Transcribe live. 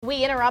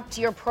We interrupt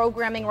your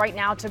programming right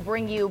now to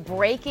bring you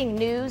breaking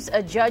news.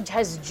 A judge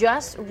has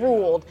just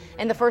ruled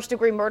in the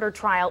first-degree murder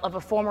trial of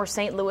a former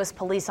St. Louis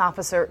police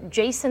officer.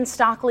 Jason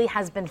Stockley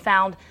has been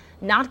found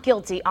not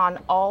guilty on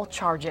all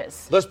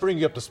charges. Let's bring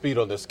you up to speed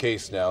on this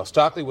case now.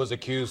 Stockley was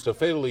accused of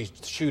fatally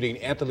shooting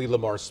Anthony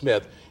Lamar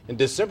Smith in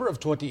December of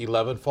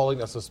 2011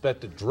 following a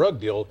suspected drug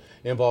deal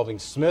involving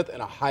Smith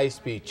and a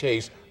high-speed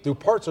chase through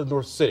parts of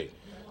North City.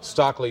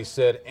 Stockley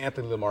said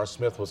Anthony Lamar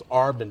Smith was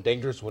armed and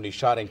dangerous when he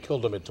shot and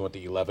killed him in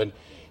 2011.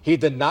 He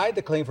denied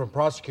the claim from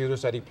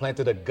prosecutors that he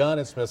planted a gun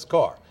in Smith's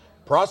car.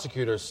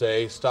 Prosecutors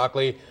say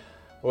Stockley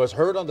was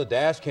heard on the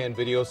dash cam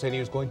video saying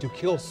he was going to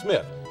kill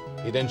Smith.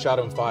 He then shot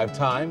him 5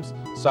 times.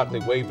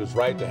 Stockley waived his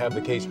right to have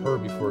the case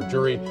heard before a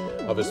jury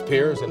of his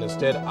peers and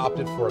instead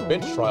opted for a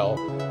bench trial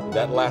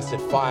that lasted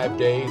 5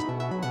 days.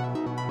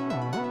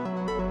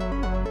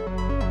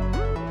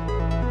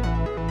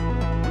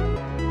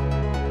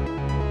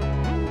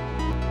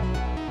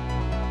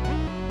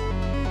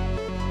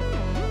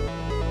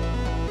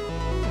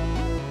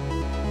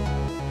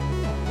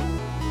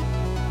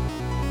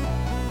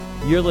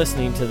 You're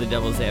listening to The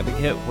Devil's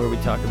Advocate, where we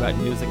talk about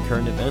news and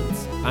current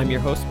events. I'm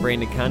your host,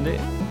 Brandon Condit.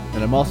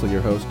 And I'm also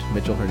your host,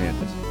 Mitchell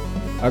Hernandez.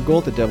 Our goal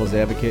at The Devil's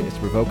Advocate is to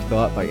provoke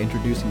thought by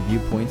introducing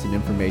viewpoints and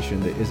information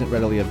that isn't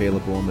readily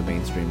available in the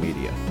mainstream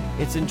media.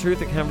 It's in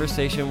truth a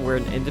conversation where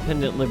an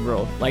independent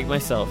liberal, like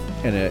myself,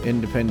 and an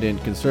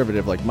independent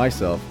conservative, like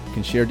myself,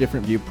 can share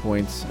different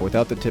viewpoints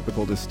without the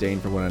typical disdain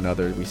for one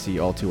another we see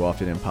all too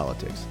often in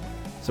politics.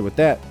 So with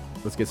that,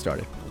 let's get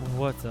started.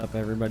 What's up,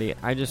 everybody?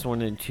 I just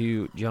wanted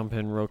to jump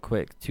in real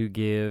quick to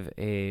give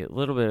a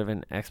little bit of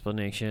an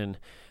explanation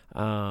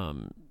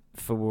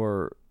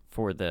for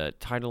the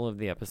title of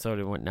the episode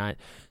and whatnot.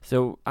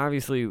 So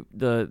obviously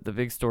the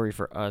big story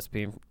for us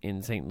being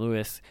in St.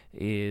 Louis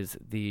is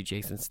the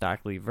Jason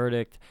Stockley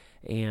verdict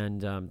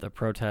and the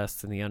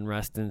protests and the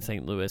unrest in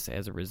St. Louis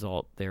as a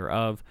result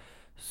thereof.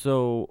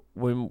 So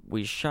when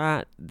we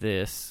shot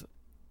this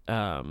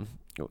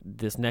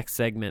this next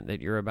segment that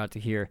you're about to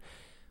hear,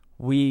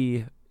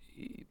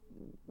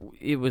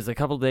 it was a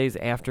couple days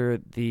after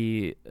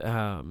the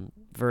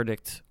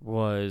verdict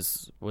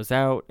was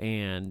out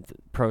and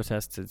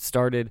protests had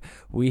started.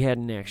 We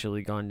hadn't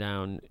actually gone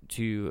down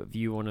to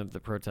view one of the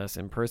protests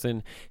in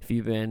person. If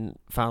you've been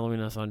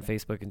following us on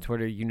Facebook and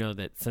Twitter, you know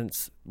that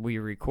since we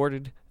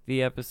recorded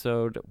the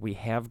episode, we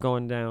have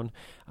gone down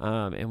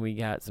and we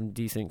got some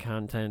decent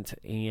content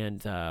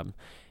and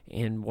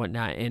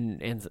whatnot,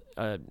 and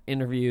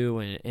interview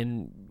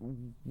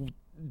and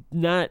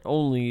not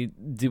only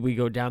did we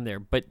go down there,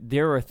 but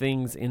there are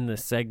things in the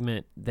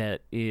segment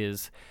that you're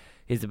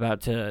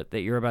about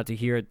to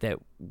hear that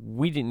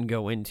we didn't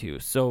go into.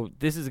 So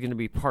this is going to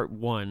be part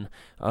 1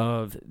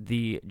 of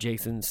the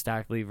Jason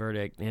Stockley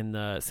verdict and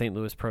the St.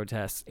 Louis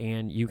protests,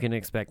 and you can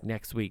expect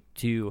next week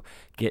to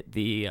get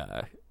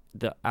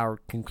our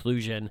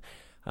conclusion.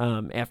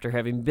 After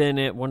having been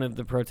at one of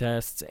the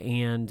protests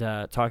and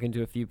talking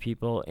to a few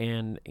people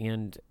and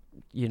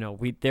you know,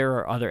 there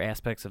are other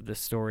aspects of this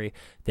story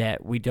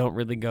that we don't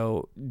really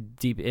go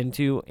deep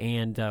into,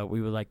 and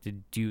we would like to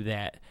do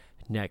that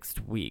next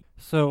week.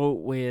 So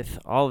with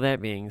all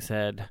that being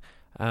said,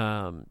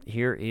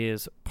 here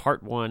is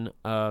part 1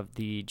 of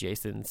the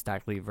Jason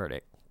Stockley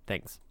verdict.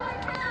 Thanks.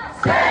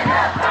 Stand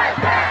up like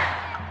that!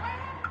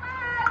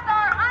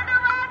 Our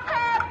underwear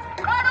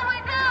tips! What do we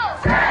do?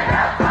 Stand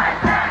up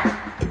like that!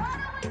 What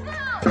do we do?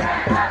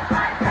 Stand up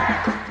like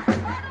that!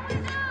 What do we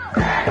do?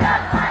 Stand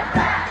up like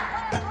that!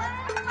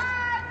 Stand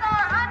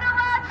up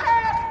like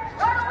that!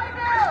 What do we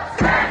do?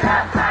 Stand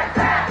up like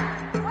that!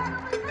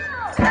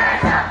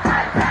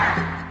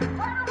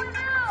 What do we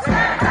do?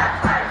 Stand up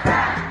like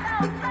that!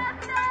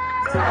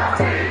 No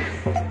peace!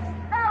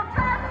 No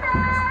justice!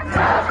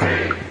 No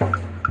peace!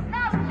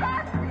 No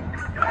justice!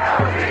 No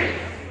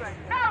peace!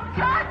 No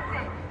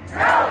justice!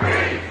 No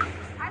peace!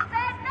 I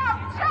said no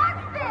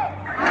justice!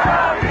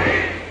 No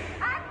peace!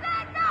 I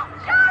said no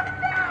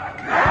justice!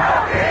 No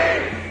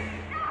peace!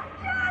 No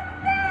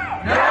justice!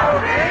 No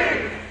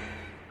peace!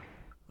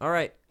 All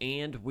right,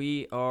 and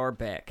we are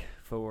back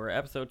for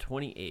episode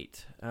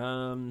 28.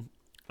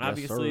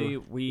 Obviously,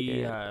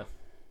 we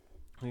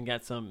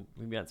got some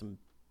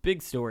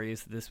big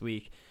stories this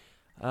week.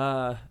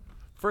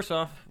 First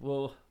off,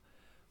 we'll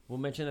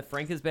mention that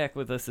Frank is back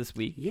with us this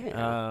week.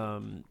 Yeah.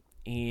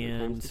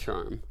 And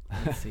charm.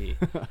 Let's see,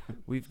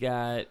 we've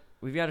got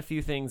a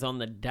few things on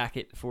the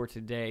docket for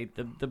today.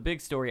 The big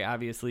story,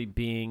 obviously,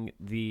 being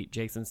the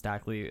Jason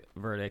Stockley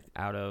verdict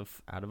out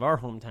of our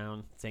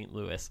hometown, St.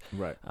 Louis.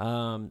 Right.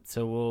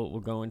 So we'll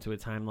go into a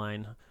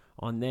timeline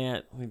on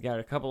that. We've got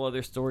a couple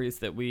other stories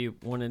that we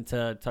wanted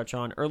to touch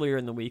on earlier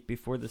in the week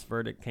before this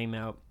verdict came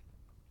out,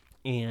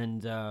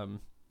 and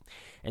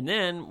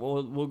then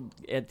we'll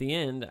at the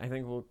end, I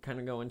think we'll kind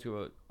of go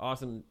into an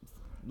awesome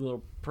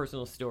little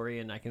personal story,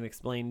 and I can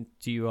explain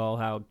to you all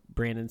how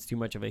Brandon's too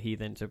much of a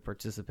heathen to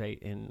participate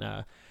in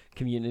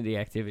community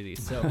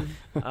activities. So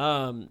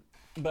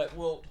But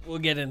we'll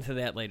get into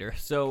that later.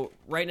 So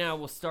right now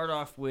we'll start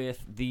off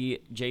with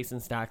the Jason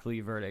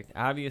Stockley verdict.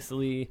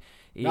 Obviously,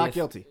 Not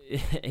guilty.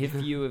 If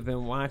you have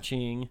been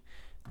watching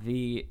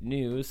the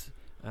news,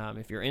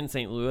 if you're in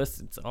St. Louis,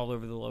 it's all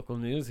over the local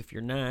news. If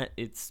you're not,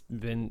 it's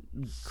been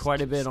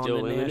quite a bit on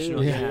the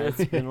national.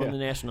 It's been on the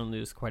national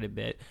news quite a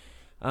bit,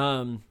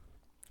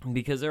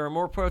 because there are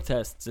more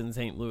protests in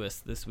St. Louis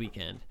this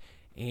weekend,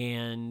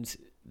 and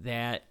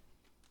that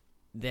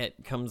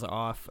comes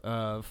off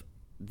of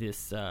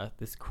this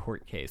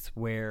court case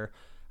where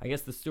I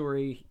guess the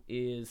story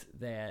is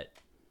that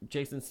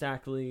Jason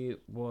Stockley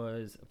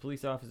was a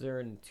police officer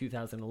in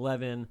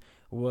 2011,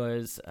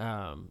 was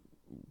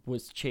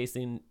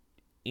chasing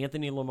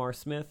Anthony Lamar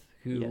Smith,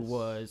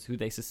 who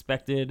they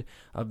suspected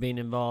of being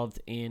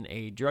involved in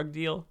a drug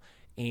deal,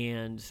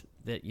 and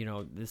that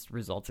this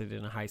resulted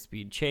in a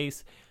high-speed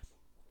chase.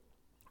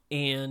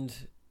 And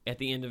at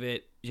the end of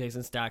it,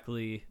 Jason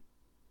Stockley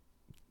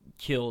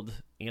killed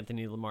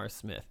Anthony Lamar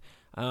Smith.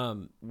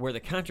 Where the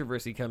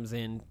controversy comes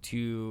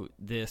into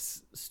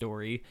this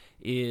story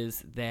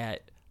is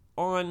that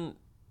on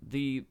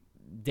the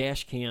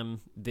dash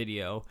cam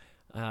video,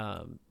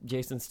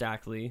 Jason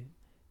Stockley,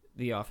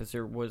 the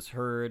officer, was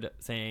heard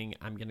saying,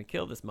 "I'm going to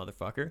kill this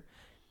motherfucker."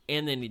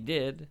 And then he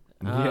did.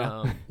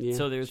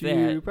 So there's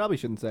that. You probably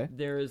shouldn't say.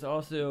 There is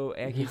also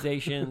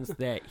accusations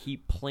that he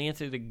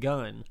planted a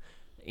gun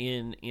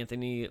in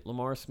Anthony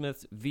Lamar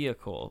Smith's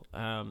vehicle.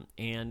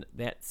 And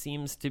that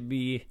seems to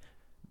be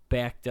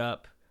backed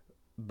up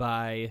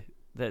by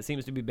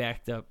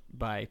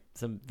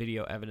some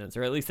video evidence,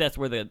 or at least that's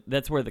where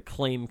the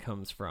claim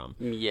comes from.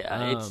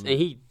 Yeah,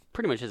 he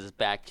pretty much has his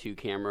back to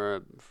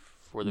camera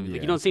for the.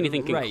 You don't see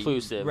anything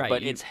conclusive, right.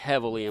 But it's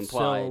heavily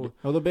implied.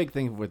 Well, the big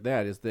thing with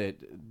that is that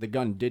the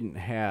gun didn't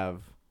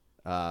have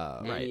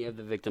any of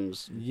the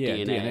victims'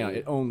 DNA on it.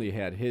 It only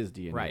had his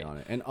DNA on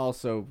it, and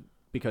also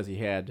because he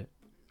had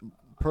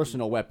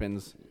personal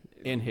weapons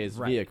in his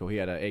vehicle. He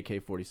had an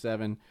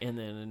AK-47. And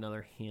then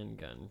another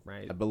handgun,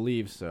 right? I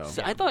believe so.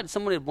 I thought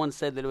someone had once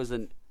said that it was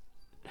a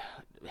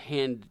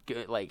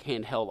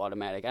handheld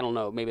automatic. I don't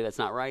know. Maybe that's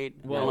not right.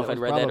 Well, I don't know if I'd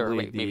read that or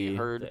maybe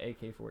heard. The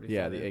AK-47.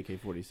 Yeah, the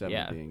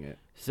AK-47 being it.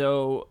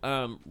 So,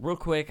 real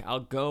quick,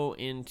 I'll go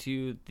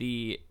into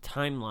the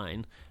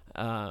timeline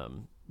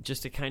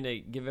just to kind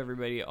of give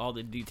everybody all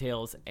the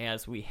details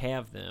as we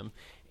have them.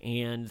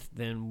 And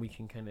then we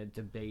can kind of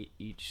debate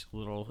each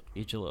little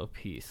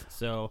piece.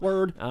 So,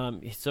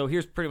 so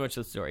here's pretty much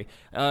the story.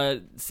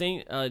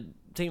 St.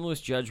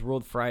 Louis judge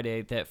ruled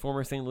Friday that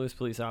former St. Louis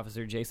police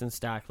officer Jason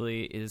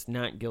Stockley is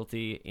not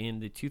guilty in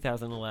the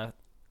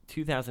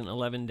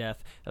 2011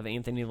 death of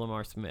Anthony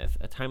Lamar Smith.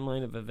 A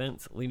timeline of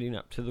events leading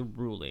up to the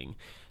ruling.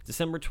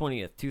 December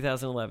 20th,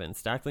 2011,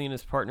 Stockley and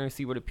his partner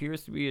see what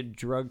appears to be a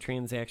drug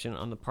transaction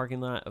on the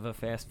parking lot of a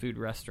fast food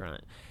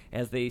restaurant.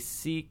 As they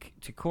seek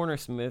to corner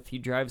Smith, he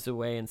drives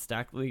away and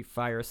Stockley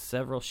fires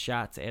several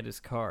shots at his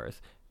car.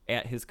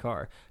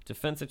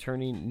 Defense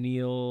attorney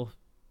Neil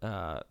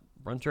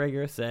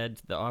Bruntrager said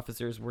the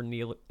officers were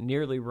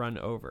nearly run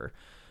over.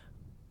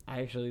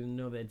 I actually didn't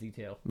know that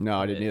detail.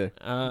 No, I didn't either.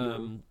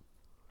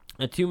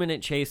 A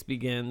 2-minute chase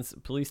begins.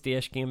 Police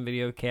dash cam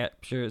video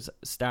captures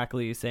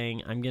Stockley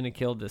saying, "I'm going to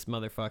kill this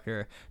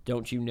motherfucker.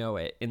 Don't you know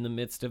it?" in the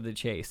midst of the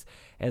chase.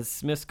 As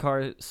Smith's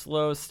car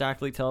slows,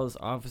 Stockley tells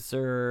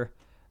Officer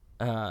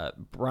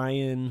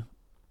Brian,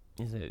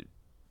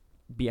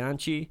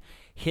 Bianchi,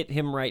 "Hit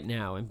him right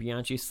now," and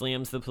Bianchi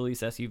slams the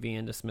police SUV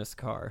into Smith's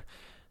car.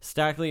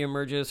 Stockley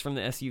emerges from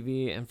the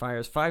SUV and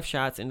fires 5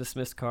 shots into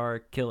Smith's car,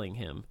 killing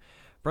him.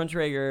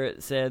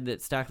 Bruntrager said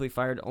that Stockley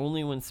fired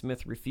only when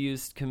Smith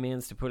refused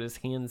commands to put his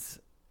hands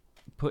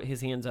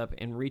up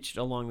and reached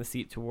along the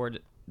seat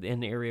toward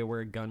an area where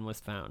a gun was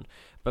found.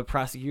 But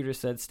prosecutors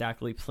said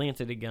Stockley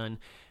planted a gun,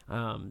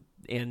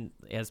 and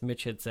as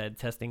Mitch had said,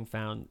 testing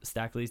found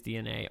Stockley's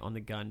DNA on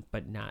the gun,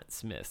 but not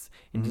Smith's.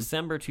 In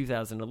December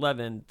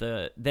 2011,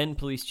 the then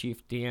police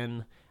chief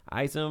Dan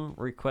Isom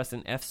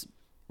requested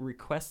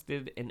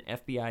an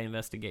FBI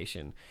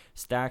investigation.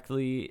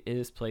 Stockley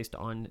is placed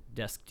on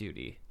desk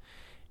duty.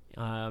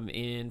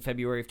 In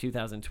February of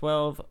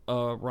 2012,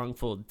 a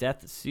wrongful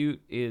death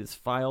suit is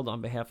filed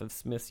on behalf of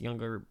Smith's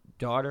younger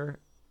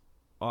daughter,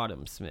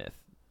 Autumn Smith.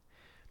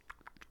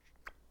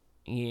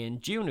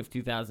 In June of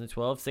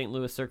 2012, St.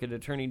 Louis Circuit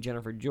Attorney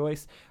Jennifer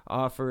Joyce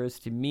offers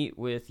to meet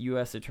with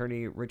U.S.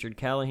 Attorney Richard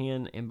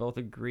Callahan, and both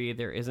agree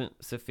there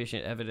isn't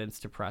sufficient evidence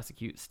to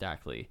prosecute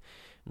Stockley.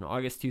 In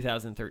August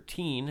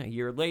 2013, a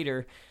year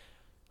later,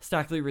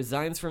 Stockley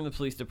resigns from the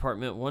police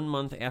department 1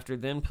 month after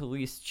then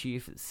police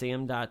chief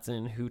Sam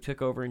Dotson, who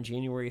took over in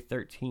January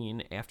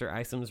 13 after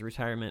Isom's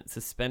retirement,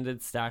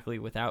 suspended Stockley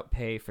without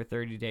pay for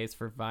 30 days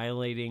for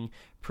violating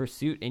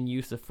pursuit and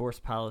use of force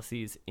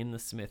policies in the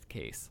Smith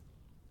case.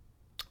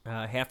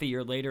 1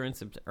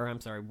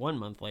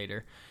 month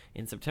later,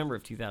 in September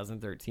of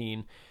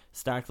 2013,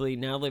 Stockley,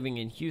 now living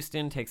in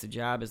Houston, takes a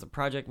job as a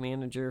project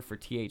manager for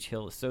T.H.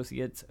 Hill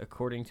Associates.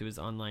 According to his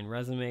online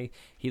resume,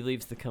 he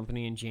leaves the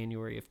company in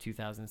January of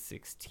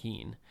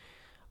 2016.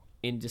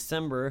 In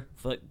December,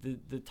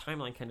 the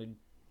timeline kind of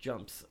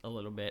jumps a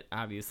little bit,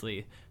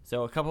 obviously.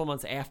 So a couple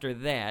months after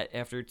that,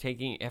 after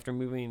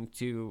moving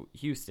to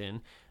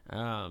Houston,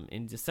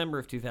 in December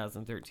of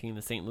 2013,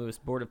 the St. Louis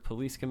Board of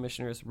Police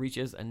Commissioners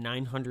reaches a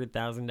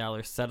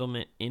 $900,000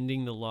 settlement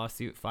ending the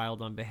lawsuit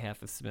filed on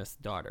behalf of Smith's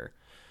daughter,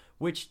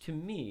 which to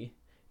me,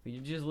 if you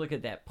just look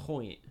at that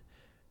point,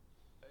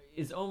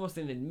 is almost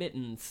an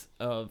admittance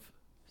of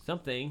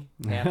something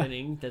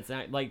happening that's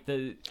not like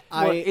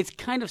it's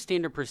kind of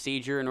standard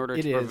procedure in order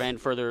to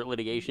prevent further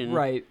litigation,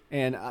 right?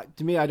 And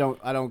to me, I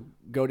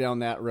don't go down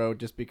that road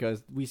just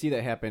because we see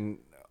that happen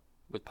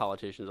with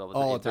politicians all the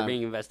time. If they're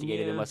being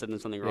investigated, they must have done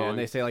something wrong. Yeah, and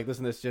they say like,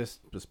 listen, this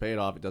just pay it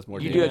off. It does more.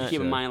 You do have to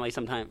keep in mind, like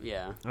sometimes,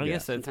 I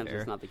guess sometimes fair.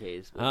 it's not the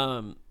case.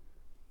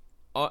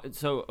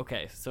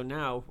 So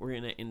now we're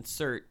gonna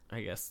insert, I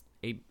guess,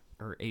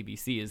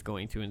 ABC is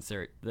going to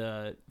insert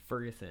the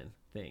Ferguson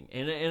thing,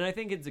 and I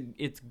think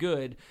it's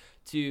good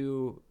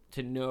to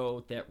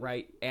know that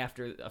right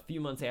after a few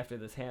months after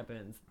this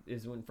happens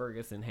is when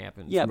Ferguson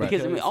happens. Yeah,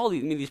 because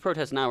these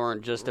protests now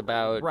aren't just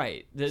about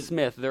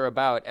Smith; they're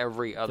about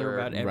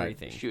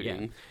everything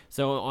shooting. Yeah.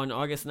 So on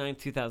August 9th,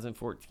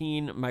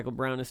 2014, Michael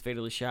Brown is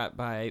fatally shot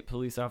by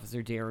police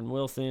officer Darren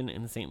Wilson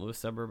in the St. Louis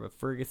suburb of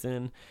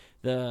Ferguson.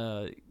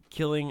 The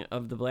killing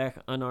of the black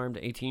unarmed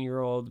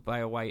 18-year-old by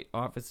a white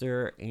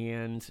officer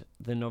and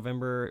the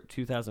November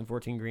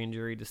 2014 grand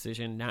jury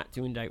decision not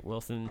to indict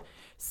Wilson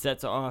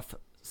sets off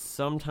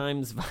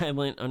sometimes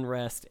violent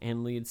unrest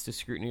and leads to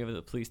scrutiny of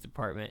the police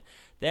department.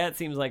 That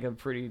seems like a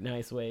pretty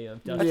nice way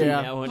of dusting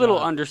that one. Little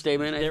up.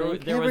 understatement.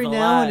 Every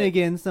now and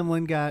again,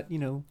 someone got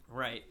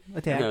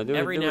attacked. No,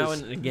 every now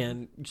and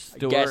again,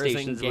 stores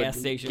and gas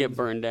stations get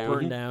burned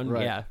down.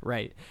 Right. Yeah,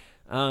 right.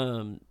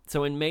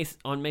 So on May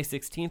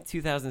 16th,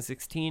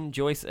 2016,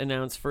 Joyce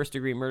announced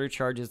first-degree murder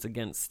charges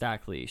against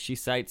Stockley. She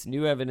cites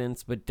new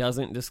evidence but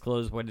doesn't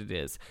disclose what it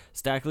is.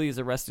 Stockley is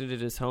arrested at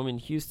his home in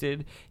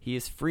Houston. He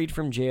is freed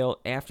from jail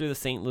after the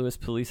St. Louis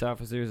Police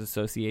Officers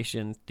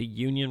Association, the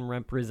union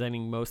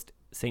representing most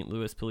St.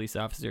 Louis police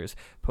officers,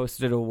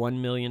 posted a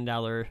 $1 million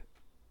or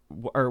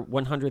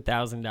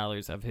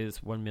 $100,000 of his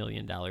 $1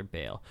 million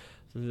bail.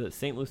 So the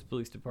St. Louis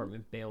Police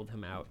Department bailed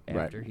him out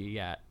after he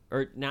got...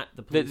 Or not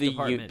the police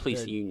department,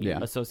 police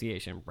union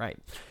association, right?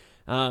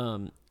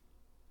 And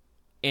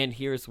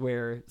here's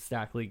where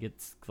Stockley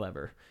gets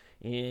clever.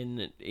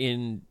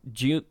 In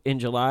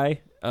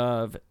July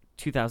of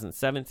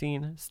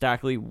 2017,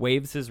 Stockley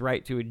waives his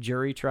right to a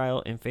jury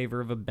trial in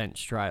favor of a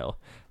bench trial.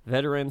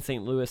 Veteran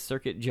St. Louis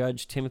Circuit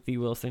Judge Timothy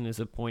Wilson is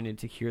appointed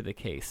to hear the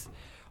case.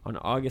 On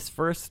August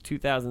 1st,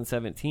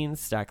 2017,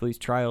 Stockley's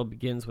trial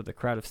begins with a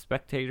crowd of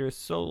spectators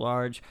so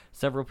large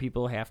several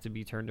people have to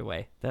be turned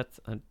away.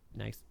 That's a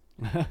nice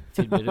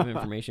tidbit of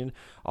information.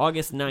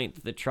 August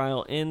 9th, the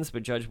trial ends,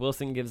 but Judge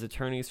Wilson gives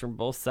attorneys from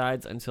both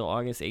sides until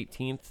August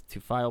 18th to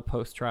file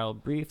post-trial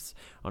briefs.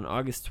 On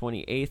August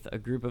 28th, a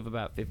group of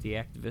about 50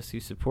 activists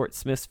who support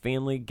Smith's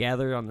family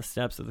gathered on the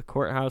steps of the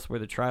courthouse where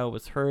the trial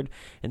was heard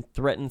and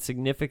threatened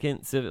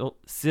significant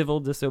civil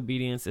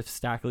disobedience if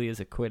Stockley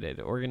is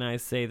acquitted.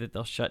 Organized say that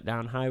they'll shut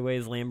down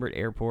highways, Lambert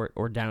Airport,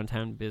 or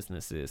downtown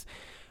businesses.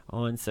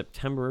 On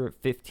September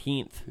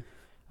 15th,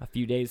 a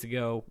few days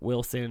ago,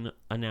 Wilson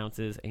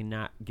announces a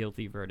not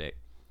guilty verdict.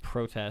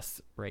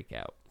 Protests break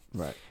out.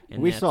 Right.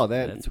 And we saw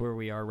that. That's where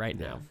we are right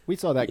now. We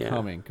saw that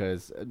coming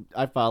because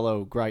I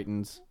follow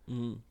Greitens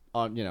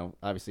on,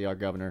 obviously our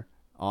governor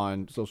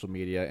on social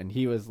media, and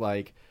he was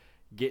like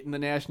getting the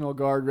National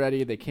Guard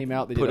ready. They came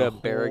out. They put did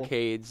up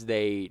barricades.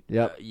 They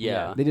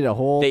They did a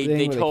whole thing.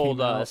 They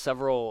told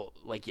several,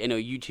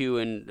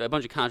 U2 and a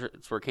bunch of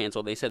concerts were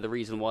canceled. They said the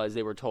reason was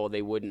they were told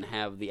they wouldn't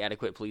have the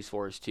adequate police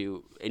force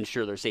to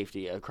ensure their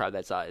safety, a crowd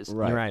that size.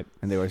 Right.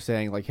 And they were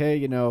saying like, hey,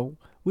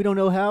 we don't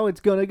know how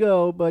it's gonna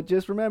go, but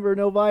just remember,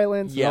 no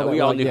violence. Yeah, we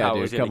all knew how it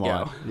was gonna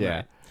go. Yeah.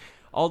 Right.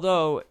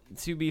 Although,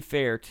 to be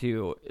fair,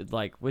 too,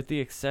 with the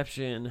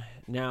exception,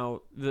 now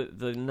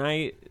the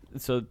night,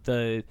 so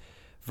the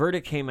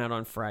verdict came out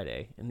on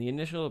Friday, and the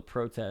initial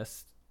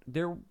protest,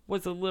 there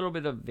was a little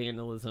bit of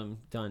vandalism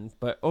done,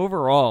 but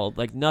overall,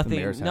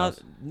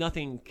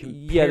 nothing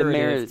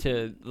comparative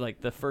to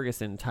the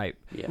Ferguson type.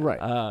 Yeah.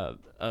 Right.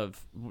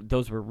 Of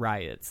those were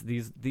riots.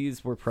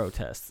 These were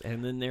protests,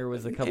 and then there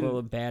was a couple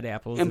of bad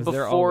apples. And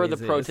before the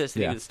protests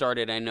is. even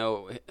started, I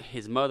know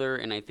his mother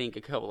and I think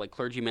a couple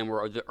clergymen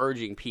were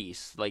urging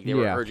peace. They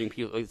were urging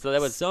people. So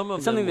that was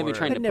something they've been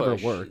trying to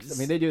push. Never works. I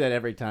mean, they do that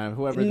every time.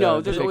 Whoever.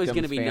 There's always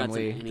going to be nuts.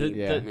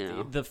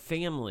 The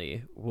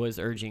family was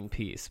urging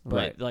peace,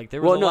 but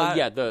there was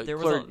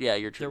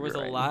a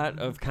lot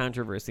of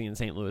controversy in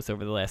St. Louis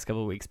over the last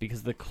couple of weeks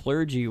because the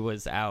clergy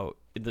was out.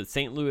 The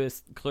St.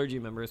 Louis clergy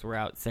members were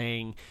out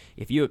saying,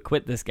 if you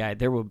acquit this guy,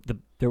 there will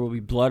be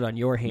blood on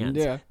your hands.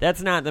 Yeah.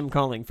 That's not them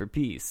calling for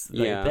peace.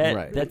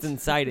 That's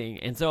inciting.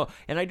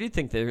 And I do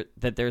think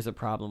that there's a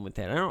problem with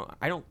that.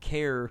 I don't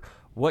care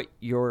what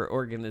your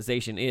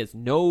organization is.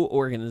 No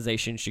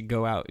organization should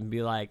go out and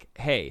be like,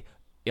 hey,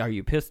 are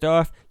you pissed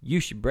off? You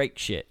should break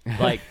shit.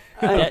 Like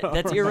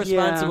that's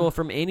irresponsible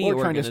from any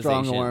or trying to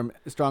organization.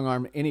 strong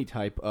arm any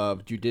type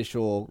of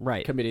judicial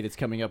committee that's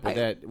coming up with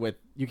that. With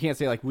you can't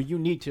say like, well, you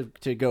need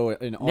to go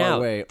in our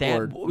way.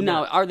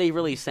 Now, are they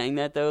really saying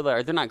that though?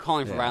 Like, they're not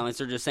calling for violence.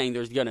 They're just saying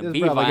there's going to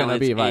be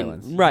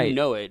violence. Right? You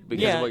know it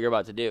because of what you're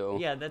about to do.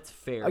 Yeah, that's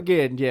fair.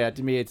 Again,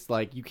 to me, it's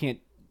like you can't.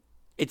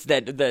 It's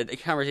that the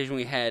conversation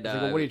we had. Like,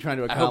 well, what are you trying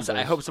to accomplish?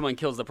 I hope someone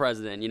kills the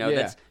president. You know,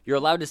 that's you're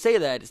allowed to say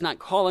that. It's not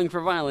calling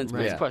for violence,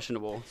 but it's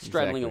questionable,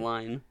 straddling a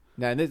line.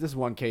 Now, and this is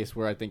one case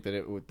where I think that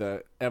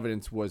the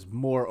evidence was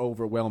more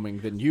overwhelming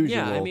than usual.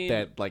 Yeah, I mean,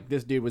 that like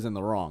this dude was in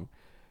the wrong.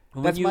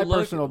 That's my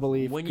personal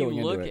belief. When you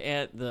look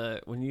at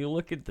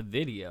the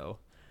video,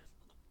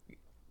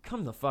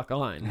 come the fuck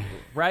on,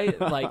 right?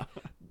 Like,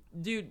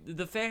 dude,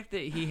 the fact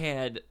that he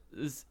had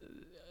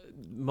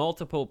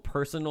multiple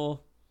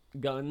personal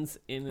guns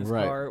in his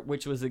car,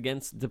 which was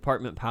against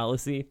department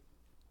policy,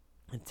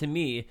 to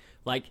me,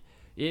 like,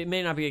 it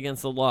may not be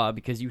against the law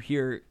because you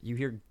hear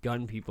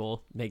gun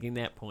people making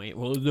that point.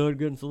 Well, it's not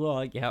against the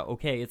law. Yeah,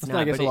 okay, it's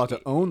not against the law to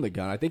own the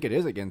gun. I think it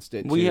is against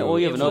it. We have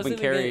an open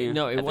carry.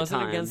 No, it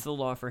wasn't against the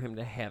law for him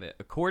to have it,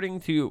 according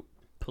to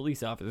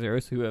police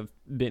officers who have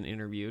been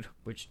interviewed.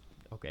 Which,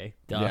 okay,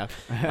 duh.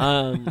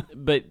 Yeah.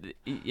 But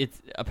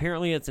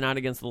it's not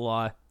against the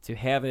law to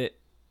have it.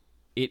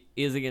 It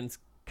is against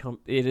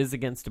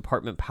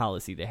department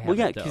policy to have it,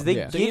 though. Because they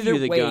give you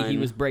the gun. He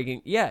was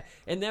breaking. Yeah,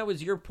 and that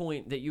was your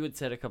point that you had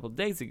said a couple of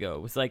days ago.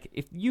 It was like,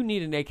 if you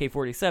need an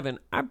AK-47,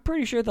 I'm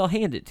pretty sure they'll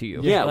hand it to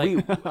you. Yeah,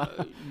 like,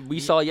 we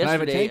saw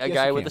yesterday a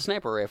guy with a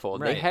sniper rifle.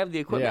 Right. They have the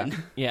equipment.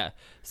 Yeah.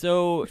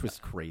 So, which was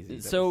crazy.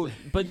 So,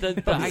 but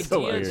the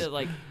idea that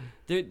like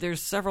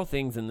there's several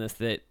things in this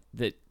that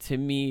to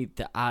me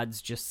the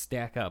odds just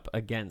stack up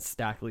against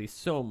Stockley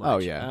so much. Oh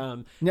yeah.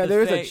 Now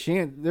there's a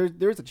chance.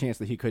 There's a chance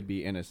that he could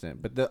be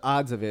innocent, but the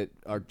odds of it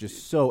are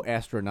just so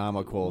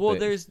astronomical. Well,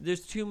 there's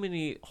too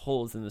many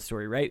holes in the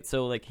story, right?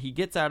 So like he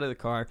gets out of the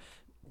car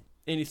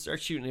and he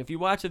starts shooting. If you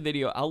watch the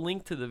video, I'll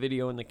link to the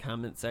video in the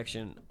comment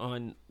section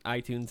on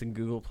iTunes and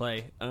Google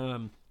Play.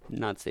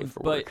 Not safe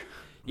for work.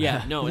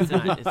 Yeah, no, it's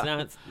not. It's not.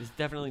 It's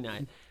definitely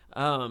not.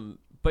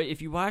 But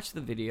if you watch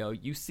the video,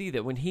 you see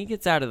that when he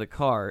gets out of the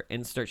car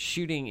and starts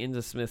shooting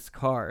into Smith's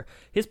car,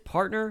 his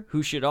partner,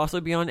 who should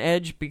also be on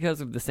edge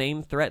because of the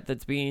same threat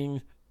that's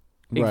being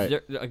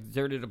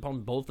exerted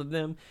upon both of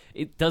them,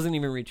 it doesn't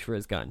even reach for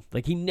his gun.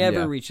 Like, he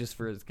never reaches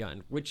for his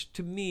gun, which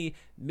to me,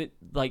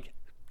 like,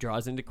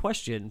 draws into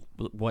question,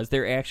 was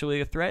there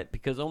actually a threat?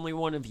 Because only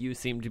one of you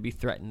seemed to be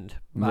threatened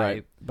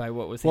by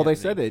what was happening. Well, they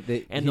said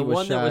it. And the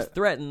one that was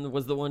threatened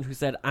was the one who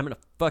said, I'm going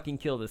to fucking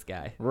kill this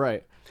guy.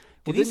 Right.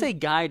 Did he say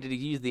guy? Did he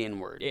use the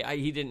N-word?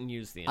 He didn't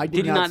use the N-word. I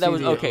did not. That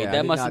was okay.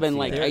 That must have been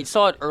like I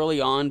saw it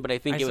early on, but I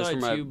think it was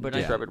from a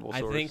disreputable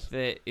source. I think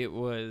that it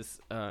was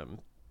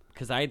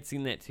because I had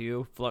seen that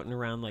too floating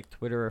around like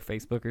Twitter or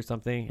Facebook or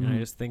something, and I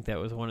just think that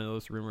was one of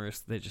those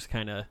rumors that just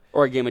kind of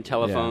or a game of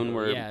telephone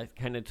where it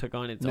kind of took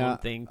on its own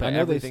thing. But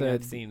everything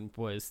I've seen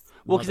was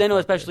because I know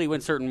especially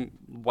when certain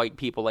white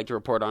people like to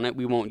report on it,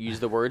 we won't use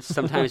the words.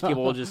 Sometimes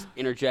people will just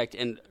interject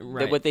and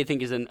what they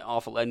think is an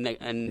awful the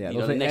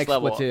next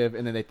level expletive,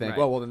 and then they think,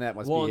 well, then that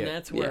must be it. And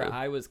that's where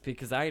I was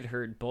because I had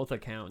heard both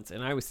accounts,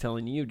 and I was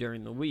telling you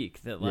during the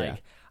week that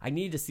like. I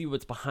need to see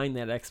what's behind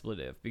that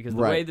expletive because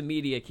the way the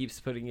media keeps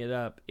putting it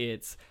up,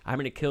 it's I'm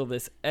going to kill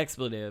this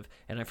expletive,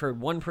 and I've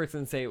heard one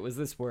person say it was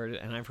this word,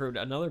 and I've heard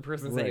another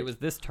person say it was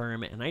this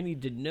term, and I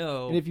need to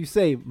know. And if you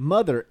say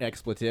mother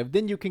expletive,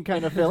 then you can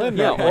kind of fill in.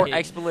 Or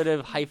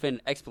expletive hyphen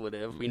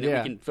expletive. We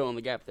can fill in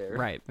the gap there.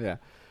 Right. Yeah.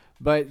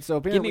 But so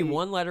apparently, give me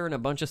one letter and a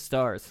bunch of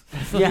stars.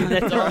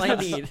 That's all I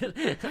need.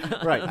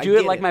 Right. Do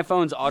it like my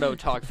phone's auto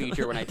talk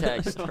feature when I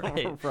text.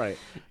 Right.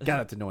 God,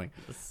 that's annoying.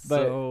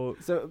 But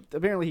so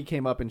apparently he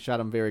came up and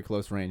shot him very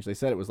close range. They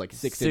said it was like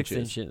 6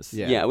 inches.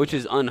 Yeah, which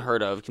is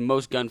unheard of.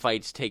 Most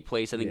gunfights take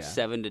place, I think,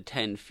 7 to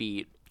 10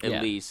 feet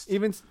at least.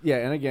 And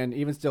again,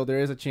 even still, there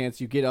is a chance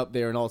you get up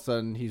there and all of a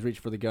sudden he's reached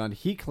for the gun.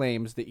 He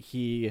claims that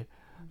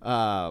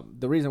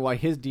the reason why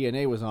his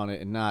DNA was on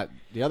it and not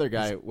the other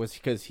guy was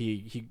because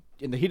he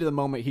in the heat of the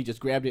moment, he just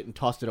grabbed it and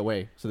tossed it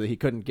away so that he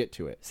couldn't get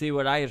to it. See,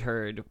 what I had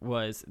heard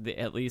was that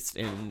at least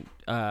in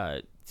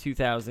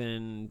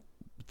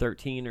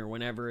 2013 or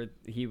whenever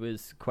he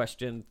was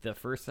questioned the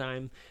first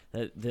time,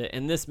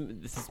 and this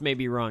may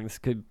be wrong. This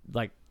could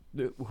like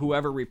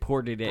whoever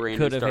reported it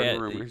could have had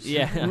rumors.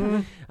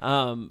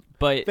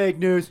 But fake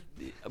news.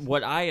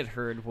 What I had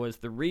heard was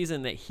the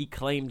reason that he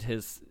claimed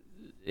his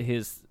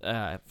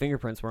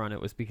fingerprints were on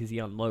it was because he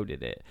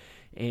unloaded it.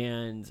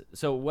 And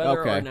so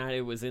whether or not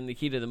it was in the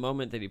heat of the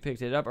moment that he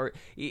picked it up, or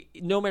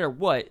no matter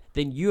what,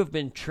 then you have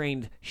been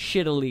trained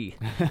shittily.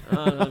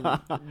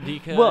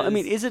 Because well, I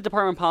mean, is it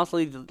department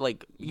policy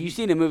like you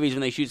see in movies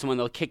when they shoot someone,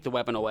 they'll kick the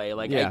weapon away?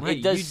 Like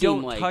it does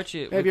seem like touch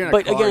it. If you're in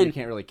a car, you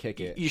can't really kick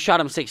it. You shot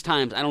him 6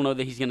 times. I don't know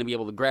that he's going to be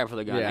able to grab for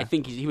the gun. I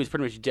think he was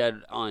pretty much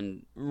dead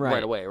on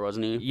right away,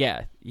 wasn't he?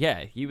 Yeah,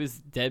 he was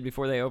dead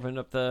before they opened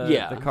up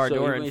the car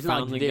door and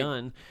found the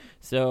gun.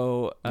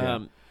 So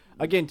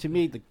again, to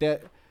me,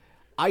 that.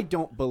 I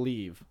don't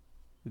believe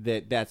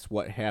that that's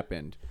what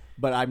happened.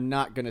 But I'm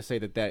not going to say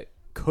that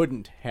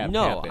couldn't have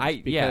No,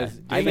 happened.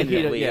 Because I in the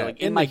heat of, like,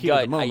 in in my the heat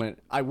gut, of the moment,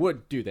 I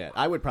would do that.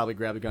 I would probably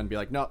grab the gun and be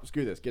like, no,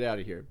 screw this, get out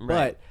of here.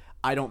 Right. But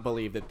I don't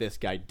believe that this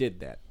guy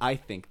did that. I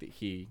think that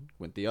he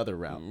went the other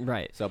route.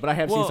 Right. So, but I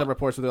have seen some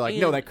reports where they're like,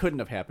 no, that couldn't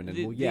have happened. And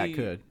it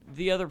could.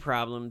 The other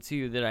problem,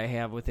 too, that I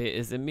have with it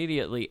is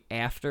immediately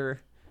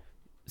after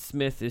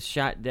Smith is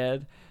shot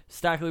dead,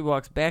 Stockley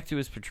walks back to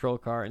his patrol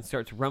car and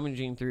starts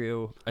rummaging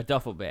through a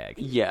duffel bag.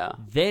 Yeah.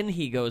 Then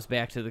he goes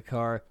back to the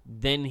car.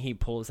 Then he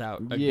pulls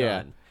out a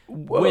gun.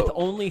 Whoa. With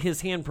only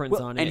his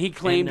handprints on it. And he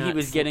claimed he not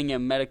was getting a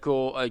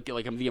medical, like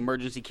the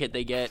emergency kit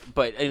they get,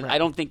 but I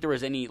don't think there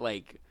was any,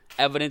 like,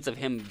 evidence of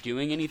him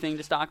doing anything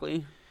to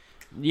Stockley.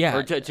 Yeah.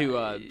 Or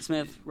to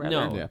Smith, rather.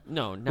 No,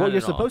 no, not Well, you're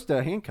at all. supposed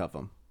to handcuff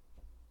them.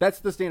 That's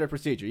the standard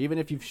procedure. Even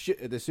if you've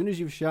as soon as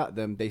you've shot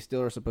them, they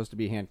still are supposed to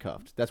be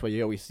handcuffed. That's why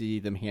you always see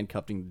them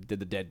handcuffing the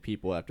dead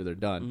people after they're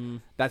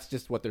done. That's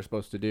just what they're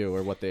supposed to do,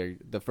 or what the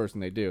first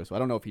thing they do. So I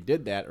don't know if he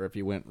did that or if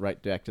he went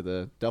right back to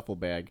the duffel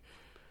bag.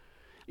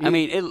 I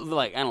mean, I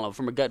don't know,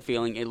 from a gut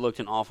feeling, it looked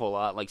an awful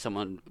lot like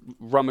someone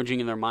rummaging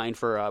in their mind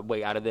for a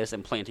way out of this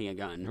and planting a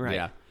gun. Right.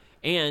 Yeah.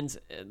 And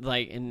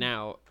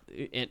now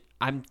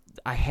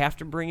I have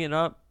to bring it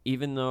up,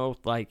 even though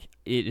like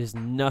it is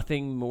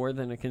nothing more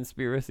than a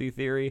conspiracy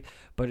theory,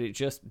 but it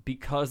just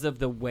because of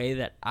the way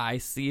that I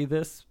see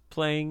this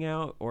playing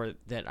out, or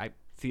that I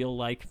feel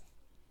like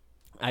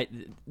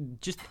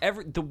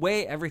the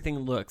way everything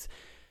looks.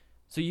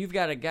 So you've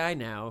got a guy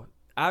now.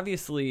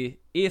 Obviously,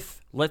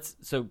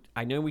 so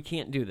I know we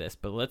can't do this,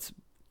 but let's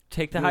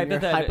take the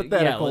hypothetical.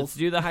 Yeah, let's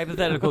do the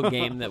hypothetical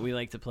game that we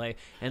like to play,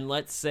 and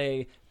let's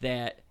say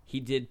that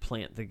he did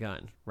plant the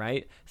gun,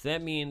 right? So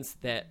that means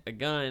that a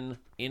gun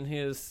in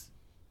his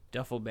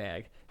duffel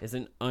bag is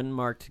an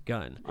unmarked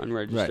gun.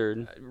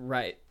 Unregistered.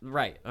 Right,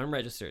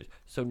 unregistered.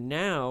 So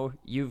now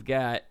you've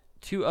got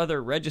two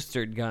other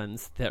registered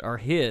guns that are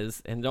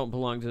his and don't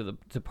belong to the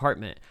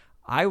department.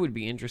 I would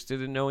be interested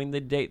in knowing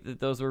the date that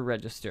those were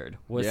registered.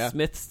 Was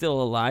Smith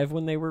still alive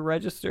when they were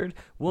registered?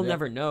 We'll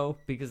never know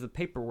because the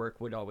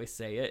paperwork would always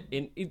say it.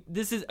 And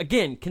this is,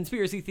 again,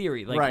 conspiracy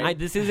theory. Like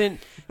this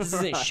isn't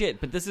shit.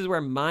 But this is where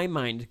my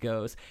mind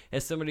goes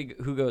as somebody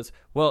who goes,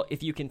 well,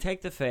 if you can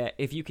take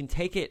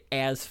it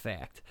as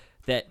fact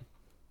that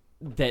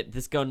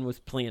this gun was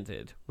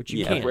planted, which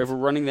you can't. If we're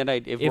running that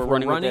idea, if we're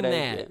running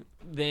that,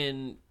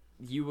 then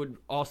you would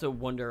also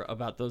wonder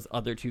about those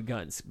other two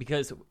guns,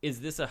 because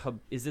is this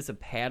a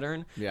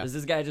pattern? Yeah. Does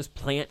this guy just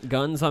plant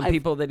guns on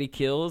people that he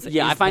kills?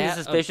 Yeah, Is I find it that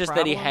a suspicious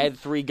that he problem? had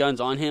 3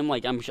 guns on him.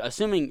 Like, I'm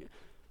assuming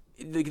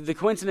the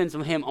coincidence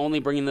of him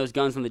only bringing those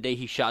guns on the day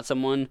he shot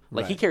someone,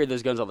 like he carried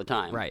those guns all the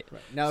time. Right.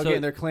 Now,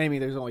 again, they're claiming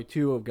there's only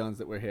 2 of guns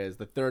that were his.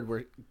 The third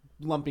we're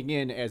lumping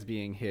in as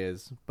being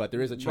his, but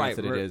there is a chance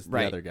that it is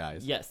the other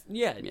guy's. Yes.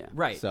 Yeah.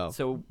 Right.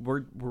 So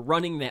we're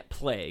running that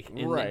play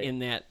in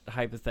that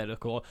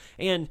hypothetical,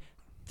 and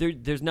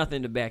there's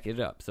nothing to back it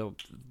up. So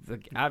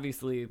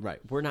obviously,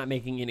 we're not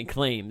making any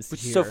claims.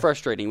 Which is so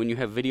frustrating when you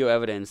have video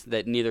evidence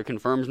that neither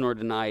confirms nor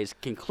denies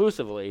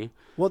conclusively.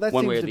 Well, that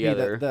one seems way or to the be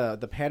other.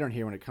 the pattern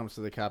here when it comes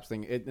to the cops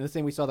thing. The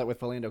same we saw that with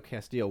Philando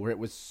Castile, where it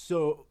was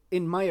so,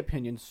 in my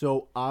opinion,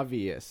 so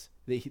obvious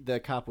that the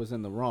cop was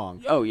in the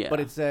wrong. Oh yeah, but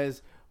it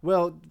says,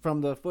 well,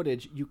 from the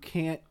footage, you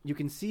can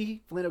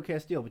see Philando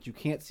Castile, but you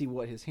can't see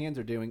what his hands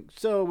are doing.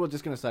 So we're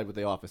just going to side with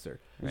the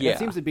officer. Yeah. It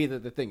seems to be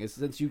the thing is,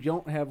 since you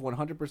don't have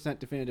 100%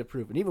 definitive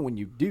proof, and even when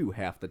you do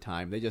half the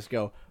time, they just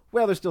go,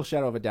 well, there's still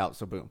shadow of a doubt,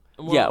 so boom.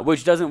 Well,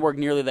 which doesn't work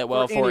nearly that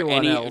well for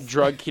any else.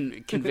 drug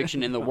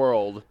conviction in the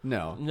world.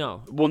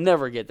 No. We'll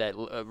never get that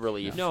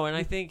relief. No, and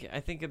I think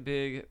a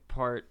big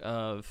part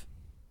of,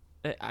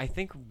 I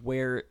think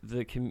where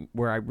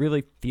I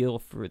really feel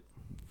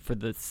for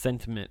the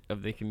sentiment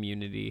of the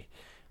community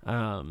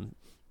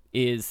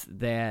is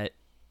that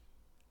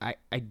I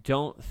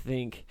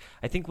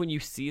think when you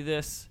see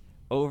this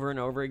over and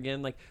over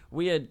again, like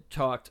we had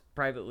talked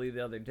privately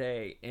the other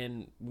day,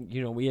 and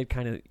we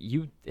had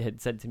you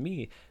had said to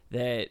me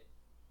that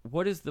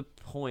what is the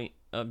point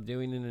of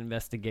doing an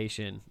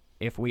investigation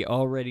if we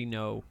already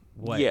know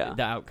what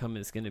the outcome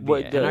is going to be?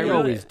 And I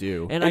always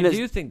do. And I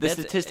do think the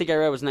statistic I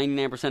read was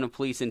 99% of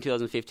police in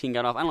 2015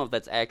 got off. I don't know if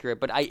that's accurate,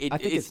 but I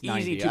think it's easy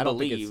 90. to I don't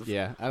believe.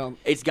 think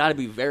It's got to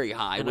be very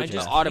high, And which I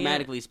just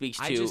automatically speaks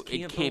to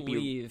it can't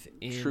be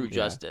true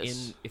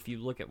justice. If you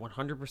look at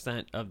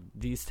 100% of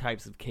these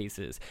types of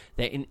cases,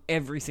 that in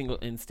every single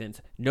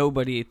instance,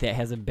 nobody that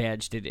has a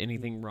badge did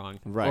anything wrong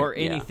or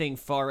anything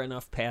far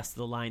enough past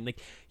the line.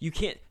 Like you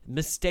can't.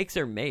 Mistakes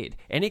are made,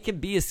 and it can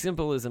be as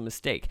simple as a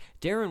mistake.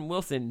 Darren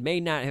Wilson may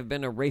not have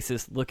been a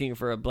racist looking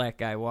for a black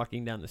guy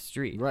walking down the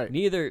street. Right.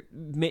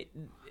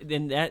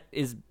 And that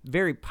is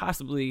very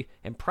possibly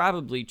and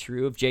probably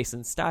true of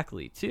Jason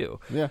Stockley too.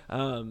 Yeah.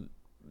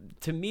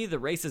 To me, the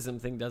racism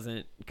thing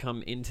doesn't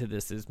come into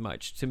this as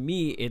much. To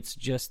me, it's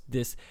just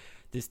this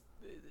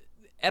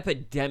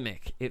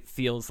epidemic, it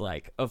feels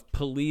like, of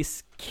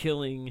police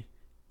killing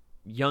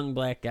young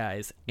black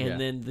guys, and Yeah.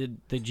 then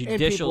the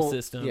judicial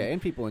system. Yeah,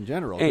 and people in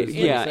general. And, 'Cause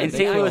yeah, like I and said,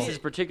 St. they Louis kill- is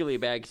particularly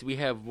bad because we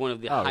have one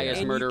of the Oh, yeah. highest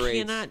And murder you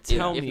rates, cannot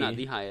tell if me- not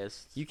the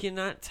highest. You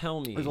cannot tell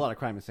me. There's a lot of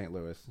crime in St.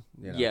 Louis.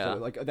 You know, Yeah. so,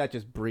 like that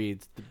just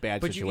breeds the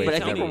bad But you situation. can't But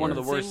I think tell we're me one of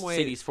the in the worst same way-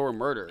 cities for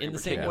murder. in the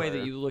same way particular.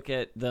 that you look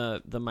at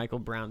the Michael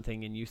Brown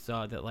thing, and you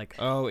saw that like,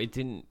 oh, it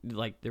didn't,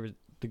 like, there was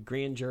the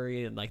grand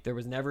jury, and like there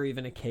was never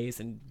even a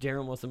case, and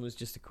Darren Wilson was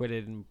just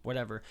acquitted and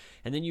whatever.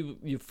 And then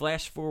you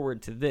flash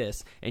forward to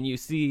this, and you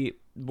see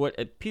what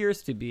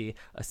appears to be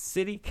a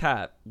city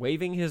cop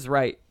waiving his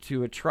right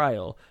to a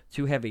trial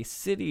to have a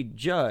city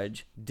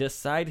judge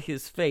decide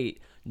his fate,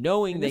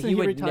 knowing And that isn't he he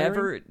would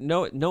retiring?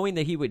 knowing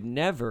that he would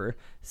never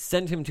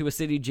send him to a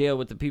city jail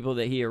with the people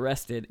that he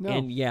arrested. No.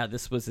 And yeah,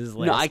 this was his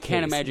last No, I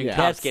can't case. imagine Yeah.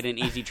 cops get an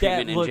easy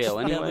treatment in jail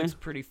That anyway. looks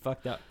pretty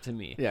fucked up to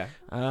me. Yeah,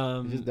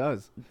 it just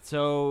does.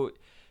 So,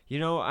 you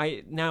know,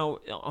 I now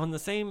on the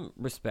same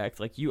respect,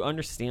 like you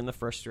understand the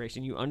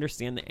frustration, you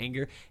understand the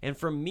anger, and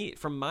from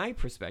my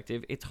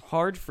perspective, it's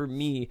hard for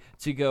me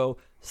to go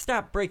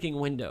stop breaking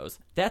windows.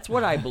 That's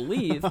what I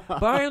believe,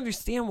 but I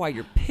understand why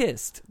you're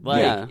pissed.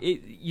 Like,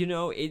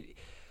 Yeah.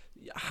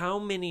 how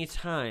many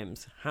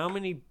times, how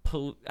many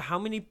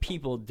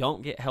people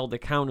don't get held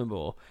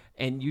accountable,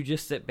 and you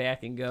just sit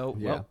back and go,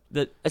 Yeah.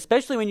 well,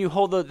 Especially when you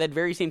hold that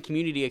very same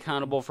community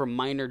accountable for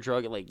minor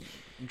drug And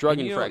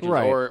infractions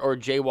right. or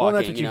jaywalking. Well,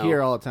 that's what you know.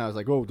 hear all the time. It's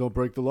like, oh, don't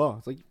break the law.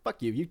 It's like,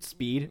 fuck you. You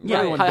speed. Yeah,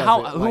 Everyone does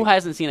it. who Like,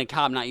 hasn't seen a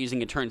cop not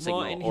using a turn signal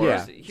well, and or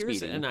here's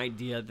speeding? an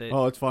idea that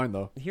Oh, it's fine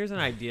though. Here's an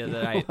idea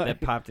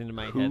that popped into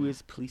my head. Who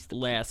is police the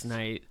last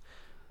night?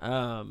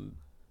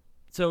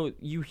 So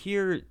you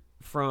hear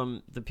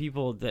from the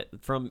people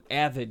from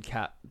avid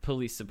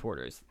police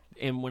supporters,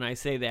 and when I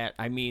say that,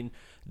 I mean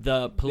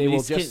the police will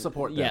just can,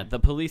 support Yeah, them. the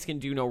police can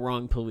do no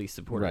wrong. Police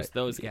supporters, Right.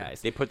 those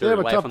guys. They put They their have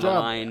a life tough on the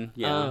job. line.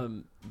 Yeah.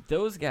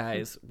 Those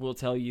guys will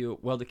tell you,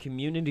 well, the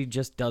community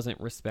just doesn't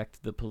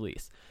respect the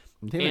police.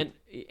 Damn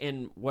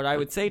And what I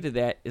would say to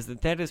that is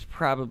that is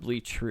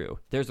probably true.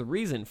 There's a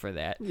reason for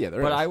that. Yeah,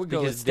 there but is. I would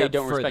go Because a they step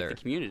don't respect further. the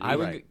community. I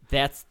would. Right.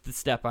 That's the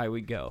step I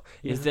would go.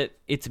 Is that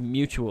it's a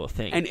mutual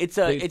thing, And it's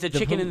a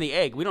chicken and the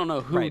egg. We don't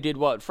know who Right. did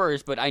what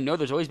first, but I know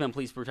there's always been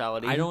police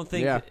brutality. I don't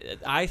think. Yeah.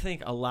 I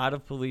think a lot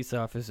of police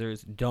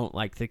officers don't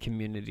like the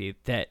community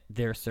that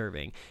they're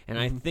serving, and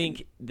I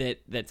think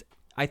that's.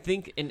 I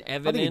think an I think it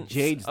evidence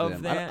jades of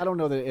them. that. I don't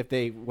know that if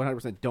they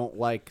 100% don't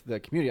like the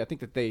community. I think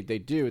that they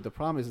do. The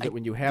problem is that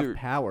when you have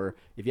power,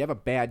 if you have a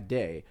bad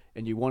day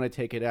and you want to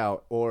take it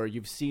out, or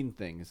you've seen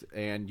things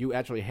and you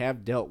actually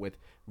have dealt with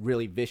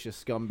really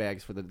vicious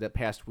scumbags for the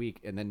past week,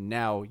 and then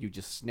now you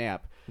just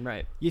snap.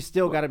 Right. You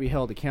still got to be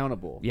held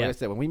accountable. Yeah. Like I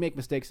said, when we make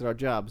mistakes at our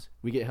jobs,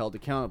 we get held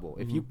accountable.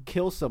 If you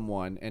kill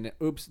someone and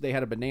oops, they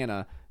had a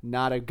banana,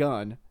 not a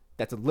gun.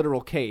 That's a literal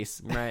case,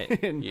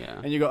 Right. and,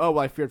 Yeah. and you go, "Oh, well,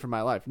 I feared for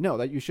my life." No,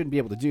 that you shouldn't be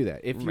able to do that.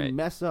 If you Right.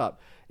 mess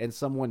up and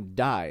someone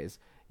dies,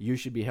 you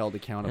should be held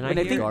accountable And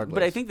I think- regardless.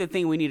 But I think the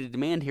thing we need to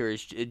demand here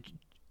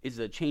is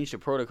a change to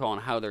protocol on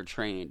how they're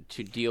trained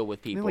to deal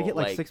with they people. only get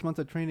like 6 months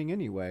of training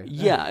anyway.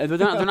 Yeah, they're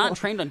not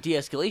trained on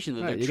de-escalation.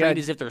 They're Right, you trained gotta-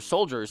 as if they're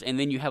soldiers, and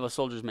then you have a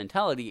soldier's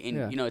mentality. And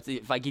Yeah. you know,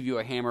 if I give you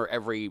a hammer,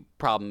 every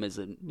problem is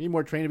a You need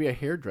more training to be a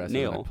hairdresser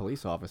than a Nail.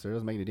 police officer. It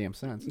doesn't make any damn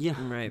sense. yeah.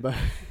 Right. But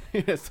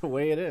it's the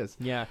way it is.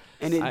 Yeah.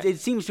 And it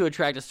seems to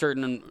attract a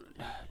certain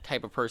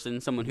type of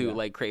person, someone who Yeah.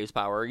 like craves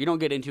power. You don't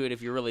get into it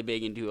if you're really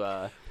big into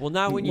Well,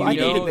 not when you Well, I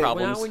think know. that-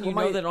 problems. Not when you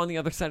Well, know that on the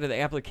other side of the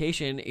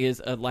application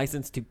is a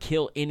license to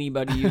kill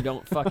anybody you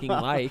don't fucking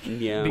like.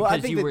 Yeah. Because Well,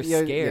 I think you that were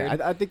you're- scared.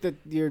 Yeah, I think that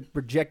you're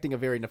projecting a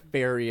very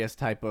nefarious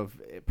type of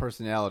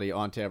personality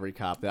onto every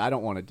cop that I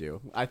don't want to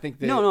do. I think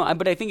that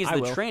but I think it's I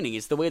the will. training.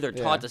 It's the way they're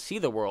taught Yeah. to see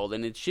the world,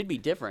 and it should be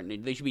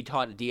different. They should be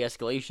taught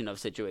de-escalation of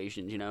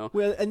situations. You know.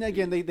 Well, and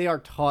again, they are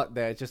taught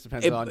that. It just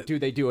depends on do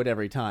they do it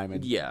every time,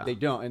 and Yeah. they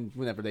don't. And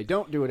whenever they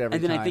don't do it every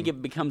And then time, I think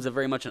it becomes a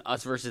very much an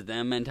us versus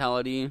them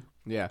mentality.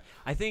 yeah,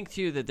 I think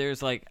too that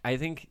there's I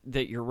think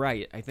that you're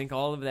right. I think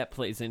all of that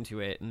plays into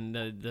it, and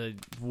the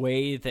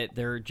way that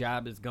their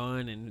job is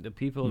gone and the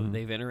people that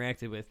they've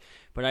interacted with.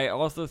 But I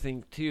also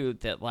think too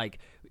that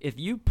if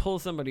you pull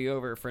somebody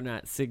over for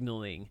not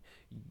signaling,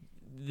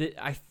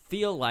 I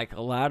feel like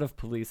a lot of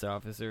police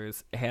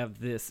officers have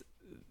this.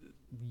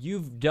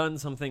 You've done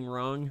something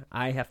wrong.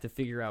 I have to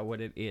figure out what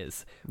it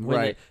is.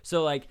 Right.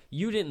 So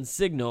you didn't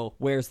signal.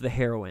 Where's the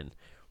heroin?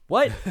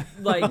 What?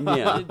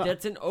 Yeah.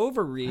 That's an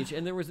overreach,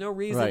 and there was no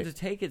reason Right. to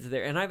take it to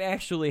there. And I've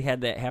actually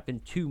had that happen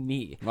to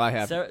me. well, I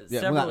have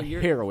several not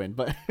years. heroin,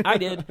 but I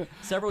did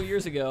several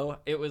years ago.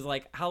 It was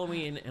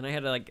Halloween, and I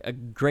had a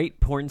great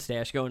porn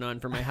stash going on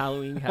for my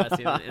Halloween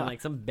costume,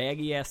 and some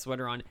baggy ass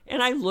sweater on,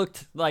 and I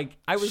looked like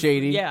I was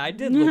Shady. Yeah, I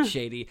did look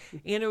shady,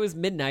 and it was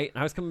midnight, and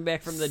I was coming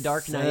back from the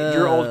dark night.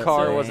 Your old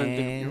car wasn't.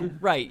 The,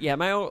 Right? Yeah,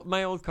 my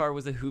old car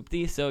was a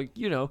hoopty, so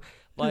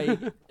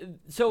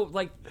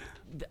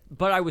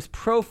but I was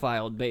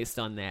profiled based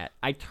on that.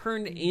 I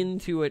turned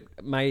into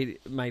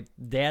my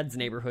dad's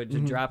neighborhood to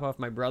drop off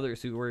my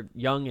brothers who were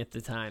young at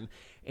the time,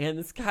 and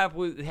this cop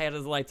had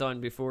his lights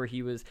on before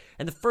he was.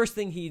 And the first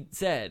thing he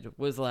said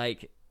was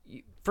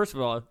First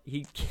of all,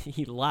 he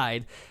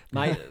lied.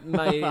 My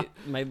My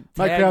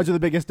tag- crowds are the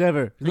biggest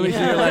ever. Let me see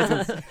your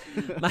license.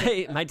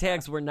 my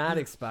tags were not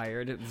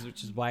expired,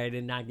 which is why I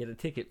did not get a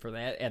ticket for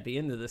that at the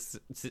end of this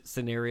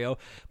scenario.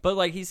 But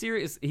like he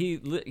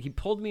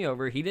pulled me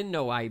over. He didn't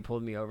know why he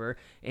pulled me over,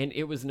 and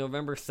it was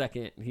November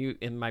 2nd.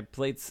 And my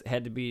plates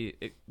had to be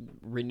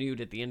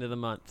renewed at the end of the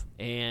month,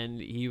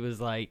 and he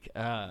was like.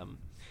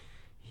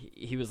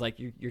 He was like,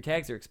 your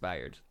tags are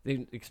expired.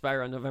 They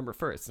expire on November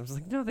 1st. I was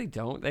like, no, they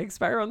don't. They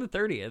expire on the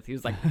 30th. He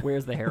was like,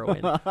 where's the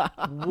heroin?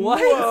 What?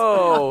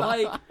 Whoa.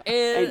 Like,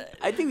 and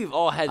I think we've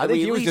all had. I think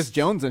he was just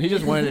jonesing. He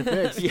just wanted it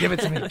fixed. Give it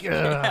to me.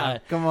 yeah.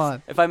 Come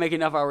on. If I make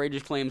enough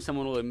outrageous claims,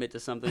 someone will admit to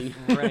something.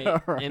 Right.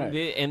 Right.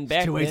 And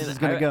back two ways then, this is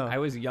gonna go. I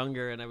was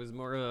younger, and I was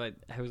more of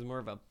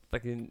a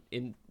fucking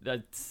a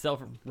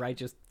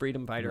self-righteous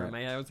freedom fighter.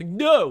 Right. I was like,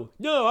 no,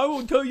 I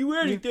won't tell you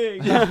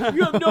anything. You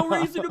have no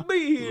reason to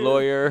be here.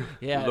 Lawyer.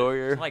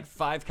 It's like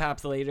 5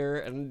 cops later,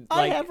 and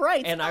like, I have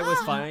rights. and I was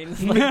fine.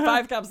 Like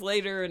 5 cops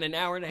later, and an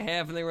hour and a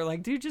half, and they were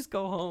like, "Dude, just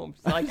go home."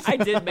 So, like, I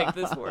did make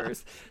this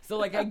worse. So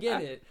like, I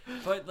get it,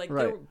 but like,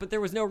 Right.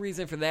 there was no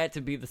reason for that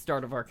to be the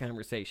start of our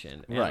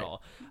conversation at Right.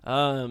 all.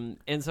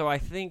 And so I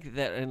think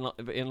that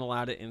in a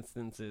lot of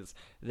instances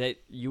that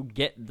you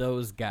get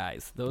those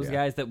guys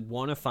that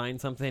want to find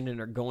something and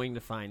are going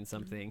to find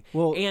something.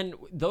 Well- and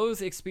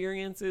those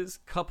experiences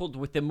coupled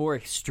with the more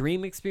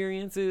extreme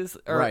experiences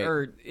or, Right.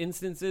 or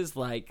instances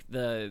like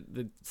the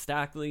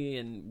Stockley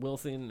and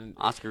Wilson and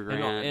Oscar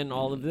Grant and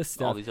all of this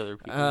stuff. all these other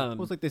people.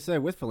 Well, it's like they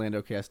said with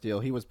Philando Castile,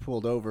 he was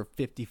pulled over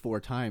 54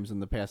 times in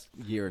the past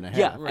year and a half.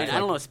 Yeah, Right. and I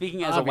don't know.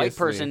 Speaking as a white Obviously.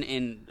 person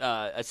in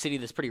a city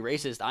that's pretty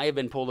racist, I have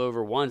been pulled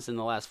over once in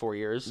the last 4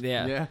 years.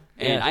 Yeah. Yeah.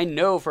 And I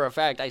know for a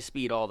fact I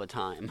speed all the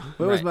time.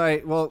 What was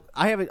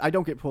I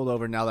don't get pulled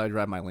over now that I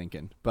drive my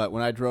Lincoln. But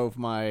when I drove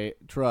my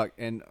truck,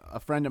 and a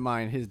friend of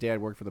mine, his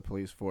dad worked for the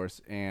police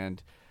force,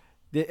 and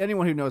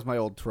anyone who knows my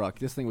old truck,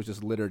 this thing was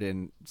just littered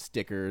in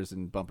stickers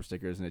and bumper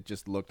stickers, and it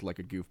just looked like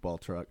a goofball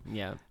truck.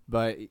 Yeah.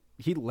 But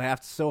he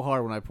laughed so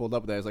hard when I pulled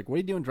up with that. I was like, "What are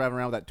you doing driving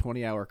around with that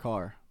 20-hour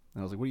car?"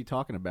 And I was like, "What are you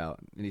talking about?"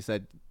 And he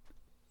said,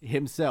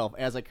 himself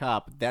as a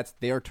cop, that's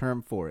their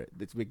term for it.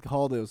 We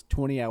call those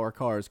 20-hour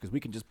cars because we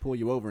can just pull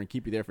you over and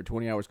keep you there for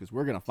 20 hours because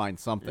we're going to find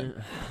something.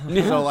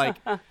 So, like,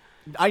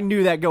 I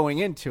knew that going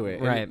into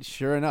it. Right. And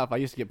sure enough, I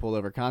used to get pulled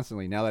over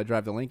constantly. Now that I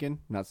drive the Lincoln,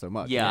 not so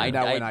much. Yeah, And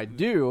when I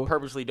do,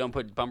 purposely don't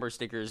put bumper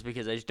stickers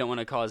because I just don't want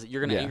to cause.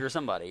 You're going to Yeah. anger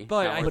somebody.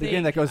 But Not I like- but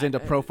again, that goes into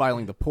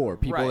profiling the poor.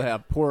 People Right. that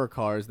have poorer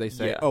cars, they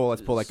say, Yeah. "Oh,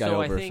 let's pull that guy I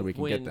over think so we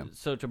can get them."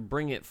 So to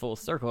bring it full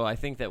circle, I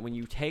think that when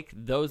you take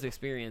those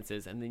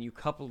experiences and then you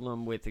couple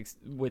them with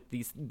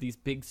these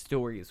big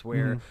stories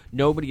where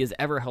nobody is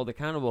ever held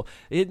accountable,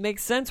 it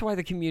makes sense why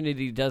the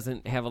community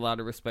doesn't have a lot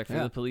of respect for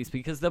Yeah. the police,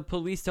 because the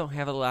police don't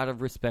have a lot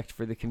of respect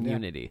for the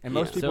community. And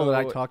most people that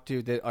I talk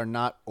to that are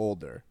not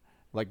older,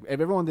 like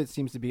everyone that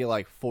seems to be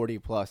like 40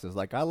 plus, is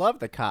like, "I love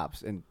the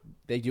cops," and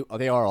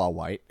they are all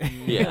white.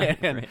 Yeah,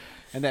 and, right.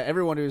 and that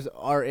everyone who's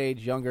our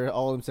age, younger,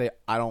 all of them say,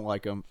 "I don't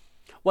like them."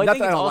 Well, I Not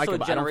think that it's I don't also like a them,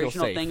 but I don't feel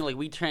generational safe.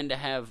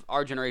 thing. Like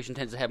our generation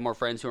tends to have more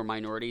friends who are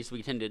minorities. So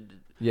we tend to.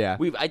 Yeah.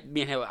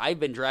 I've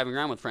been driving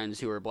around with friends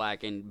who are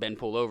black and been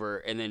pulled over,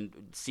 and then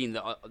seen the.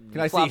 Can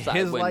I see flop side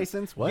his when-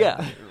 license? What?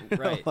 Yeah.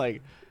 Right.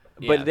 Like,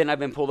 But Yeah. then I've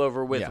been pulled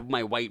over with Yeah.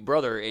 my white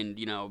brother, and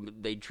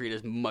they treat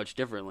us much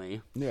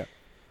differently. yeah.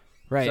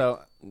 Right. So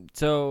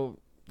So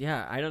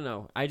yeah, I don't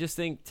know. I just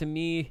think to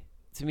me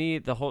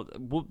the whole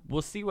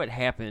we'll see what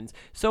happens.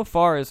 So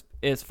far as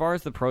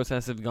the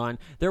protests have gone,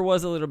 there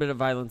was a little bit of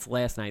violence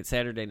last night,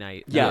 Saturday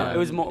night. Yeah, it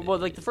was more. Well,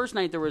 like the first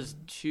night, there was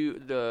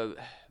the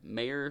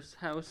mayor's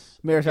house.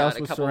 Mayor's Got house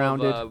a was couple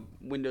surrounded. Of,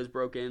 windows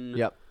broken.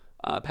 Yep.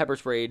 Pepper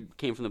sprayed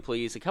came from the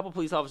police. A couple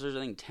police officers, I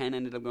think 10,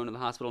 ended up going to the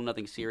hospital.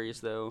 Nothing serious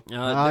though.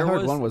 I there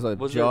heard one was a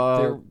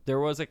jaw. There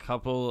was a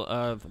couple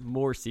of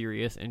more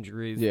serious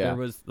injuries. Yeah. There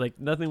was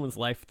nothing was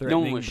life threatening.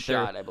 No one was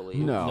shot, I believe.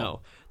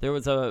 No. There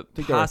was a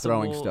think they were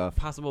throwing stuff.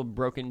 possible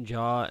broken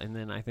jaw, and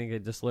then I think a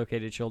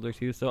dislocated shoulder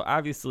too. So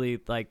obviously,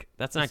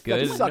 that's not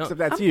good. That sucks if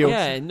that's you.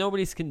 Yeah, and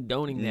nobody's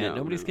condoning that. No,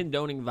 Nobody's no.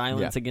 condoning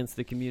violence Yeah. against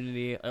the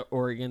community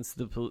or against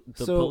the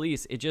So-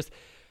 police. It just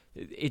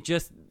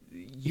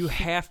you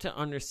have to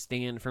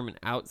understand from an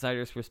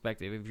outsider's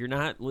perspective. If you're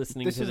not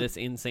listening This to is- this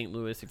in St.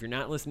 Louis, if you're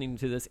not listening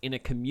to this in a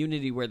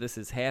community where this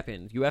has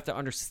happened, you have to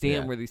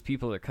understand Yeah. where these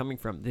people are coming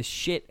from. This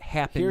shit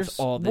happens Here's-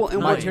 all the Well, time.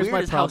 and what's Here's weird my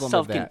is how problem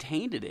with that.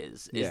 self-contained it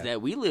is. Yeah.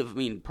 That we live. I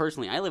mean,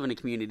 personally, I live in a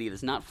community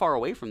that's not far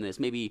away from this,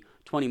 maybe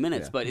 20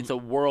 minutes, Yeah. but it's a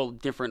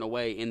world different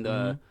away in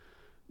the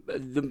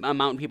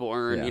amount people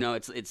earn. Yeah.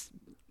 It's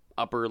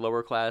upper,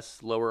 lower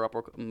class, lower,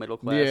 upper, middle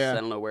class. Yeah. I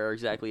don't know where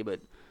exactly,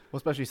 but Well,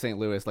 especially St.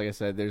 Louis, like I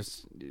said,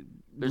 there's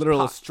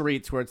literal pop-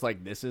 streets where it's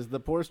like, this is the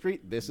poor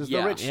street, this is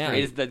yeah, the rich Yeah.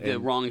 street. it's the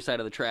And- wrong side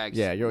of the tracks.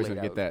 Yeah, you're always laid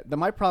going to get out. that.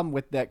 My problem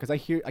with that, because I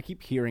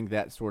keep hearing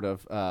that sort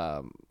of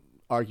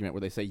argument where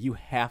they say you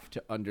have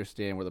to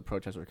understand where the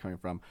protesters are coming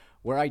from.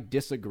 Where I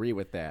disagree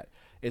with that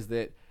is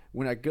that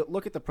when I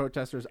look at the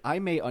protesters, I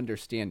may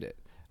understand it.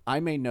 I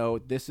may know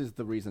this is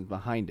the reason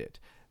behind it.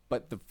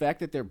 But the fact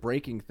that they're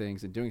breaking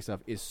things and doing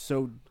stuff is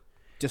so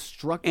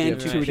destructive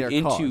to their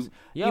into cause.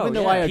 Yo, Even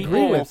though yeah, I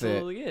agree with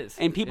absolutely it. is.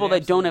 and people It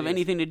that don't have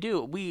absolutely is. anything to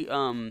do. We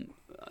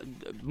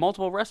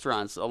multiple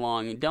restaurants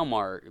along Del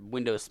Mar,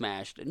 windows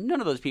smashed. None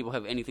of those people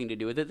have anything to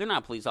do with it. They're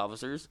not police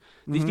officers.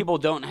 These people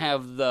don't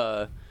have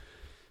the,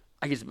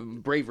 I guess,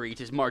 bravery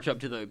to march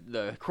up to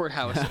the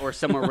courthouse or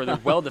somewhere where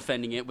they're well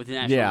defending it with the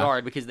National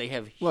Guard because they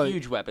have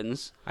huge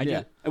weapons.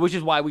 Which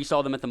is why we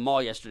saw them at the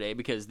mall yesterday,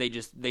 because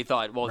they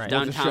thought, well, if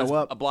downtown's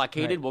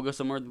blockaded, we'll go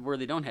somewhere where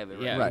they don't have it.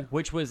 Yeah,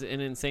 which was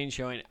an insane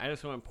showing. I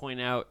just want to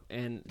point out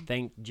and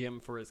thank Jim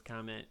for his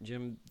comment.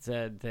 Jim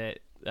said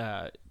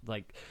that,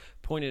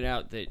 pointed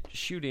out that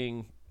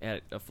shooting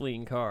at a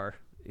fleeing car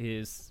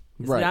is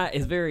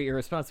very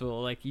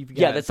irresponsible. Like, you've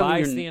got that's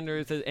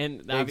bystanders,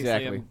 and obviously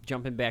Exactly. I'm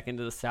jumping back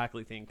into the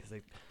Stockley thing because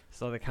I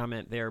saw the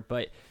comment there.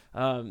 But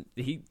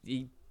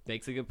he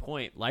makes a good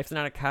point. Life's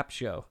not a cop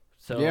show,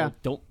 so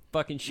don't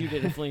fucking shoot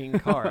at a fleeing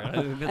car.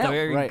 That's a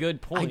very good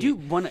point. I do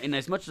want to, and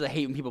as much as I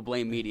hate when people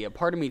blame media,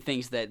 part of me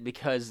thinks that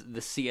because the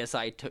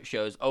CSI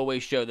shows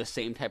always show the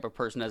same type of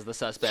person as the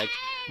suspect,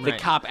 the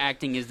cop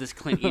acting as this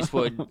Clint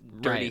Eastwood,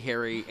 Dirty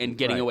Harry, and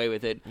getting away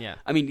with it. Yeah.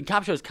 I mean,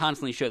 cop shows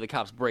constantly show the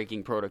cops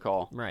breaking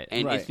protocol. Right.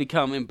 And it's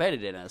become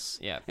embedded in us.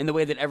 Yeah. In the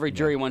way that every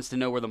jury wants to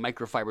know where the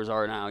microfibers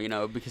are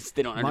now, because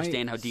they don't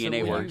understand how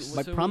DNA works.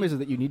 My problem is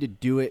that you need to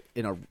do it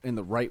in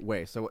the right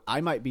way. So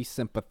I might be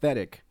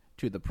sympathetic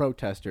to the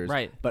protesters,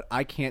 but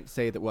I can't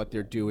say that what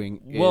they're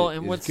doing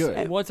is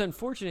good. What's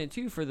unfortunate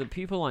too for the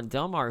people on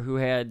Del Mar who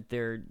had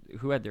their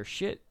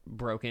shit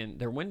broken,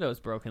 their windows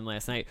broken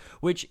last night.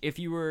 Which, if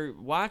you were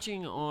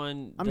watching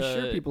on, I'm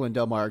sure people in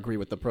Del Mar agree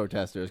with the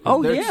protesters.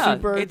 Oh they're yeah,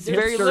 super it's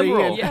very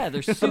liberal. Yeah,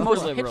 they're super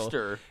most liberal,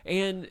 hipster.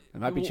 and they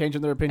might be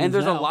changing their opinions. And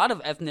there's now. a lot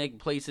of ethnic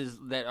places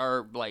that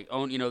are like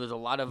owned. There's a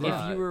lot of.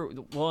 If you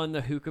were and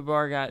the hookah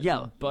bar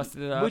got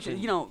busted up, which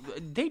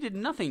they did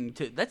nothing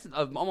to. That's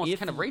almost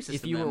kind of racist.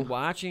 If you were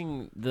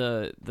watching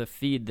the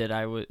feed that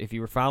if you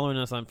were following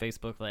us on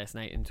Facebook last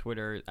night and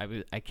Twitter,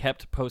 I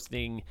kept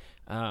posting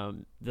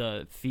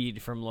the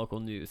feed from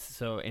local news.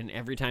 So, and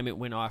every time it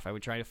went off, I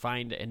would try to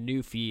find a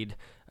new feed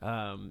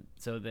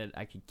so that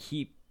I could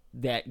keep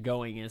that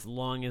going as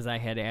long as I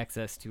had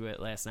access to it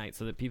last night,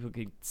 so that people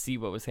could see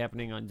what was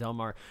happening on Del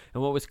Mar.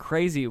 And what was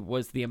crazy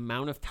was the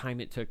amount of time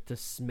it took to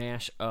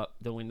smash up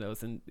the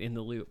windows in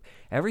the loop.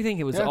 Everything,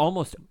 it was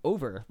almost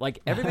over.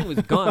 Like, everything was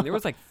gone. There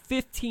was like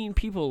 15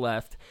 people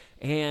left,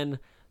 and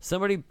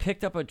somebody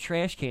picked up a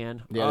trash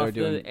can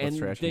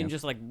then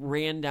just like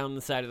ran down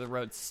the side of the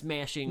road,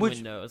 smashing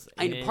windows.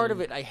 And part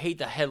of it, I hate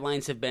the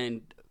headlines have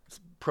been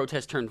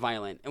protest turned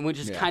violent, and which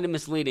is kind of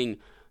misleading.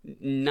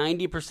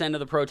 90% of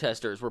the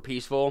protesters were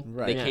peaceful.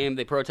 They came,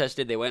 they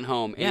protested, they went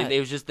home, and it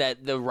was just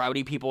that the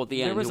rowdy people at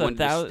the end who wanted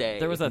to stay.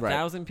 There was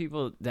 1,000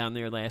 people down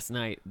there last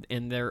night,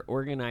 and their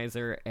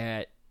organizer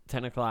at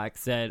 10 o'clock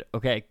said,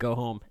 "Okay, go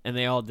home," and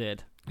they all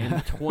did.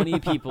 And 20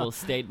 people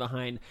stayed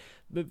behind.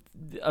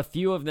 A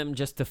few of them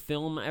just to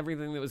film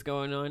everything that was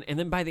going on. And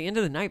then by the end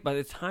of the night, by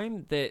the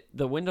time that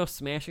the window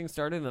smashing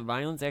started and the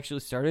violence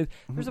actually started,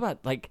 there was about,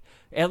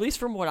 at least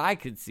from what I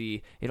could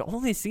see, it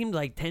only seemed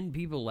like 10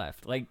 people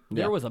left.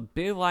 There was a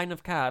big line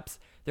of cops.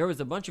 There was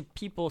a bunch of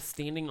people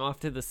standing off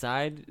to the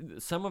side.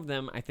 Some of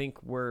them, I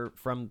think, were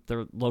from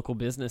the local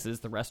businesses,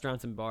 the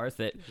restaurants and bars,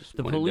 that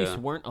the police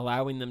weren't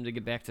allowing them to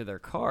get back to their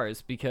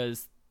cars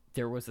because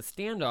there was a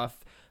standoff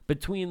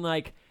between,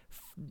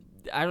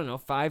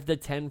 5 to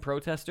 10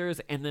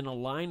 protesters and then a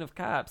line of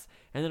cops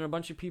and then a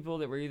bunch of people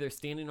that were either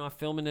standing off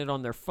filming it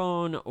on their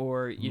phone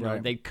or,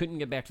 they couldn't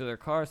get back to their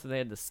car, so they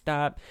had to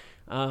stop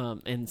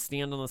and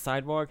stand on the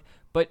sidewalk.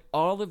 But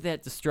all of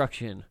that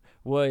destruction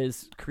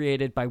was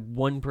created by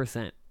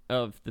 1%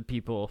 of the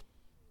people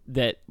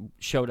that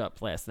showed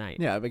up last night.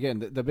 Yeah,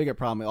 again, the bigger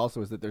problem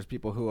also is that there's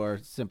people who are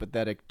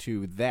sympathetic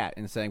to that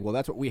and saying, well,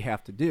 that's what we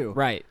have to do.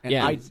 Right. And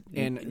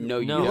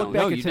you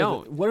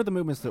don't. What are the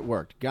movements that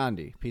worked?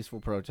 Gandhi, peaceful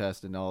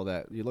protest and all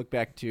that. You look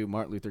back to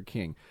Martin Luther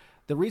King.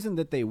 The reason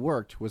that they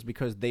worked was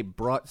because they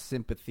brought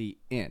sympathy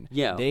in.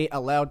 Yeah. They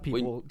allowed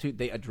people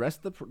they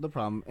addressed the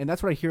problem. And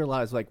that's what I hear a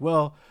lot is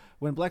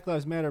when Black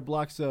Lives Matter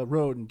blocks a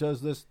road and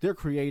does this, they're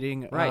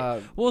creating...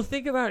 well,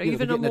 think about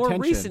even a more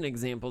recent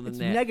example than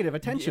that. It's negative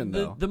attention,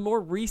 though. The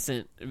more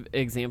recent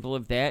example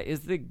of that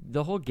is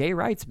the whole gay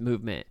rights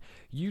movement.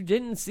 You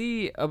didn't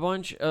see a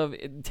bunch of...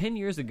 10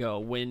 years ago,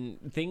 when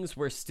things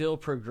were still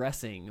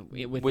progressing...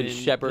 When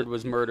Shepard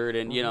was murdered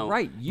and,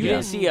 Right. You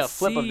didn't see a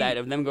flip of that,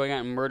 of them going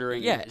out and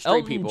murdering straight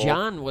Elton people.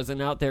 John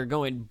wasn't out there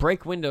going,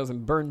 break windows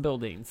and burn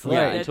buildings.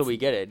 Until we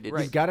get it.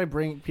 You've got to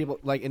bring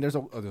people... and there's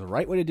a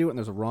right way to do it and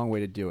there's a wrong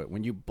way to do it.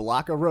 When you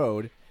block a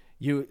road,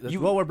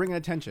 we're bringing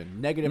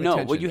attention, negative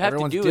attention. What you have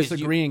Everyone's to do is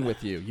disagreeing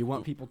with you. You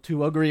want people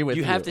to agree with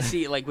you. You have to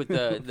see, with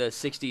the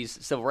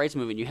 60s civil rights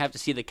movement, you have to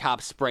see the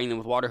cops spraying them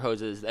with water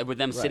hoses, with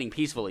them sitting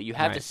peacefully. You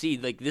have to see,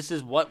 this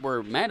is what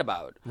we're mad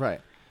about.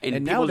 Right.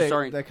 And now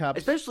people the cops...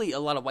 especially a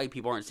lot of white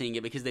people aren't seeing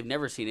it because they've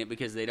never seen it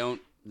because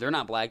they're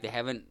not black, they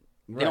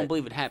don't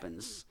believe it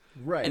happens.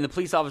 Right. And the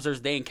police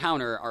officers they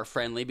encounter are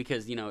friendly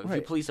because, if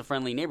you police a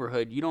friendly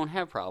neighborhood, you don't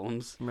have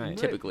problems,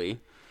 typically.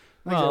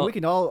 Well, we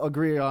can all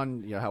agree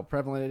on how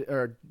prevalent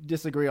or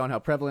disagree on how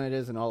prevalent it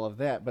is and all of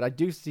that, but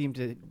there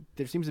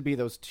seems to be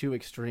those two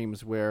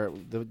extremes where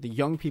the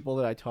young people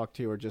that I talk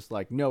to are just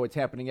like, no, it's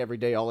happening every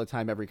day, all the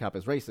time, every cop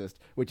is racist,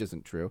 which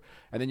isn't true.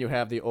 And then you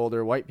have the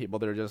older white people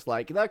that are just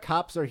like, the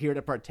cops are here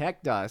to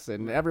protect us,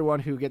 and everyone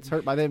who gets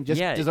hurt by them just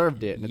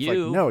deserved it. And it's like,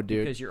 no,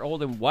 dude. Because you're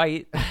old and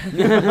white.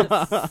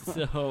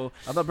 So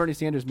I thought Bernie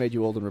Sanders made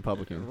you old and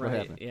Republican. Right. What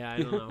happened? Yeah, I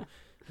don't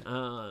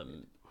know.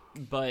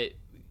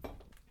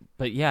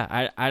 But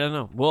yeah, I don't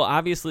know. We'll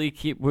obviously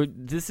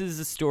this is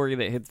a story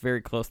that hits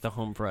very close to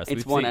home for us.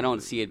 It's I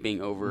don't see it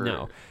being over.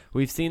 No,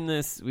 we've seen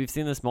this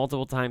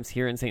multiple times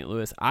here in St.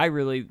 Louis. I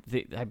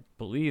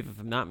believe, if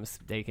I'm not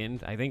mistaken,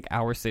 I think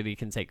our city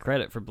can take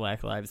credit for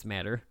Black Lives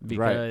Matter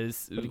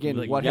because. Right. But again,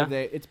 have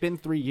they? It's been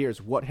 3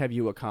 years. What have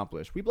you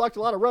accomplished? We blocked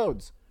a lot of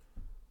roads.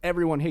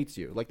 Everyone hates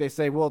you. Like they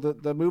say, well,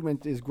 the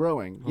movement is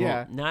growing. Well,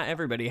 yeah. Not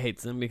everybody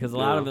hates them because a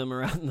lot of them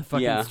are out in the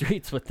fucking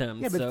streets with them.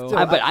 Yeah, but so. still,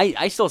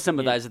 I still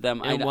sympathize with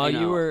them. I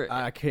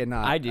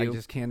cannot. I do. I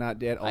just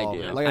cannot at all. I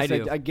do. Like I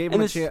said, do. I gave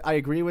them a chance. I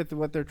agree with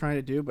what they're trying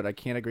to do, but I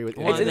can't agree with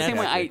it's any the of same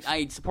the way tactics.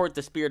 I support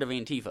the spirit of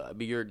Antifa.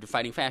 You're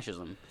fighting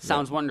fascism.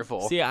 Sounds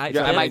wonderful. See, I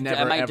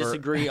might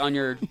disagree on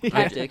your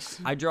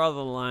tactics. I draw the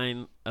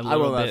line a I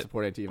little will not bit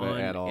support Antifa on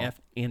at all.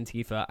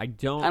 Antifa. I I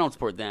don't. don't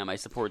support them. I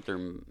support their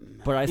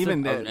But I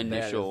Even support that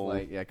initial.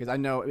 because I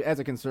know as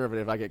a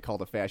conservative, I get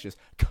called a fascist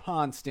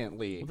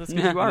constantly. Well, that's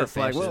because you are a It's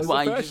like, fascist. well,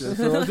 Why it's a you fascist,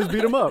 so let's just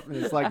beat him up. And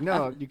it's like,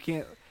 no, you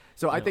can't.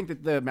 So I think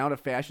that the amount of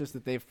fascists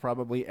that they've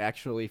probably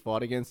actually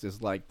fought against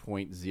is like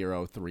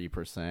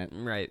 0.03%.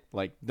 Right.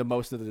 Like the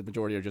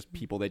majority are just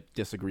people that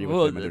disagree with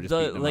Well, them and they're just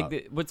beating them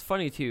up. what's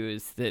funny too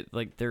is that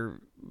like they're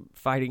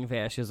fighting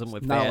fascism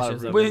with not a lot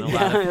of fascism in a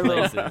lot of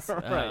places.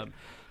 Right.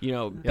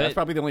 That's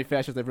probably the only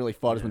fascist they've really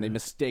fought is when they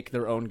mistake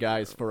their own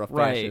guys for a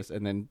Right. fascist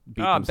and then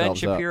beat Ben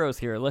themselves up. Shapiro's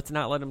here. Let's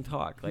not let him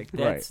talk. Like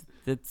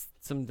that's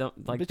some dumb,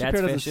 like But that's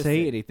Shapiro doesn't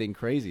say fascistic. anything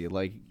crazy.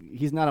 Like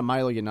he's not a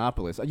Milo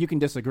Yiannopoulos. You can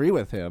disagree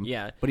with him,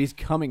 Yeah. but he's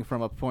coming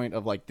from a point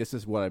of like, this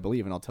is what I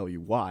believe, and I'll tell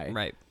you why.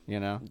 Right. You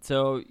know.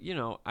 So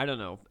I don't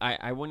know.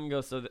 I wouldn't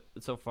go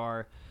so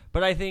far,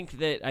 but I think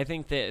that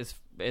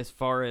as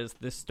far as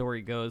this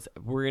story goes,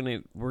 we're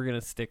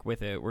gonna stick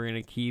with it. We're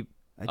gonna keep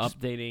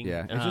updating.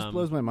 Yeah, it just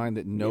blows my mind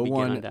that no maybe get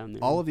on one, down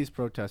there. all of these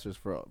protesters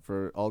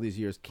for all these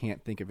years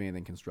can't think of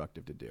anything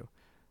constructive to do.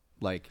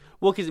 Like,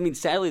 Well, because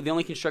sadly, the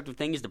only constructive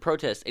thing is the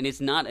protest, and it's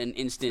not an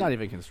instant. it's not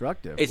even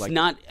constructive. It's like,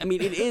 not. I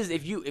mean, it is.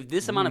 If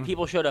this amount of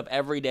people showed up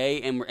every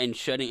day and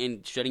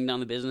shutting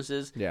down the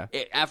businesses, Yeah.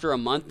 After a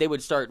month, we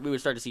would start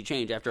to see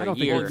change. After I a don't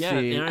think year, we'll Yeah,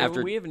 see- and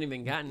after we haven't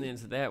even gotten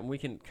into that. And we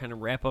can kind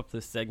of wrap up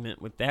this segment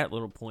with that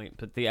little point.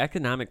 But the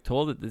economic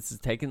toll that this has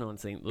taken on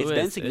St. Louis,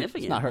 been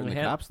significant. it's not hurting the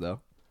Yeah. cops though.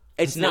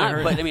 it's not not.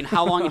 hurting. But I mean,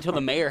 how long until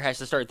the mayor has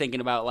to start thinking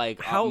about like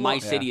my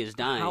city is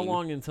dying? How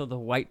long until the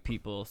white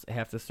people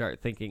have to start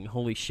thinking,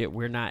 "Holy shit,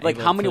 we're not." Like,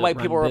 able how many to white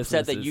run people are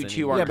upset that businesses you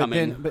two anymore." aren't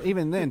coming? But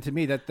even then, to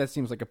me, that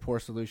seems like a poor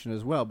solution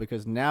as well,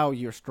 because now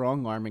you're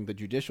strong arming the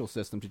judicial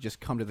system to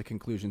just come to the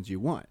conclusions you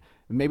want.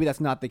 Maybe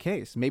that's not the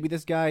case. Maybe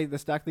this guy, the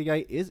Stockley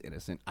guy, is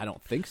innocent. I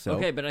don't think so.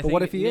 Okay, but I think,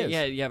 what if he is?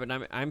 Yeah, but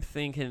I'm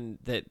thinking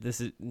that this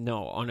is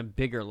on a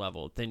bigger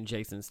level than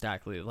Jason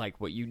Stockley.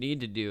 Like, what you need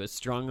to do is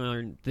strong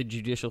arm the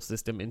judicial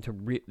system into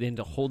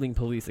holding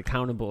police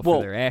accountable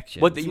for their actions.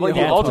 What you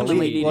That's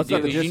ultimately what need we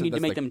to do is you just- need to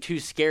that's make like- them too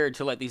scared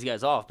to let these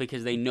guys off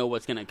because they know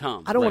what's going to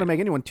come. I don't want to make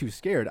anyone too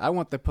scared. I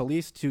want the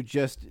police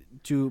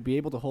to be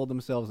able to hold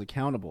themselves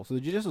accountable. So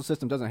the judicial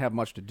system doesn't have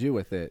much to do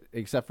with it,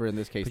 except for in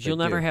this case. But they you'll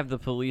never do. have the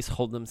police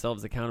hold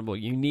themselves accountable.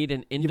 You need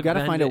an independent. You've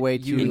gotta find a way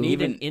You to-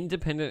 need an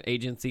independent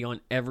agency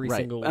on every Right.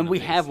 single one. And of we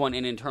these. have one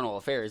in internal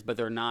affairs, but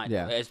they're not.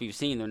 Yeah. As we've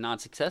seen, they're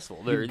not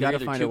successful. They're gotta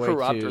either find too a way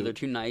corrupt to- or they're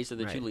too nice or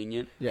they're Right. too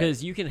lenient. Yeah.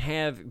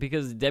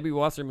 Because Debbie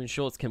Wasserman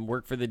Schultz can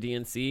work for the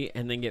DNC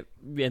and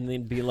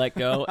then be let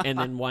go and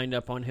then wind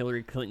up on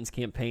Hillary Clinton's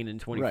campaign in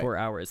 24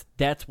 hours.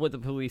 That's what the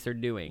police are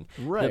doing.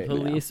 Right, The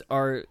police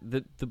are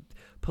the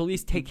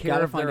police take You've care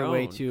gotta of find their a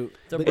way own. to.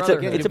 It's a but brotherhood.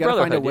 again, It's you've a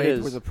gotta find a brotherhood, way it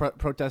where is. the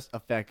protest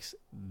affects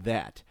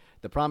that.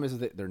 The problem is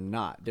that they're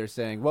not. They're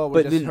saying, "Well, we're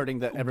But just then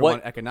hurting everyone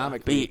what-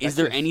 economically." Is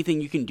there anything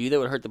you can do that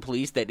would hurt the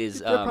police that is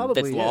There probably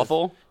that's is.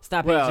 lawful?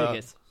 Stop Well, being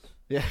tickets.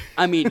 Yeah.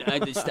 I mean,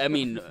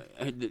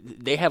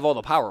 they have all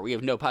the power. We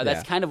have no power. That's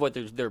Yeah. kind of what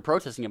they're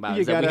protesting about.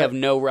 You Is that we gotta- have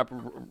no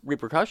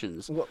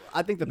repercussions. Well,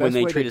 I think the when best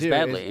they way treat to us do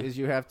badly. it is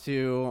you have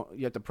to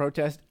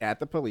protest at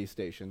the police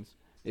stations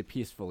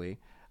peacefully.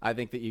 I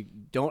think that you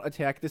don't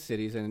attack the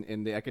cities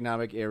and the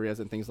economic areas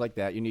and things like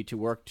that. You need to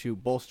work to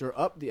bolster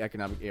up the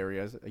economic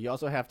areas. You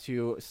also have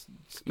to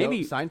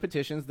Maybe- sign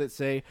petitions that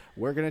say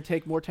we're going to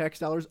take more tax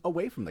dollars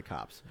away from the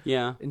cops.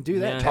 Yeah. And do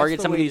that. Yeah. That's Target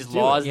the some of way these to do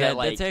it. laws Yeah, that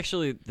like that's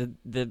actually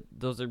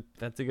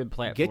that's a good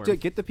platform.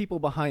 Get the people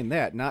behind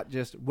that, not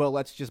just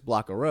let's just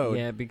block a road.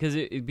 Yeah, because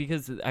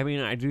I mean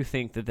I do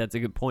think that that's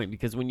a good point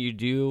because when you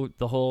do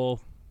the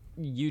whole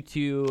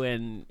U2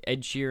 and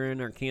Ed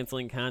Sheeran are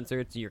canceling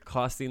concerts. You're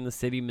costing the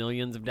city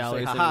millions of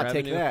dollars in Take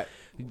revenue. that.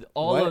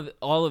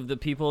 All of the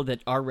people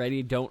that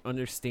already don't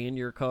understand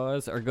your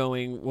cause are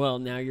going, well,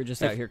 now you're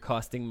just out here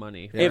costing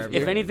money.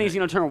 If anything's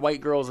going to turn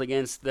white girls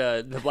against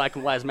the Black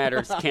Lives Matter,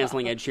 it's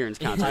canceling Ed Sheeran's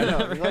concert.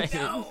 I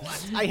know.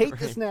 I hate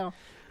this now.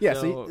 Yeah,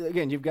 so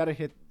again, you've got to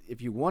hit.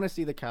 If you want to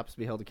see the cops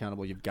be held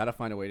accountable, you've got to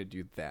find a way to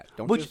do that.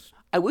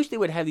 I wish they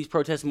would have these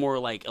protests more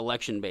like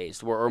election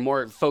based, or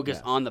more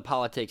focused on the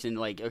politics and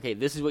like, okay,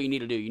 this is what you need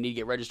to do. You need to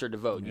get registered to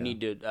vote. You need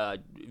to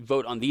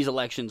vote on these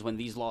elections when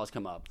these laws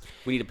come up.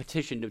 We need a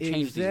petition to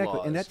change these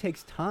laws, and that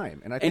takes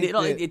time. And I think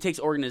it takes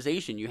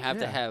organization. You have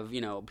to have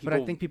people. But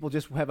I think people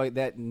just have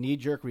that knee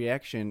jerk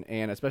reaction,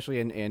 and especially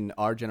in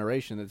our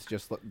generation, it's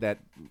just that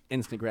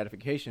instant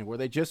gratification where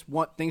they just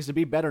want things to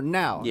be better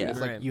now. Yeah, and it's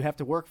like you have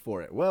to work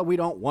for it. Well, we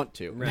don't want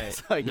to. Right.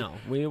 It's like, no,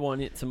 we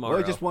want it tomorrow.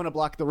 We just want to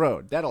block the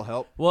road. That'll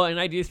help. Well, and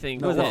I do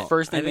think the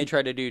first thing they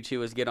tried to do too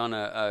was get on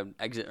a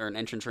exit or an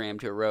entrance ramp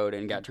to a road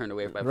and got turned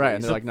away by police. Right,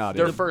 and they're like, "No."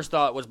 Their first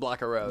thought was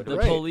block a road. The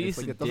police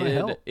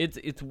did.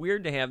 It's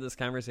weird to have this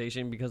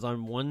conversation because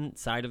on one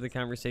side of the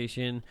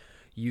conversation,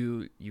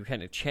 you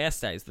kind of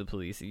chastise the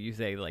police. You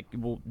say like,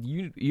 well,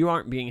 you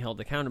aren't being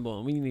held accountable,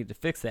 and we need to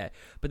fix that.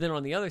 But then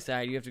on the other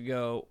side, you have to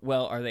go,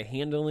 well, are they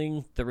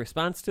handling the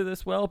response to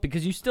this well?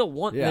 Because you still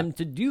want them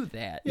to do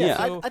that. Yeah,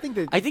 so, I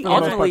think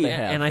ultimately,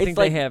 and I think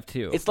they have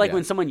too. It's like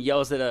when someone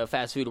yells at a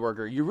fast food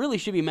worker, you really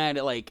should be mad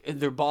at like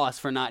their boss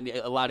for not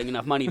allowing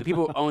enough money. The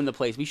people who own the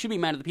place, we should be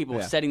mad at the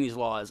people setting these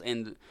laws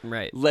and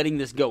letting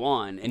this go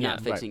on and not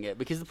fixing it.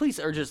 Because the police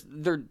are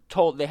they're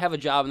told they have a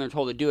job and they're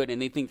told to do it,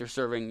 and they think they're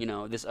serving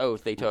this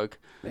oath they took.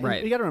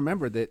 Right. You got to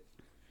remember that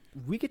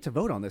we get to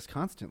vote on this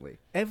constantly.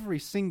 Every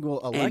single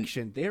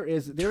election, there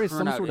is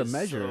some sort of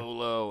measure. So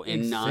low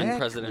in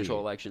non-presidential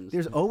elections.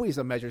 There's always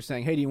a measure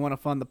saying, "Hey, do you want to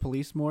fund the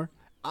police more?"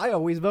 I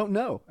always vote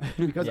no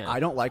because I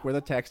don't like where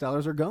the tax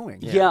dollars are going.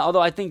 Yeah,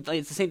 although I think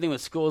it's the same thing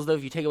with schools. Though,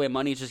 if you take away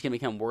money, it's just going to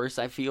become worse.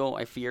 I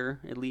fear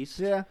at least.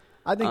 Yeah.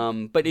 I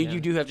think, but you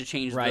do have to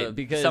change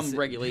some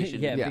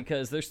regulation. Yeah,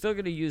 because they're still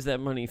going to use that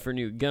money for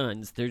new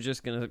guns. They're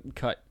just going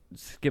to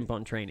skimp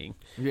on training.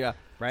 Yeah,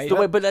 right.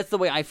 But that's the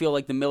way I feel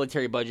like the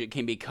military budget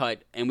can be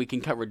cut, and we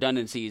can cut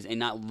redundancies and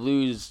not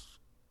lose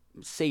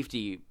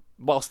safety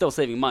while still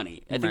saving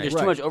money. I think there's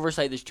too much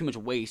oversight. There's too much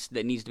waste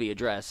that needs to be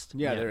addressed.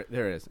 Yeah,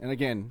 there is. And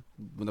again,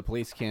 when the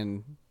police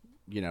can,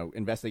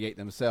 investigate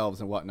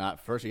themselves and whatnot,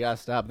 first you got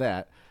to stop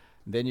that.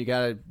 Then you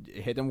got to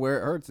hit them where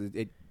it hurts.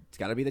 It's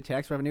got to be the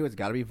tax revenue. It's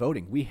got to be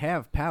voting. We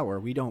have power.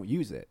 We don't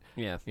use it.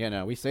 Yeah.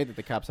 We say that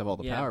the cops have all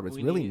the power, but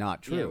it's really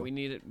not true. Yeah, we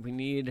need it. We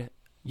need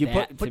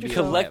put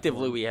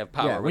collectively we have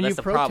power. When that's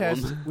the problem.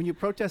 When you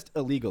protest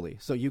illegally,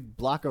 so you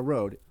block a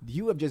road,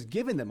 you have just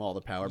given them all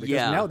the power because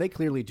now they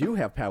clearly do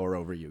have power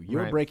over you.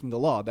 You're breaking the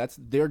law. That's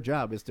their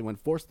job, is to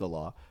enforce the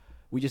law.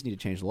 We just need to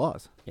change the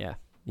laws. Yeah.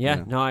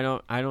 Yeah,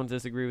 no, I don't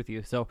disagree with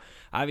you. So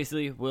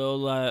obviously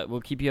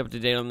we'll keep you up to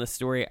date on this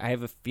story. I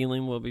have a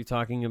feeling we'll be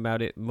talking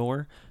about it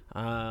more,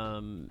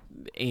 and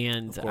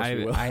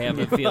I have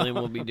a feeling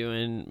we'll be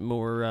doing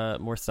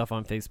more stuff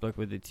on Facebook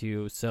with it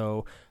too.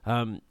 So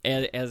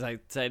as I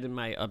said in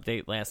my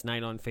update last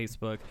night on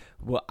Facebook,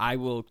 I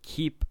will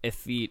keep a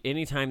feed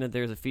anytime that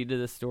there's a feed to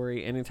this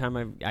story.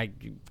 Anytime I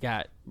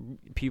got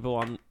people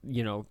on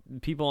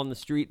the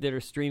street that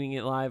are streaming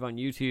it live on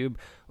YouTube,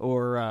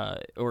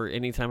 or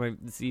anytime I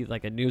see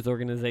like a news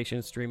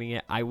organization streaming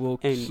it, I will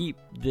keep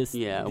this.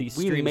 Yeah, these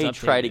we may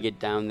try to get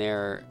down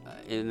there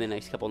in the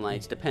next couple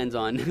nights. Depends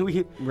on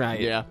we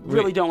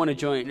really don't want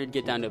to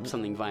get down to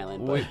something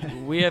violent. But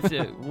we have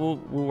to. We'll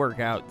work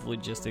out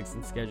logistics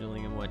and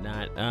scheduling and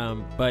whatnot.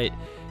 But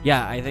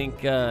yeah, I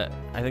think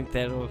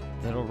that'll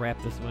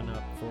wrap this one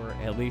up for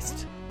at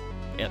least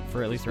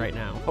right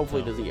now.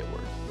 Hopefully, it doesn't get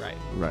worse.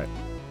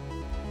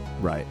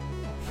 Right.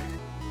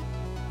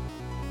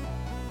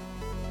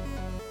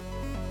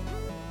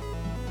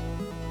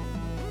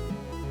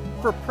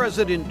 For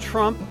President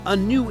Trump, a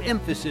new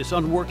emphasis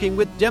on working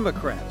with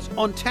Democrats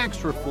on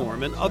tax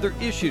reform and other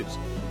issues,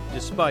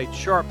 despite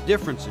sharp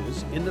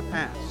differences in the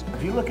past.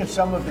 If you look at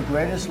some of the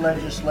greatest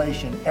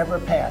legislation ever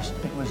passed,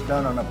 it was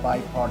done on a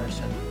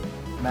bipartisan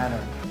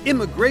manner.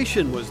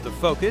 Immigration was the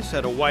focus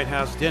at a White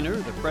House dinner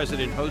the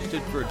president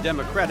hosted for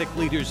Democratic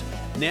leaders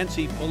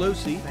Nancy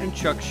Pelosi and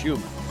Chuck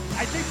Schumer.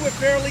 I think we're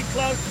fairly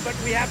close, but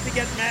we have to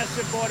get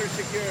massive border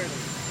security.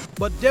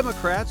 But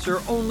Democrats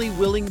are only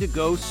willing to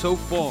go so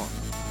far.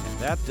 And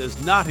that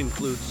does not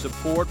include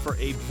support for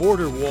a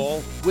border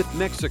wall with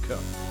Mexico,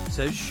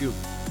 says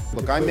Schumer.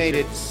 Look, I made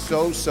it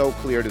so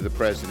clear to the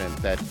president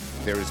that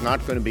there is not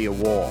going to be a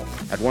wall.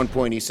 At one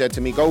point he said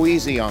to me, "Go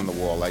easy on the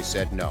wall." I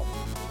said no.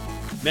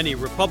 Many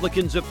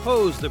Republicans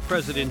oppose the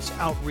president's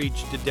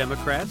outreach to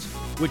Democrats,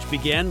 which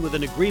began with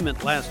an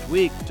agreement last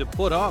week to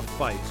put off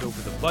fights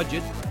over the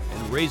budget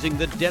and raising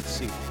the debt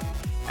ceiling.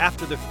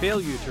 After the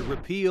failure to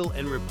repeal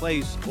and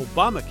replace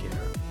Obamacare,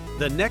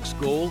 the next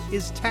goal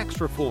is tax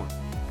reform,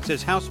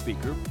 says House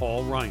Speaker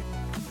Paul Ryan.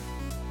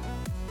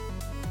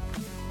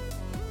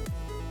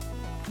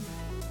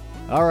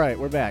 All right,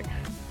 we're back.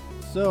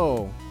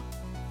 So,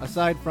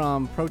 aside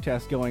from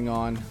protests going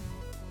on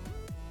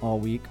all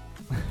week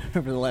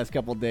over the last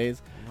couple of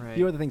days, a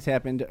few other things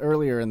happened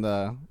earlier in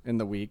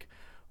the week.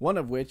 One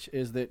of which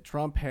is that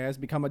Trump has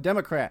become a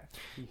Democrat.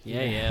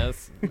 Yeah,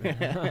 yes.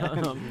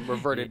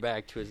 Reverted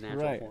back to his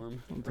natural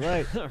form.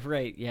 Right.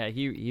 Right, yeah.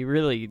 He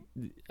really,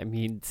 I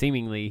mean,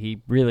 seemingly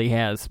he really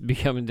has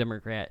become a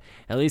Democrat.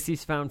 At least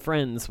he's found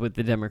friends with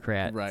the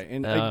Democrats. Right.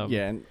 And and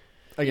again,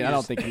 I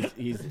don't think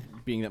he's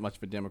being that much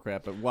of a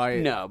Democrat, but why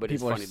no, but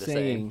people it's funny are to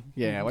saying, say.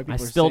 Yeah, why people I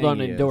are still saying don't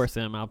he endorse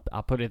is. him.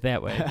 I'll put it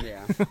that way.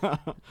 Yeah.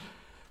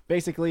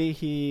 Basically,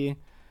 he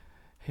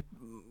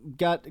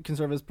got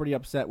conservatives pretty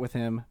upset with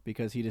him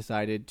because he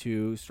decided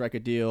to strike a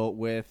deal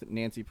with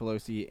Nancy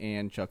Pelosi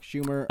and Chuck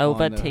Schumer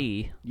Over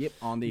tea. Yep,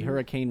 on the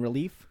hurricane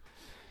relief,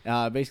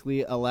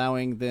 basically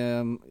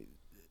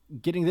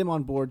getting them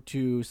on board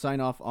to sign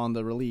off on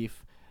the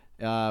relief,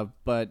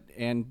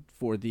 and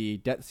for the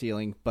debt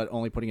ceiling, but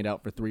only putting it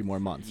out for 3 more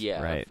months.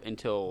 Yeah, right.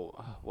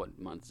 Until what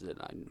month is it?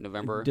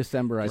 November,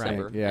 December, I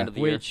think. Yeah, end of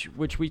the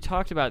which we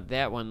talked about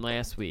that one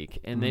last week,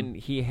 and then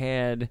he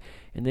had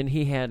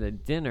a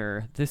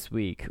dinner this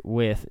week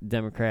with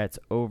Democrats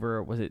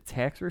over, was it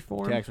tax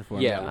reform? Tax reform.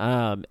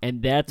 Yeah.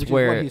 And that's which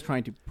where is what he's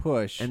trying to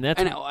push. and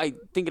that's And I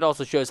think it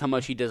also shows how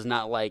much he does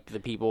not like the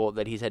people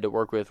that he's had to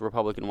work with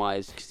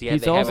Republican-wise.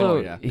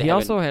 he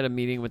also had a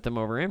meeting with them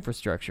over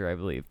infrastructure, I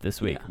believe,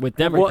 this week with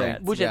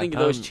Democrats. Which I think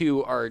those two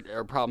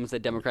are problems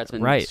that Democrats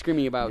have been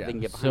screaming about. They can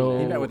get behind. So,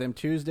 he met with him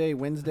Tuesday,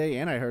 Wednesday,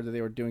 and I heard that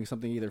they were doing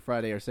something either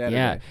Friday or Saturday.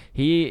 Yeah,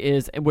 he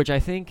is, which I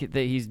think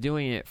that he's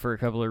doing it for a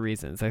couple of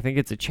reasons. I think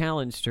it's a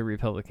challenge to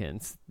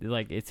Republicans.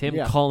 Like, it's him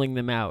calling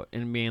them out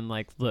and being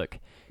like, look,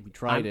 we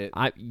tried it.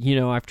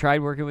 I've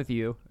tried working with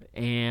you,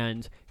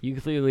 and you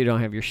clearly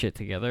don't have your shit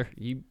together.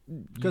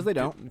 Because they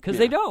don't. Because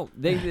they don't.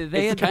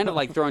 It's kind of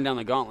like throwing down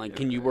the gauntlet.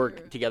 Can you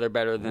work together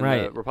better than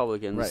the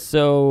Republicans? Right.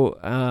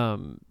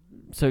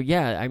 So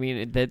yeah, I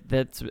mean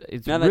it's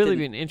really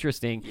been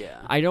interesting. Yeah.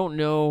 I don't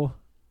know.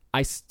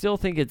 I still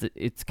think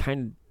it's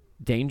kind of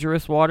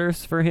dangerous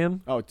waters for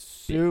him. Oh, it's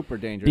super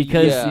dangerous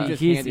because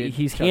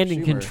he's Chuck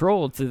handing Schumer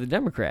control to the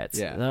Democrats.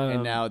 Yeah,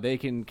 and now they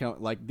can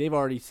like they've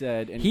already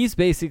said. And he's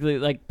basically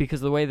like, because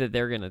the way that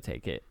they're going to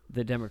take it,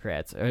 the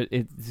Democrats,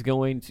 it's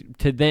going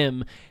to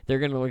them. They're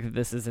going to look at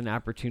this as an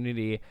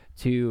opportunity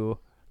to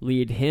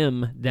lead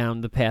him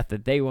down the path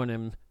that they want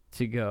him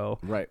to go.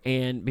 Right.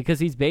 And because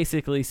he's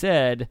basically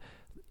said,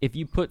 if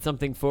you put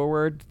something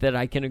forward that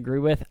I can agree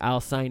with,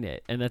 I'll sign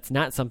it. And that's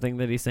not something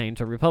that he's saying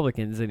to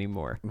Republicans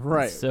anymore.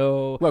 Right.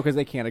 So, well, because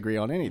they can't agree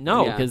on anything.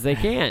 No, because they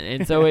can't.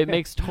 And so it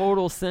makes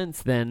total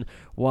sense then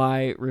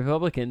why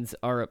Republicans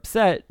are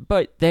upset,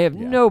 but they have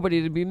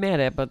nobody to be mad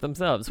at but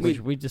themselves, which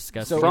we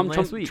discussed from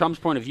last week. Trump's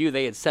point of view,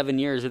 they had 7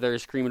 years of their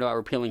screaming about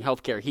repealing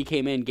health care. He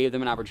came in, gave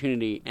them an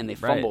opportunity, and they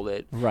fumbled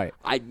it. Right.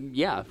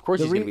 Of course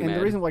he's going to be mad. And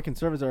the reason why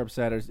conservatives are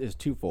upset is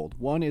twofold.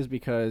 One is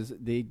because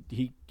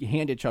he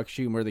handed Chuck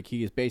Schumer the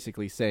keys,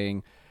 basically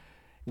saying,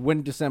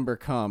 when December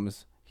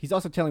comes, he's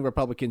also telling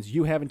Republicans,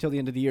 you have until the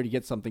end of the year to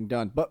get something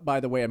done. But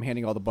by the way, I'm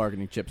handing all the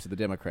bargaining chips to the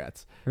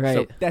Democrats. Right.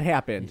 So that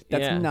happened.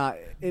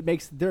 It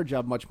makes their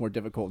job much more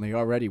difficult, and they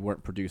already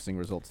weren't producing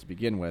results to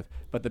begin with.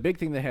 But the big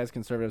thing that has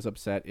conservatives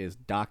upset is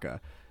DACA.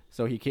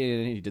 So he came in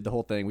and he did the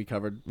whole thing. We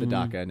covered the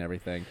DACA and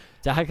everything.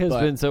 DACA's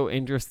been so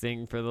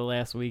interesting for the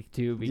last week,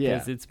 too,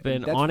 because it's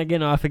been on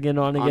again, off again,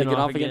 on again,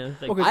 off again.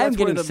 Well, I'm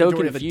getting so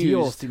confused. The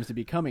deal seems to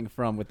be coming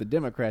from with the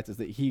Democrats is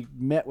that he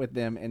met with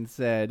them and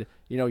said,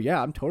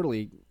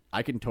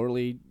 I can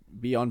totally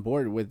be on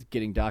board with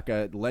getting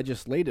DACA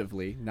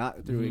legislatively,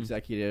 not through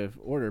executive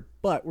order,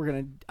 but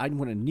I'm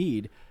going to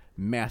need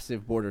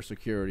massive border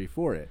security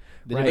for it.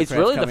 It's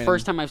really the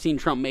first time I've seen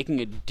Trump making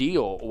a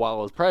deal while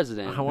he was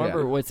president.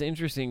 However, what's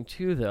interesting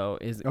too, though,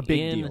 is a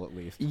big deal at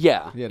least.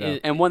 Yeah,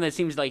 and one that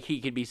seems like he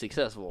could be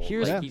successful.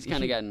 He's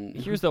kind of gotten.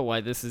 Here's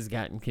why this has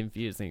gotten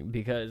confusing,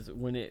 because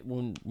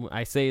when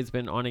I say it's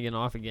been on again,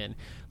 off again,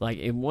 like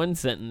in one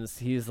sentence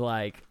he's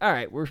like, "All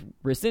right, we're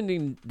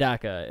rescinding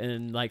DACA,"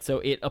 and like so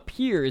it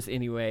appears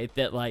anyway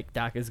that like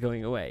DACA is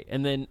going away,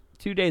 and then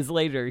 2 days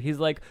later, he's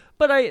like,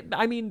 but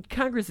I mean,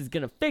 Congress is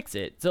going to fix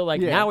it. So,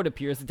 now it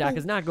appears that DACA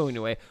is not going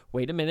away.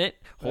 Wait a minute.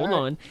 Hold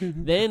on.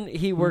 Then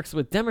he works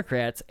with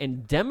Democrats,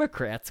 and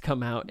Democrats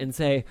come out and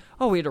say,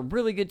 oh, we had a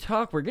really good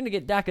talk. We're going to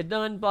get DACA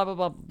done, blah, blah,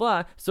 blah,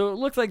 blah. So it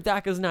looks like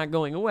DACA is not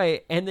going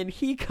away. And then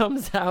he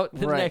comes out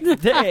the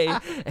next day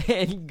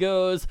and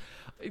goes,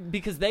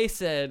 because they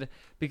said,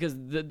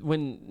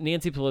 when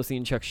Nancy Pelosi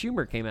and Chuck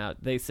Schumer came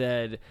out, they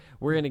said,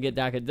 we're going to get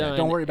DACA done.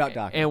 Don't worry about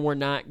DACA. And we're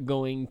not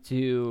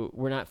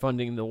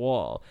funding the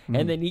wall.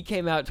 And then he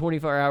came out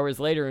 24 hours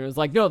later and was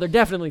like, no, they're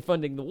definitely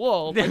funding the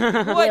wall.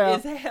 Like,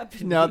 what is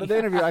happening? No, the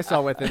interview I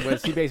saw with him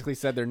was he basically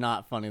said they're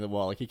not funding the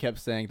wall. Like he kept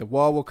saying, the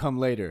wall will come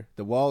later.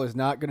 The wall is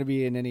not going to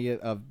be in any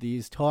of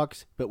these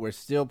talks, but we're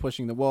still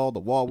pushing the wall. The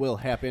wall will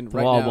happen.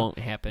 The wall won't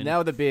happen.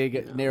 Now the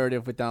big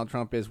narrative with Donald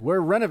Trump is we're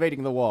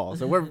renovating the wall.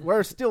 So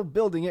we're still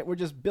building it. We're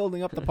just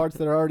building up the parts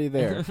that are already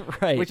there,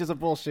 right? Which is a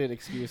bullshit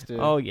excuse to.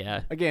 Oh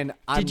yeah. Again,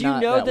 I'm did you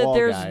not know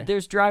that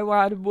there's dry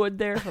wood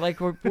there? Like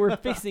we're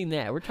fixing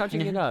that. We're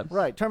touching it up.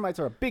 Right. Termites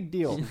are a big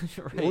deal.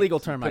 Right. Illegal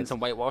Putting termites. some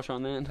whitewash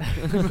on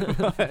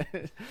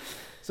that.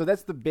 So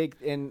that's the big,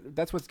 and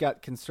that's what's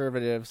got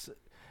conservatives.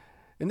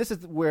 And this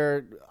is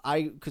where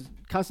because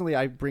constantly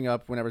I bring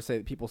up whenever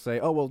people say,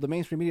 oh, well, the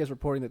mainstream media is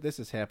reporting that this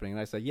is happening. And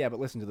I say, yeah, but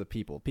listen to the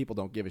people. People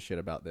don't give a shit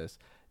about this.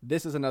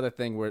 This is another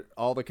thing where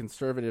all the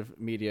conservative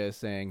media is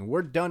saying,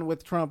 we're done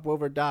with Trump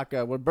over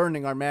DACA. We're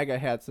burning our MAGA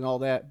hats and all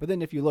that. But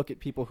then if you look at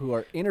people who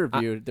are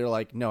interviewed, they're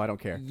like, no, I don't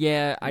care.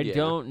 Yeah, I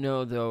don't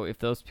know, though, if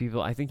those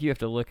people, I think you have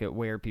to look at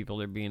where people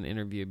are being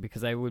interviewed,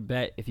 because I would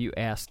bet if you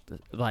asked,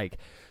 like,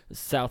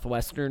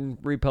 Southwestern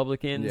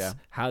Republicans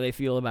how they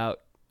feel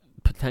about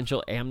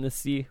potential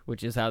amnesty,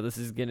 which is how this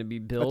is going to be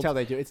billed. That's how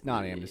they do. It's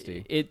not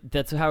amnesty.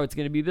 That's how it's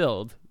going to be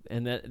billed,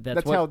 and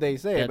that's what, how they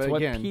say it. That's but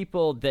what again,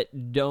 people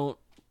that don't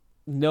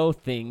know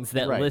things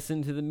that Right.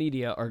 listen to the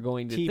media are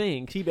going to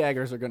think.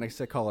 Teabaggers are going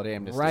to call it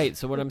amnesty. Right.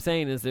 So what I'm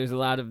saying is there's a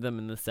lot of them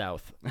in the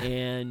South,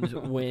 and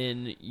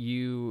when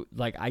you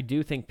I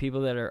do think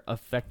people that are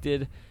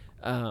affected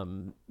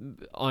on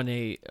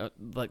a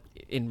like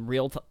in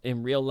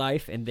real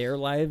life in their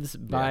lives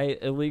by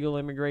illegal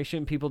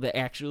immigration, people that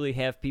actually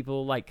have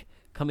people like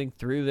coming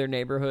through their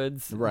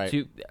neighborhoods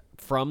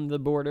from the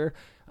border,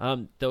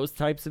 those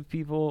types of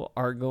people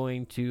are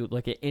going to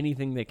look at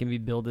anything that can be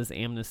billed as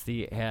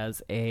amnesty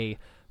as a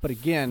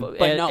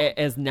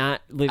as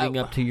not living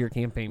up to your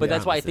campaign But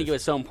that's why I promises. think it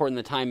was so important,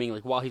 the timing.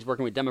 Like, while he's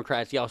working with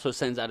Democrats, he also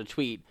sends out a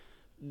tweet,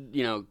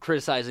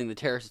 criticizing the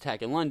terrorist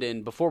attack in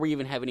London before we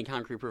even have any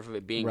concrete proof of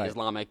it being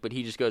Islamic. But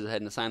he just goes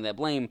ahead and assigns that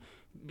blame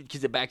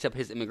because it backs up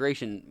his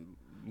immigration,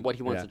 what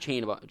he wants to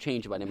change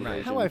about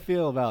immigration. How I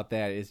feel about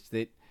that is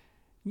that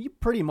you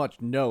pretty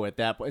much know at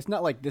that point. It's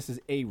not like this is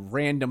a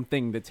random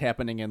thing that's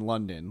happening in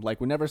London.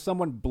 Like, whenever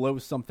someone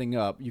blows something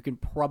up, you can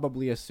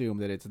probably assume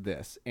that it's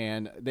this.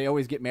 And they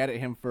always get mad at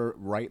him for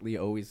rightly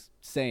always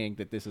saying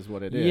that this is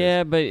what it is.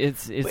 Yeah, but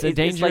it's a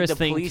dangerous like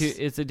thing police...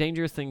 it's a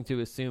dangerous thing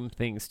to assume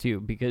things too,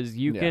 because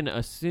you can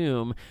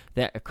assume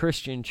that a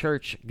Christian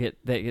church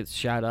that gets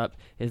shot up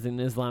is an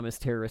Islamist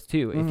terrorist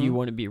too. If you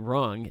want to be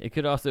wrong, it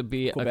could also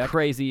be a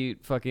crazy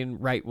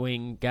fucking right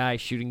wing guy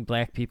shooting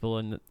black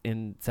people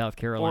in South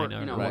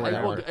Carolina.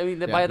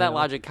 By that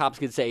logic, cops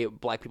could say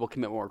black people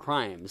commit more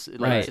crimes,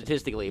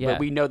 statistically. Yeah. But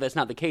we know that's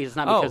not the case. It's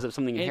not because of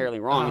something inherently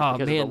wrong. It's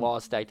because of the law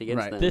stacked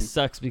against them. This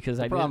sucks because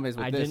the problem is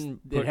with this,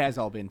 it has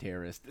all been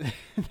terrorist.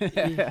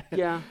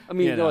 Yeah, I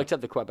mean, they'll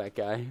accept the Quebec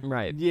guy,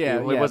 right? Yeah,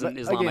 it wasn't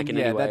Islamic in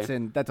any way.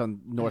 That's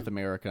on North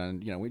America,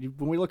 and when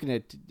we're looking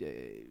at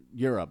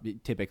Europe,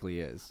 it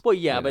typically is.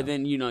 Well, but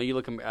then you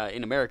look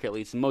in America, at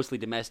least, mostly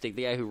domestic.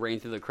 The guy who ran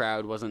through the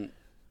crowd wasn't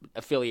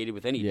affiliated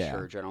with any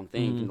church, I don't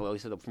think. At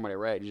least from what I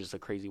read, he's just a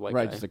crazy white guy.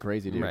 Right, just a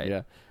crazy dude. Right.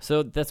 Yeah.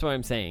 So that's what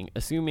I'm saying.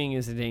 Assuming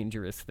is a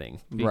dangerous thing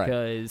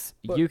because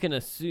you can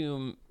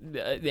assume.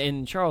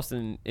 And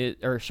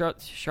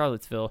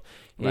Charlottesville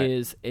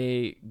is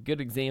a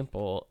good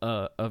example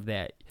of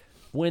that.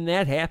 When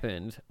that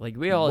happened, like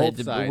we all had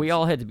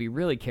to be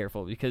really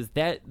careful because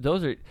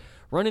those are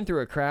running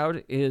through a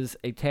crowd is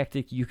a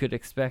tactic you could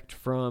expect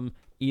from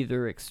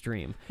either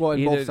extreme. Well,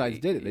 and both sides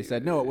did it. They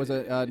said, no, it was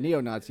a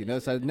neo-Nazi. The other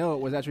side, no,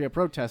 it was actually a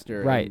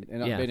protester. Right.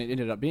 And it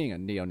ended up being a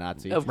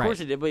neo-Nazi. Of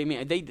course it did. But I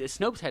mean,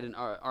 Snopes had an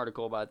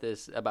article about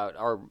this, about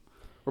our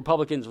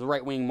Republicans, the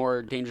right wing,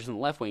 more dangerous than the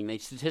left wing. They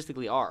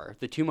statistically are.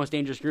 The two most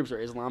dangerous groups are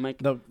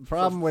Islamic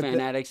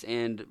fanatics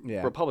and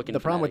Republican. The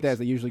problem with that is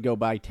they usually go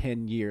by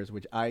 10 years,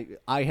 which I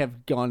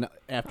have gone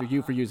after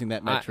you for using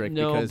that metric.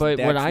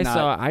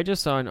 I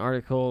just saw an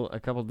article a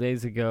couple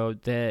days ago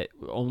that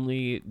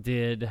only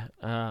did.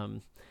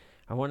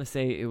 I want to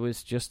say it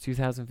was just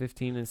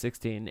 2015 and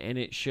 16, and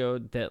it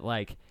showed that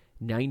like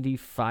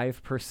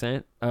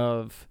 95%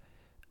 of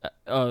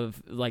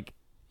like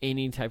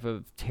any type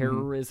of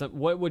terrorism,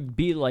 what would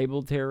be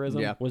labeled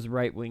terrorism, was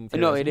right-wing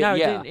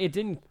terrorism. It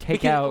didn't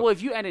take out... Well,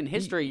 if you add in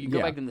history, you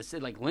go back to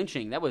the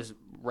lynching, that was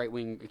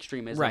right-wing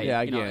extremism. Right.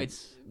 Yeah,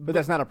 but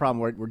that's not a problem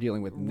we're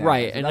dealing with now.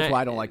 Right. And that's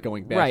why I don't like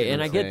going back. Right,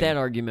 and I get that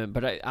argument,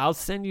 but I'll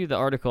send you the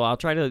article. I'll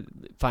try to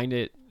find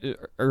it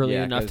early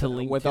enough to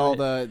link with to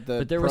all it.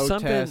 the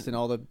protests and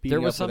all the beating there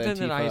was up something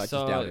with Antifa, that I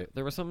saw.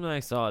 There was something I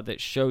saw that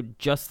showed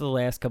just the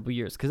last couple of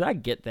years, because I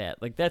get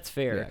that. Like, that's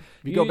fair. Yeah.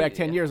 If you go back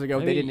 10 years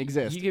ago, they didn't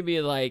exist. You could be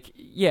like,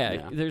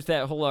 there's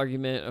that whole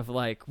argument of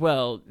like,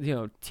 well,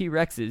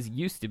 T-Rexes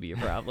used to be a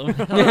problem.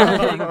 But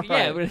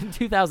in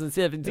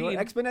 2017, they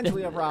were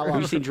exponentially a problem.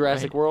 Have you seen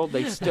Jurassic World?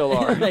 They still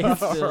are. They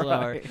still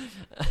are.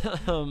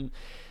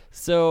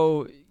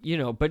 So,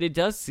 but it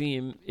does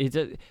seem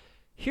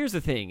here's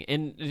the thing,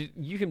 and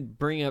you can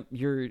bring up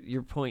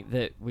your point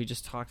that we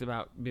just talked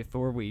about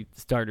before we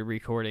started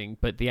recording,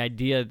 but the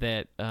idea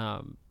that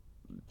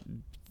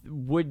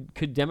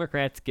could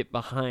Democrats get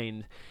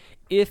behind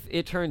if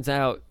it turns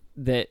out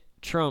that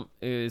Trump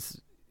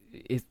is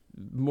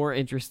more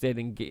interested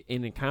in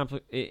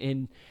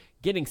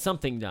getting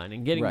something done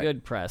and getting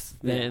good press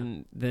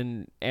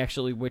than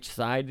actually which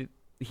side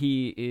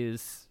he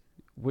is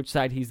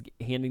side he's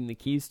handing the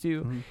keys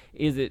to. Mm-hmm.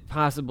 Is it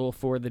possible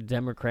for the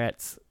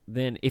Democrats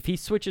then, if he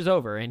switches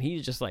over and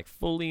he just like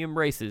fully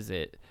embraces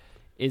it,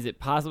 is it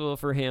possible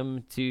for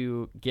him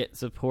to get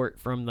support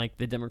from like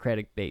the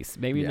Democratic base?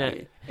 Maybe not.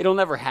 It'll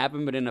never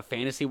happen, but in a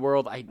fantasy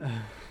world, I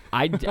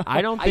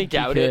don't think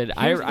doubt he could. it.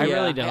 I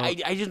really don't.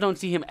 I just don't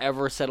see him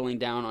ever settling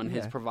down on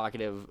his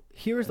provocative.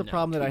 Here's the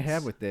problem that I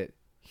have with it.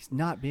 He's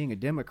not being a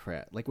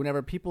Democrat. Like,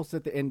 whenever people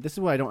sit there, and this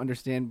is what I don't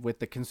understand with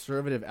the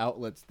conservative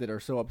outlets that are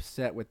so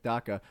upset with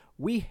DACA,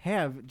 we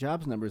have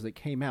jobs numbers that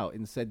came out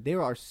and said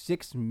there are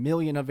 6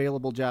 million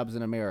available jobs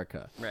in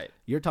America. Right.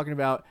 You're talking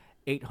about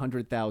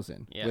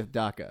 800,000 with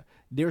DACA.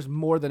 There's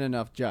more than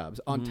enough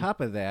jobs. On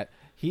top of that,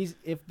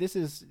 if this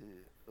is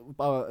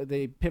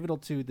the pivotal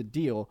to the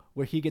deal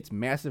where he gets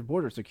massive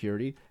border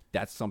security,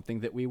 that's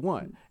something that we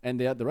want. And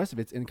the rest of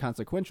it's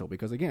inconsequential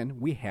because, again,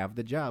 we have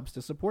the jobs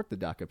to support the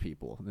DACA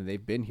people. And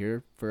they've been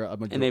here for a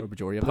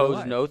majority of their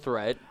lives. Pose no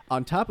threat.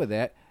 On top of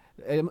that,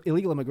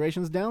 illegal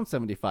immigration is down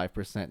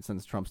 75%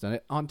 since Trump's done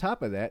it. On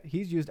top of that,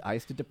 he's used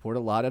ICE to deport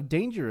a lot of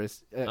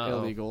dangerous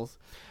illegals.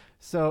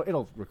 So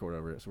it'll record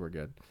over it, so we're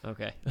good.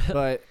 Okay.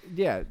 But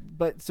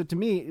so to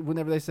me,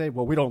 whenever they say,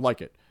 well, we don't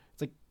like it,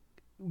 it's like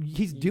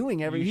he's doing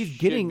he's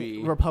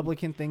getting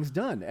Republican things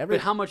done. But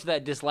how much of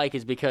that dislike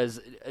is because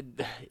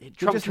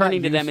Trump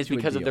turning to them is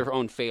because of their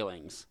own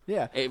failings.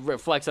 Yeah. It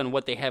reflects on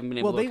what they haven't been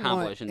able to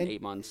accomplish in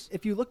 8 months.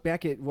 If you look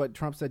back at what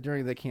Trump said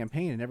during the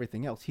campaign and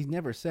everything else, he's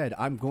never said,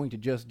 I'm going to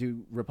just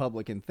do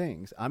Republican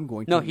things. I'm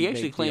going to he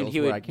actually claimed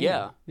he would.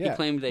 He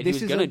claimed that he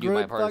was going to do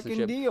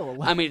bipartisanship. Deal.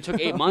 I mean, it took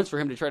 8 months for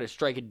him to try to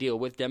strike a deal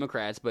with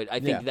Democrats, but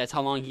I think that's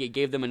how long he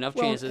gave them enough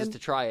chances to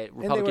try it.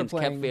 Republicans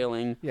kept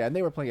failing. Yeah, and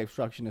they were playing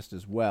obstructionist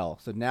as well.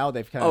 So now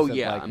they've kind of said,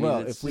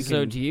 if we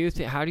can...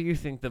 So how do you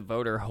think the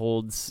voter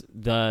holds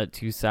the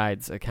two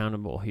sides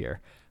accountable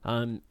here?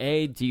 Do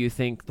you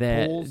think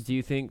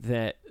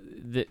that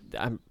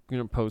I'm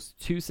going to pose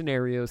two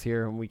scenarios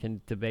here and we can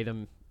debate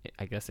them,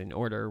 I guess, in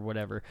order or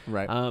whatever.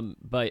 Right.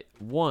 But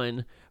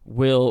one,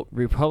 will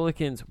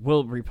Republican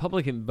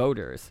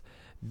voters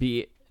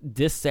be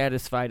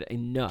dissatisfied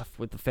enough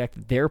with the fact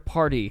that their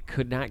party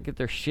could not get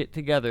their shit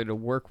together to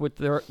work with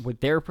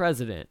their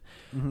president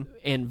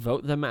and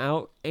vote them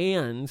out,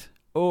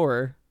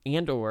 or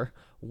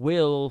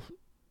will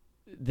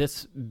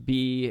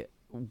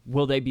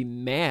they be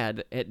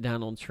mad at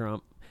Donald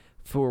Trump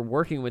for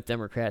working with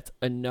Democrats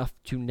enough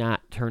to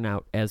not turn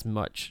out as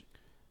much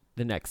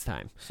the next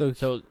time? We'll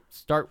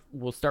start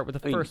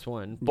with the first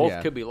one.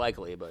 Both could be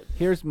likely, but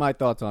here's my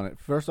thoughts on it.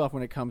 First off,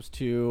 when it comes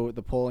to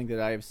the polling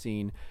that I have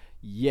seen,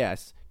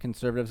 yes,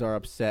 conservatives are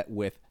upset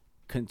with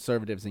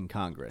conservatives in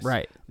Congress.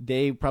 Right.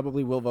 They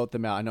probably will vote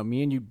them out. I know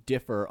me and you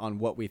differ on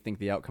what we think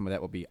the outcome of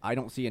that will be. I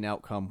don't see an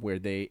outcome where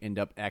they end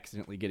up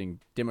accidentally getting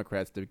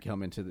Democrats to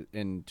come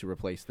in to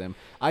replace them.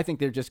 I think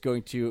they're just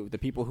going to, the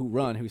people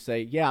who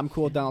say, yeah, I'm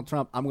cool with Donald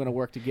Trump, I'm going to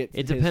work to get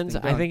it depends.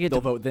 I think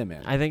they'll vote them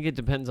in. I think it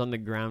depends on the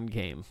ground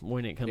game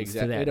when it comes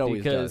to that. It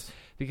always does.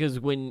 Because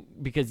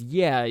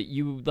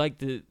you like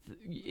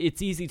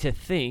it's easy to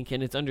think,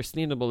 and it's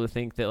understandable to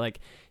think that like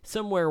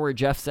somewhere where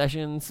Jeff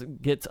Sessions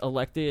gets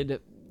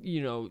elected,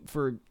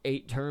 for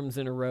 8 terms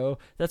in a row,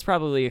 that's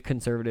probably a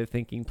conservative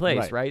thinking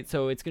place, right?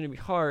 So it's going to be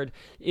hard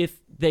if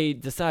they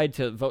decide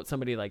to vote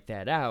somebody like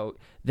that out.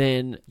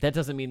 Then that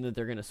doesn't mean that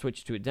they're going to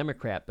switch to a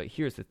Democrat. But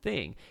here's the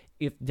thing: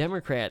 if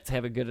Democrats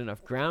have a good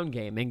enough ground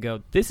game and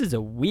go, this is a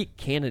weak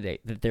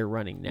candidate that they're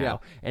running now,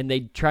 and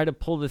they try to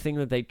pull the thing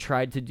that they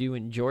tried to do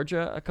in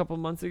Georgia a couple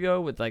months ago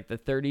with like the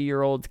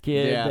 30-year-old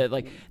kid, that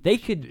like they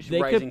could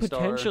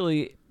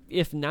potentially,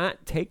 if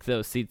not take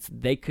those seats,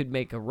 they could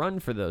make a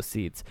run for those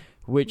seats,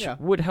 which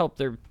would help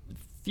their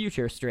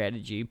future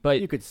strategy. But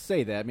you could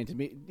say that. I mean, to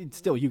me, it's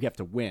still you have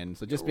to win.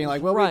 So just being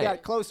like, well, we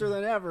got closer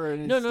than ever,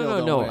 and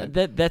no,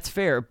 that's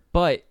fair.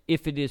 But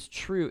if it is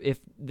true, if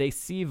they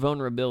see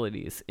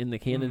vulnerabilities in the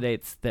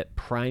candidates that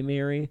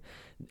primary,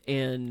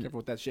 and careful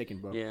with that shaking,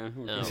 bro. Yeah,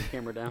 no.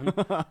 Camera down. My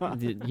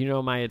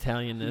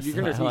Italianness. You're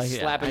gonna be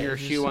slapping your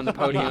shoe on the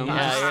podium.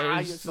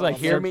 Just like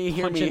hear me,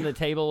 punching the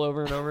table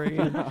over and over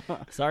again.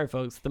 Sorry,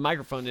 folks. The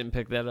microphone didn't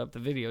pick that up. The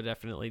video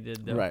definitely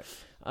did, though. Right.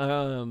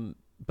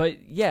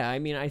 But yeah, I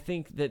mean, I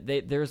think that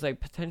there's like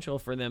potential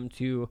for them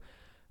to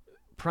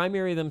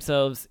primary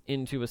themselves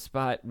into a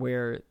spot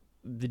where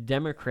the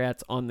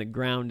Democrats on the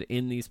ground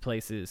in these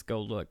places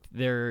go, look,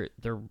 they're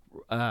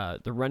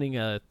running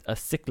a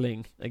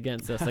sickling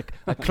against us, like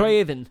a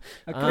craven.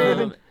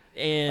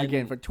 And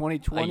again, for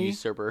 2020, a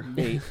usurper.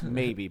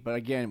 maybe. But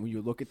again, when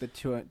you look at the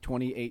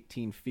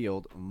 2018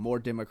 field, more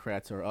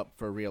Democrats are up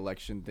for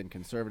re-election than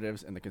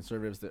conservatives, and the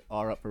conservatives that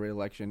are up for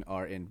re-election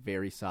are in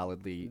very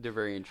solidly. They're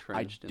very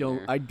entrenched.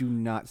 I do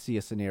not see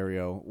a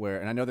scenario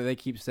where, and I know that they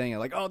keep saying it,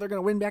 like, oh, they're going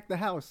to win back the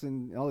House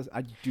and all this.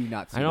 I do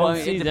not see.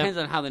 It depends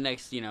on how the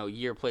next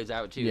year plays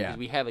out too. Because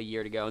we have a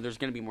year to go, and there's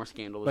going to be more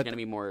scandal. There's going to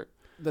be more.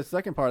 The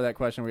second part of that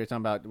question, we were talking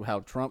about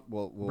how Trump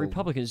will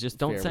Republicans just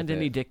don't send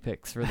any dick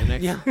pics for the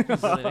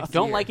next.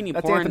 Don't like any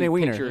That's porn Anthony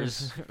Weiner.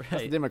 pictures.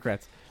 That's the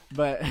Democrats.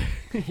 But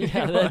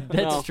Yeah,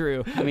 that's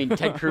true. I mean,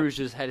 Ted Cruz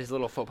just had his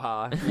little faux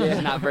pas.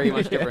 It's not very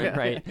much different.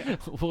 Right.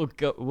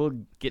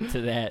 We'll get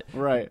to that.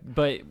 Right.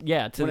 But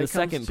yeah, to when the it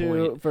comes second to,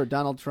 point. for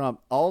Donald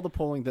Trump, all the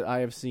polling that I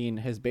have seen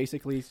has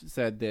basically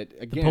said that,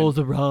 again, The polls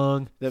are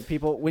wrong. that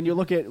people, when you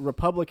look at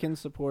Republicans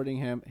supporting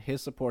him,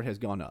 his support has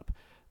gone up.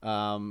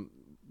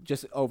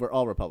 Just over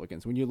all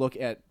Republicans. When you look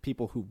at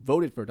people who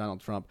voted for Donald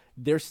Trump,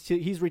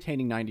 he's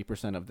retaining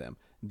 90% of them.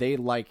 They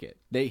like it.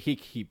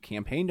 He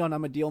campaigned on,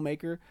 I'm a deal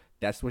maker.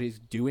 That's what he's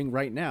doing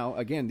right now.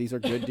 Again, these are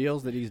good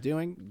deals that he's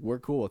doing. We're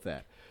cool with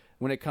that.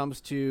 When it comes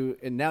to,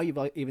 and now you've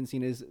even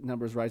seen his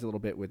numbers rise a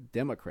little bit with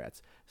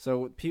Democrats.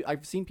 So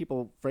I've seen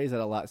people phrase that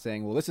a lot,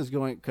 saying, well, this is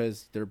going,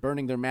 because they're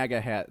burning their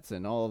MAGA hats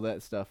and all of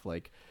that stuff,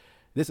 like,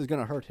 this is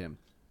going to hurt him.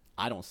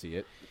 I don't see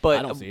it. But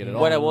I don't see it at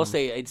all. what I will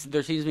say,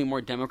 there seems to be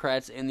more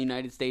Democrats in the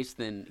United States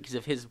than, because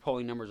if his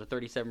polling numbers are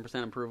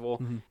 37%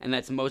 approval, and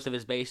that's most of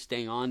his base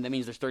staying on, that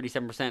means there's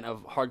 37%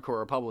 of hardcore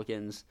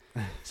Republicans.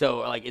 So,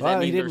 like, does that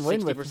mean there's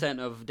 60%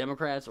 of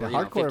Democrats, or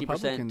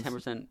 50%,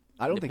 10%?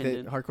 I don't think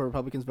that hardcore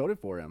Republicans voted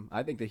for him.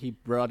 I think that he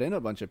brought in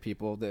a bunch of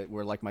people that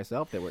were like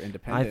myself, that were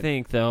independent. I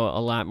think, though,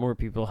 a lot more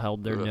people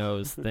held their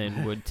nose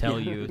than would tell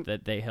you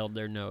that they held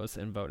their nose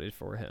and voted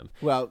for him.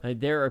 Well,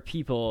 there are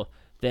people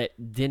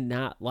that did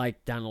not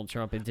like Donald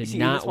Trump and did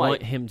not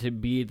want him to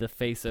be the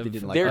face of. They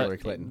didn't like Hillary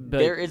Clinton.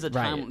 There is a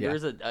time. There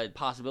is a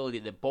possibility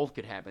that both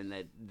could happen.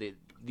 That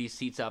these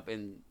seats up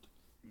in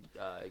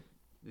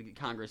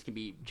Congress can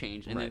be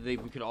changed, and then we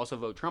could also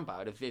vote Trump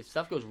out. If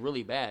stuff goes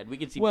really bad, we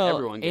could see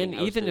everyone getting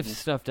and even if ousted.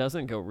 stuff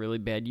doesn't go really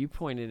bad, you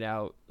pointed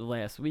out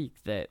last week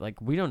that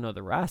we don't know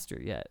the roster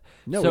yet.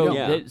 No, so we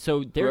don't.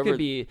 so there could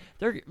be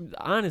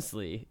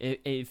honestly,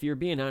 if you're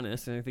being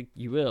honest, and I think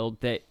you will,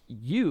 that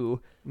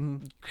you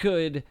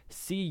could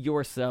see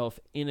yourself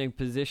in a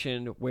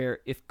position where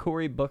if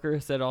Cory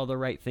Booker said all the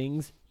right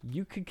things,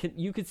 you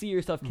could see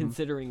yourself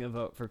considering a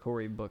vote for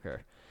Cory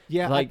Booker.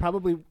 Yeah, I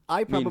probably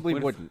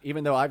wouldn't,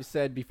 even though I've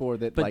said before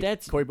that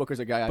Cory Booker's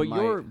a guy I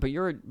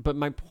might. But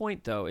my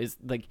point though is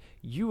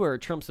you are a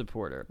Trump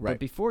supporter, right? But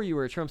before you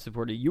were a Trump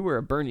supporter, you were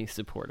a Bernie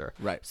supporter,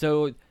 right?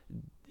 So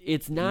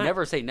it's not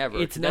never say never.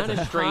 It's not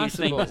a strange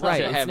thing,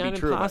 right? It's not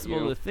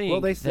impossible to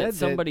think they said that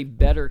somebody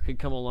better could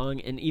come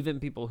along, and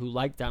even people who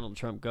like Donald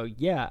Trump go,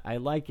 yeah, I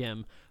like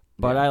him,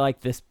 but I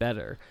like this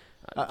better.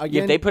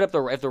 Again, if they put up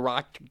if The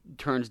Rock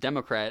turns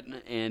Democrat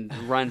and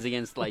runs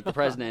against the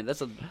president,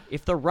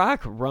 if The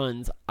Rock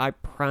runs, I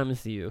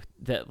promise you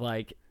that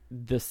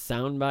the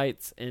sound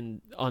bites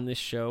and on this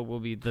show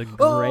will be the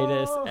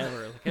greatest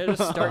ever. I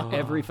just start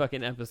every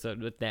fucking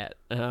episode with that.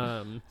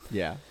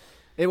 Yeah,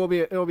 it will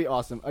be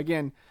awesome.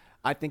 Again,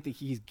 I think that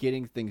he's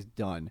getting things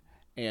done,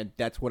 and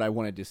that's what I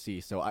wanted to see.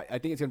 So I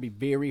think it's going to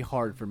be very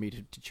hard for me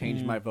to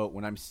change my vote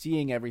when I'm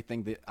seeing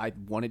everything that I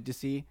wanted to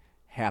see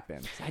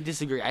happen. I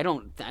disagree. I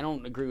don't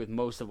agree with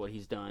most of what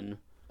he's done.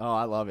 Oh,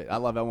 I love it. I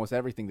love almost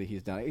everything that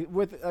he's done.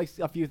 With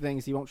a few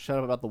things, he won't shut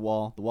up about the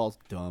wall. The wall's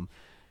dumb.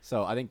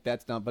 So I think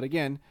that's dumb. But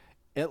again,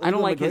 I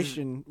don't like his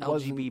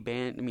LGBT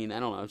ban. I mean, I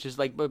don't know. It's just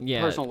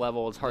personal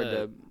level. It's hard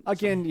to.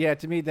 Again,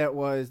 to me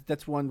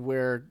that's one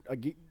where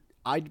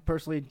I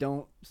personally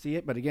don't see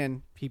it. But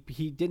again,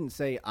 he didn't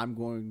say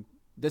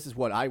this is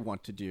what I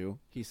want to do.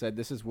 He said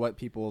this is what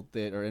people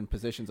that are in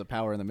positions of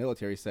power in the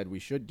military said we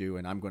should do,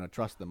 and I'm going to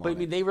trust them. But I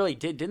mean, they really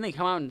did. Didn't they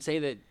come out and say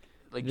that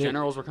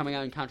generals were coming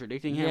out and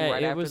contradicting him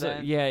right after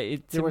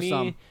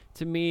that?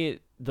 To me,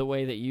 the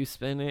way that you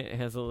spin it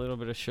has a little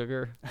bit of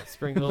sugar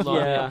sprinkled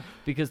on it,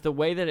 because the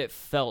way that it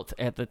felt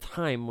at the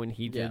time when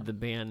he did the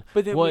ban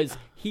was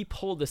he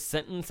pulled a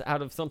sentence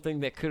out of something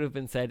that could have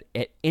been said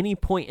at any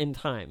point in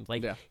time.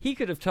 He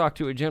could have talked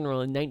to a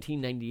general in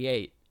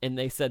 1998. And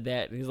they said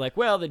that. And he's like,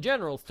 well, the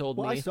generals told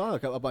me. I saw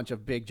a bunch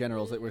of big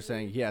generals that were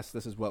saying, yes,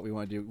 this is what we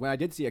want to do. When I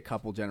did see a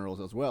couple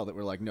generals as well that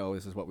were like, no,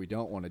 this is what we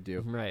don't want to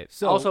do. Right.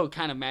 So also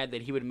kind of mad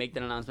that he would make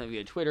that announcement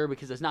via Twitter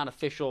because it's not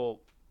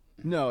official.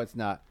 No, it's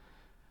not.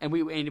 But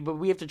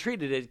we have to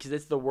treat it because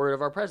it's the word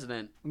of our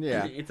president.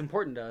 Yeah. It's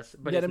important to us.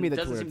 But it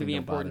doesn't seem to be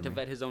important to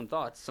vet his own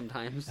thoughts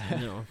sometimes.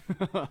 No.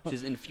 Which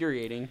is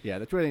infuriating. Yeah,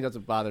 the Twitter thing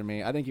doesn't bother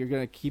me. I think you're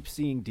going to keep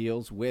seeing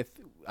deals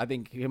I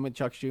think him and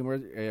Chuck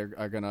Schumer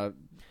are going to.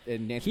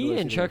 He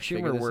and Chuck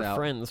Schumer were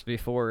friends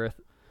before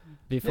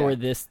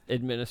this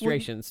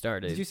administration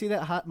started. Did you see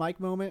that hot mic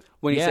moment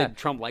when he said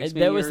Trump likes me?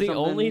 That was the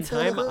only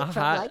time that a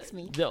hot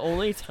mic. The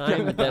only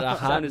time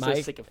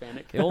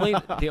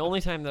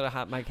that a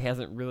hot mic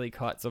hasn't really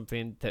caught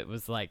something that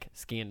was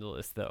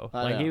scandalous though.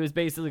 He was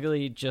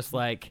basically just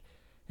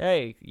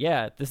hey,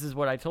 yeah, this is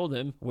what I told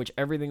him, which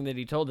everything that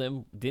he told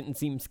him didn't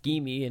seem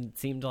schemy and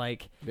seemed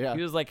like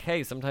he was like,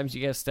 hey, sometimes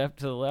you got to step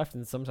to the left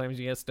and sometimes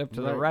you got to step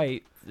to the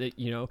right. If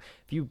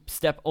you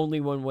step only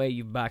one way,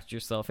 you've boxed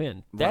yourself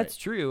in. That's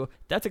true.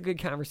 That's a good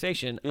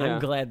conversation. Yeah. I'm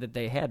glad that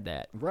they had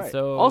that. Right.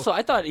 So also,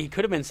 I thought he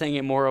could have been saying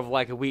it more of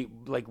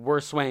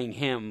we're swaying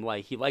him,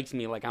 he likes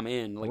me, I'm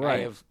in.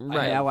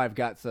 Now I've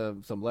got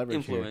some leverage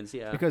influence,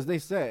 here. Because they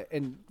said,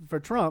 and for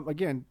Trump,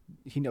 again,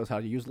 he knows how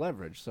to use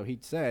leverage. So he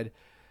said,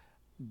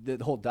 the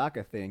whole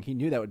DACA thing, he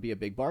knew that would be a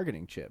big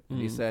bargaining chip. And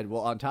he Mm. said,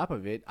 well, on top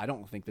of it, I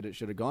don't think that it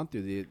should have gone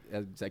through the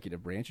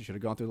executive branch. It should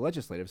have gone through the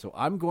legislative. So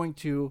I'm going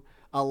to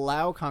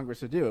allow Congress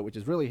to do it, which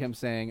is really him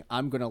saying,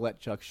 I'm going to let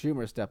Chuck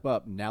Schumer step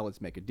up. Now let's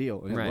make a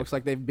deal. And Right. it looks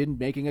like they've been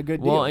making a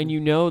good deal. Well, and you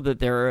know that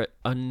there are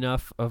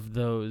enough of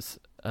those.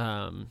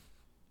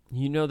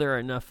 There are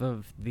enough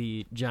of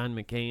the John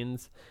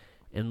McCain's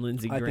and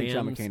Lindsey Graham's. I think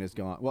John McCain is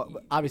gone. Well,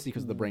 obviously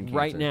because of the brain cancer.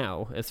 Right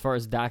now, as far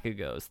as DACA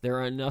goes, there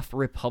are enough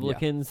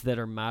Republicans that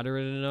are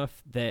moderate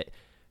enough that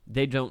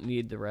they don't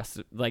need the rest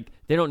of,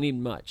 they don't need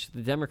much.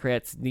 The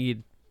Democrats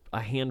need a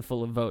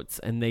handful of votes,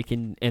 and they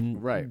can,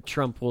 and Right.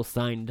 Trump will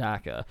sign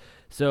DACA.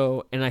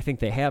 So, and I think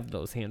they have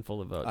those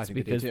handful of votes I think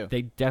they do, because too.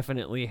 they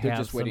definitely They're have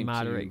just some waiting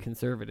moderate to-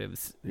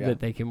 conservatives Yeah. that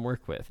they can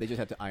work with. They just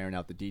have to iron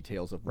out the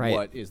details of Right.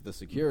 what is the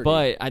security.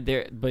 But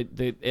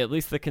at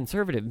least the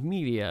conservative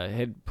media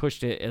had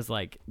pushed it as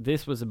like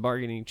this was a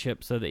bargaining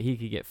chip so that he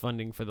could get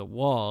funding for the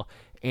wall.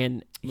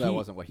 And That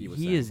wasn't what he was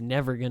He saying. is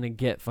never going to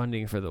get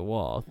funding for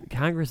Congress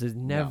Congress is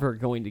never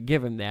going to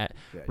give him that.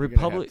 Yeah, you're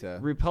gonna have to-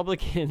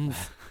 Republicans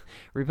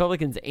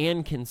and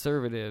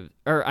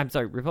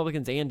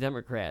Republicans and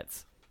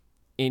Democrats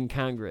in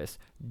Congress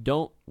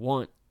don't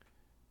want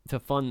to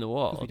fund the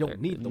wall. we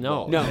don't need the no,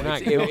 wall. No, they're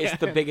not. it's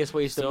the biggest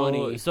waste of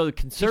money. So the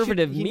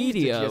conservative he needs to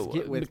media, just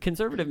get with-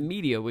 conservative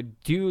media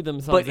would do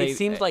themselves. But it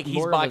seems like he's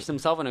more of a- boxed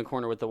himself in a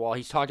corner with the wall.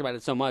 He's talked about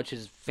it so much,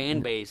 his fan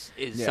base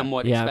is Yeah.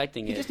 somewhat Yeah.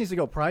 expecting He it. just needs to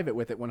go private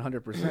with it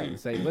 100% and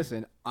say,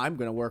 listen, I'm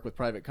going to work with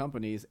private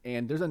companies,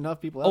 and there's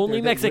enough people out Only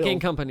there that Mexican will.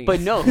 companies. But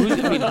no, who's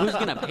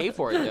going to pay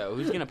for it, though?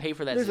 Who's going to pay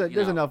for that?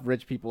 There's enough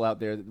rich people out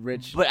there.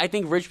 But I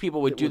think rich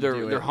people would that do would their,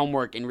 do their it.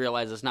 homework and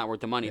realize it's not worth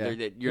the money. Yeah.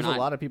 You're There's not a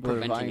lot of people that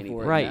are preventing vying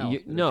for anything. it right? now.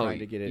 They're No, trying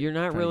to get it- you're not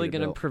trying to really get it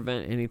going to built.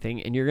 prevent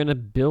anything, and you're going to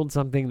build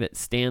something that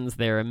stands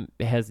there and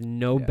has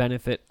no Yeah.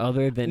 benefit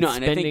other than No,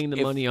 and I think spending the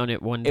if- money on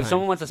it one time. If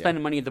someone wants to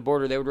spend money at the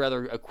border, they would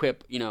rather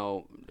equip,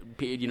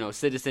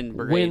 citizen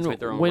brigades with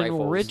their own when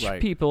rifles. rich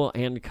Right. people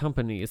and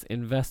companies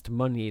invest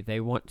money, they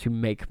want to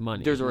make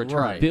money. There's a return.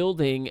 Right.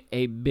 Building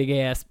a big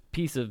ass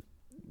piece of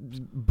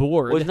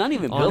board. Well, it's not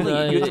even on building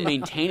it. the- You have to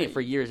maintain it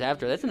for years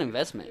after. That's an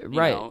investment. You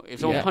Right. know? If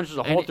someone Yeah. punches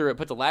a And hole it- through it,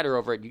 puts a ladder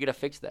over it, you got to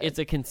fix that. It's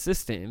a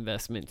consistent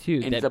investment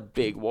too. And that, it's a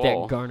big wall.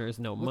 that garners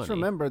no money. Let's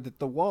remember that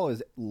the wall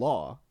is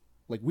law.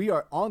 Like, we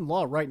are on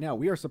law right now.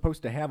 We are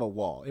supposed to have a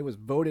wall. It was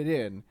voted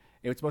in.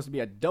 It was supposed to be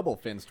a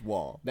double-fenced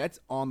wall. That's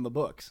on the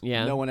books.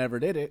 Yeah. No one ever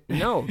did it.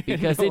 No,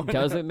 because No it one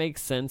doesn't ever- make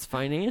sense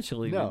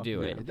financially No, to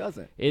do it. it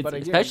doesn't. It's But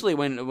again- Especially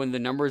when the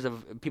numbers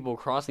of people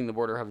crossing the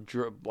border have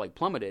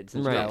plummeted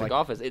since Right. Trump took Like-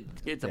 office.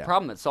 It's a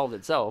problem that solved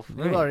itself.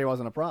 It already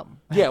wasn't a problem.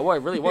 Yeah, well,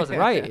 it really wasn't.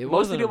 Right, it Most of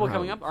wasn't the a people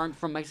coming problem. up aren't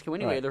from Mexico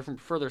anyway. Right. They're from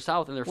further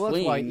south and they're Well,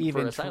 that's why fleeing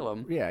even for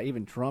asylum.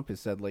 even Trump has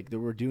said, like, that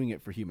we're doing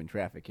it for human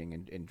trafficking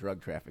and drug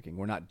trafficking.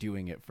 We're not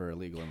doing it for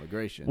illegal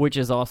immigration. Which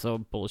is also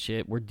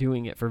bullshit. We're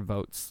doing it for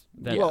votes.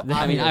 That, Well,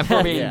 I mean,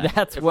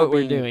 that's if what we're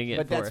we're being- doing it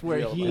but for. that's where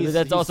Real. he's.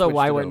 That's he also switched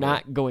why it we're over.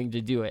 not going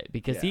to do it,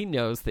 because Yeah. he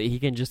knows that he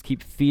can just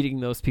keep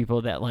feeding those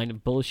people that line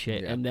of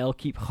bullshit, Yeah. and they'll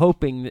keep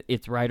hoping that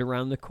it's right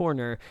around the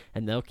corner,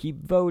 and they'll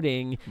keep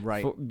voting.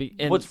 Right.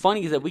 And What's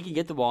funny is that we could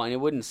get the wall and it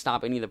wouldn't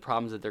stop any of the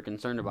problems that they're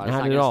concerned about. It's Not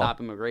not at going to all. stop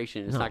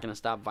immigration. It's No. not going to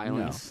stop No.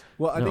 violence.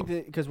 Well, I No. think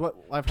that because what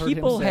I've heard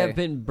people him say, have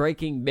been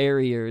breaking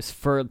barriers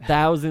for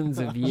thousands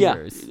of Yeah.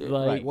 years. right.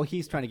 Like, Well,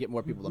 he's trying to get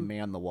more people to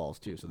man the walls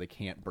too, so they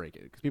can't break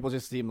it. Because people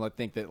just seem to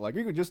think that like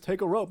you can just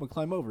take a rope and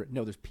climb over it.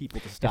 No, there's people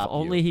to if stop you.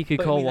 only he could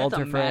But, call I mean, Walter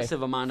that's a Frey.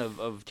 massive amount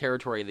of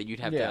territory that you'd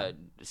have Yeah.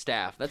 to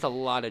staff. That's a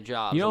lot of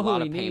jobs, You know a who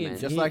lot he of needs?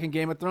 payment. Just He- like in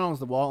Game of Thrones,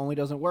 the wall only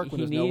doesn't work when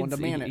there's no one to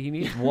man it. He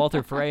needs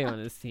Walter Frey on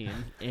his team.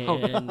 Oh,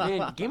 And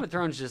man, Game of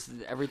Thrones just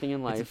everything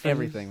in life. It's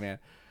everything, man.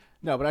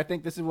 No, but I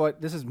think this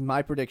is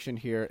my prediction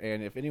here,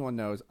 and if anyone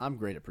knows, I'm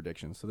great at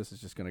predictions, so this is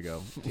just going to go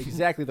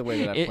exactly the way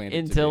that I planned it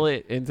until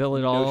to be. until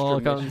it all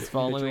Nostrum comes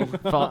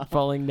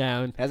falling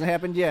down. Hasn't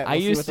happened yet. I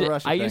We'll see used with the to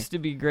Russia I thing. used to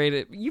be great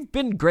at. You've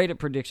been great at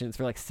predictions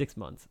for like 6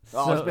 months.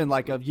 Oh, it's So, been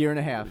like a year and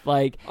a half.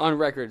 like On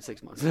record,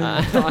 6 months.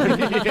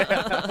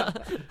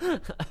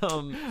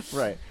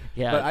 Right.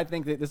 Yeah. But I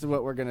think that this is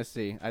what we're going to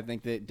see. I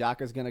think that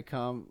DACA's going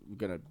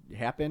to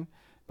happen,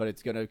 but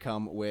it's going to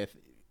come with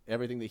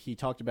everything that he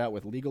talked about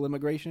with legal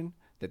immigration,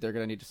 that they're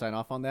going to need to sign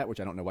off on that, which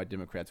I don't know why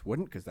Democrats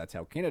wouldn't, because that's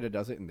how Canada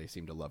does it, and they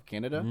seem to love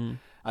Canada. Mm-hmm.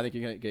 I think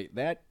you're going to get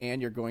that,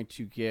 and you're going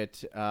to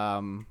get,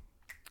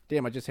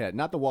 I just had it.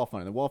 Not the wall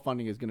funding. The wall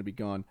funding is going to be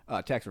gone.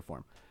 Tax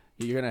reform.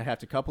 You're going to have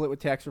to couple it with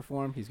tax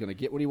reform. He's going to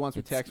get what he wants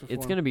with tax reform.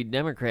 it's going to be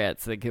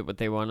Democrats that get what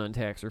they want on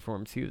tax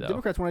reform too, though.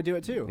 Democrats want to do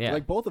it too. Yeah.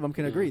 Like both of them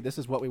can agree. This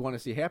is what we want to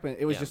see happen.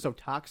 It was just so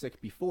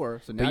toxic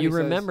before. So now But you he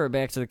says- remember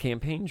back to the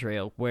campaign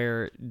trail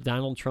where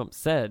Donald Trump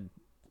said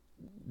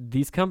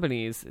these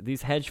companies,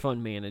 these hedge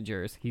fund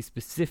managers, he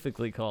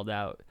specifically called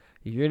out,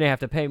 you're going to have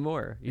to pay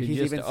more. You He's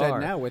just even said are.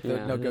 now with the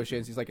Yeah.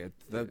 negotiations, he's like,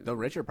 the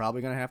rich are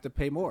probably going to have to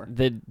pay more.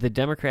 The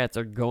Democrats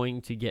are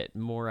going to get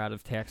more out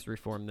of tax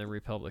reform than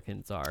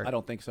Republicans are. I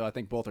don't think so. I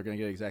think both are going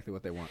to get exactly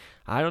what they want.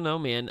 I don't know,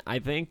 man. I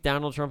think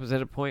Donald Trump is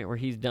at a point where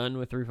he's done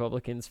with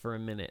Republicans for a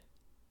minute.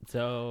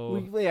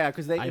 So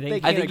because I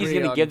think he's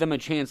going to give them a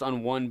chance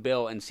on one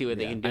bill and see what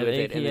they can do with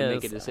it, and then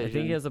make a decision. I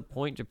think he has a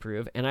point to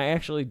prove, and I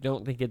actually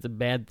don't think it's a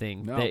bad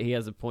thing that he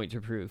has a point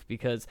to prove,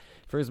 because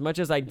for as much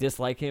as I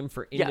dislike him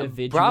for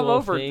individual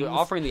bravo things, for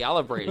offering the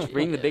olive branch,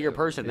 being the bigger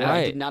person.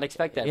 I did not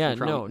expect that from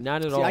Trump. No,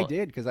 not at all. I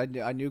did, because I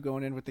knew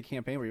going in with the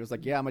campaign where he was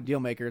like, "Yeah, I'm a deal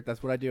maker.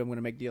 That's what I do. I'm going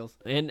to make deals."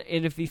 And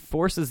if he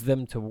forces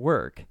them to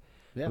work,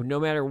 no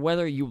matter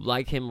whether you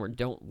like him or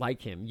don't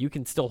like him, you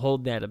can still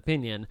hold that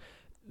opinion.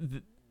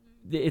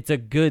 It's a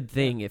good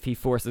thing if he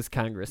forces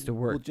Congress to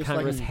work.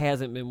 Congress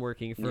hasn't been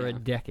working for a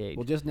decade.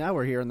 Well, just now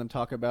we're hearing them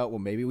talk about, well,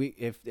 maybe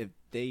if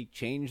they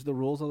change the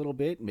rules a little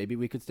bit, maybe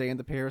we could stay in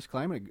the Paris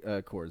Climate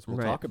Accords. We'll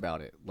talk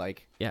about it.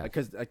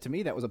 Because to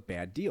me that was a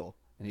bad deal.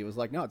 And he was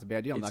like, "No, it's a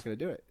bad deal. I'm not going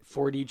to do it."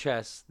 4D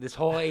chess. This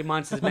whole 8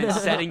 months has been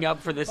setting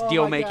up for this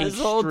deal-making streak.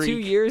 This whole 2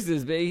 years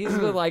has been. He's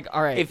been like,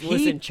 "All right,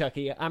 listen,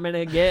 Chucky, I'm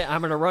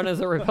gonna run as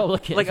a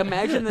Republican." Like,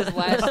 imagine this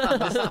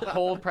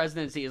whole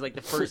presidency is like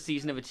the first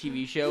season of a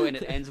TV show, and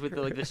it ends with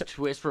this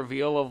twist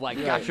reveal of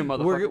gotcha,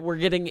 motherfucker. We're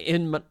getting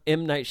M.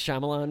 Night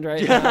Shyamalan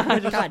right now.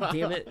 God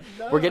damn it,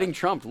 we're getting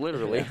Trump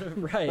literally.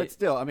 Right. But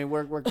still, I mean,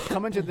 we're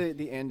coming to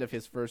the end of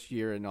his first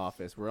year in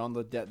office. We're on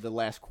the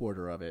last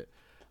quarter of it.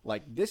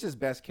 This is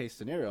best case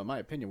scenario, in my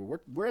opinion.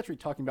 We're actually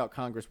talking about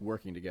Congress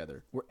working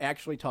together. We're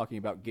actually talking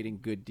about getting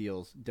good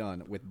deals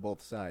done with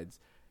both sides.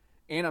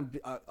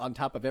 And on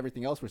top of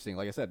everything else we're seeing,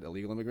 like I said,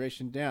 illegal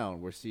immigration down.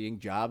 We're seeing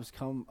jobs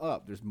come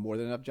up. There's more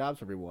than enough jobs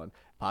for everyone.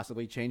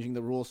 Possibly changing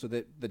the rules so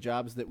that the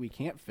jobs that we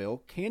can't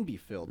fill can be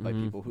filled by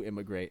people who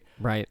immigrate.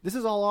 Right. This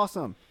is all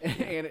awesome.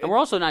 And we're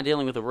also not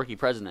dealing with a rookie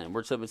president.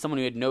 We're someone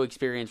who had no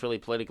experience really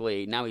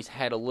politically. Now he's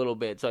had a little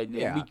bit. So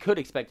we could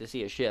expect to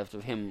see a shift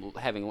of him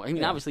having. I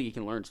mean, obviously he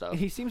can learn stuff.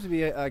 He seems to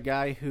be a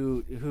guy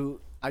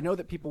who I know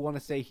that people want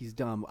to say he's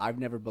dumb. I've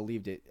never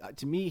believed it.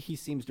 To me, he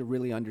seems to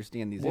really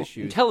understand these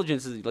issues.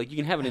 Intelligence is you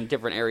can have it in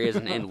different areas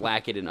and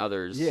lack it in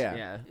others.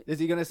 Yeah. Is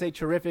he going to say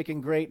terrific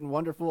and great and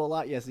wonderful a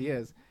lot? Yes, he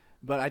is.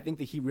 But I think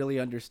that he really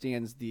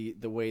understands the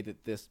way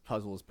that this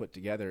puzzle is put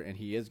together, and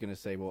he is going to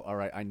say, well, all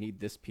right, I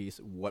need this piece.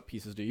 What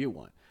pieces do you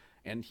want?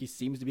 And he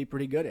seems to be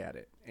pretty good at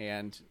it.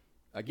 And,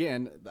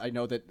 again, I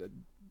know that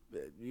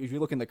if you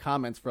look in the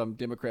comments from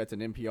Democrats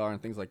and NPR and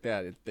things like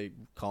that, they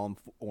call him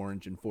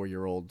orange and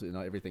 4-year-old and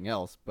everything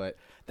else. But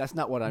that's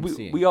not what I'm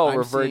seeing. We all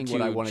revert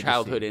to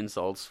childhood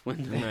insults.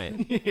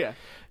 Right. Yeah.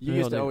 You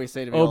used to always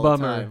say to me all the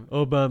time.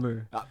 Oh,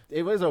 bummer.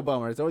 It was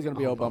Obama. It's always going to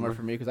be Obama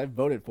for me because I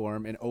voted for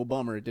him, and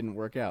Obama, it didn't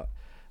work out.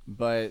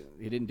 But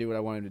he didn't do what I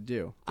wanted him to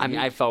do. I mean,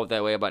 I felt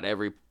that way about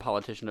every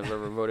politician I've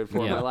ever voted for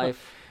in my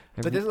life.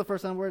 But this is the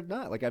first time where it's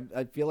not.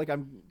 I feel like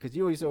because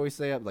you always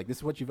say, this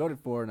is what you voted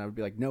for, and I would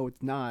be like, no,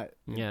 it's not.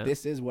 Yeah.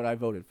 This is what I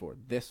voted for.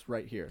 This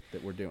right here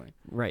that we're doing.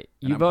 Right.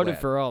 You voted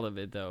for all of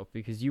it, though,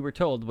 because you were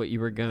told what you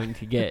were going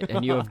to get,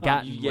 and you have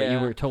gotten what you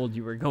were told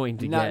you were going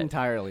to get. Not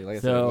entirely. Like I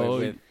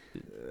said,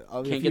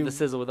 can't get the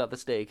sizzle without the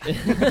steak.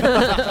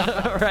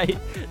 Right.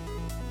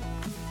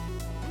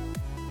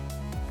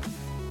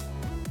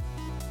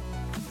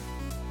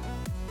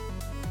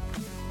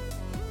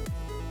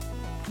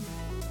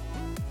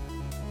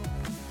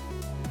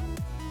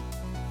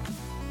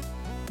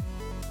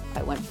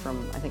 I went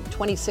from, I think,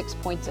 26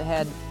 points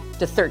ahead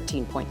to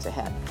 13 points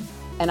ahead.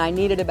 And I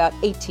needed about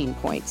 18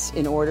 points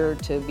in order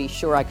to be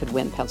sure I could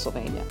win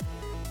Pennsylvania.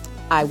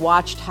 I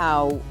watched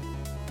how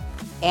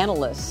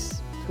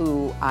analysts,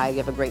 who I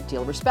have a great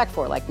deal of respect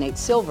for, like Nate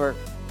Silver,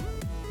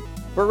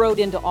 burrowed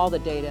into all the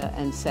data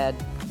and said,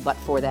 but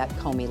for that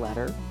Comey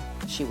letter,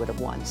 she would have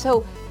won.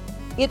 So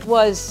it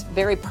was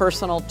very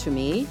personal to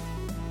me.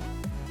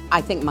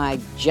 I think my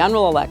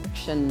general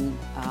election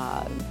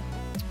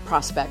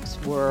prospects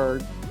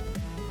were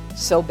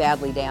so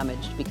badly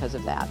damaged because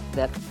of that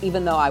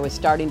even though I was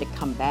starting to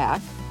come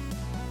back,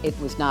 it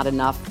was not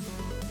enough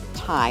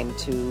time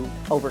to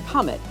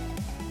overcome it.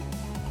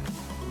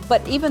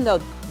 But even though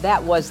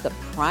that was the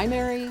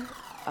primary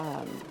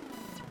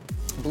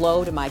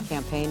blow to my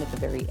campaign at the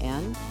very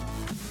end,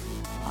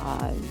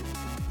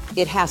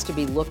 it has to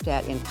be looked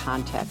at in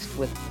context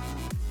with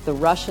the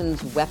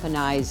Russians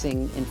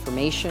weaponizing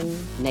information,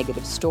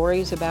 negative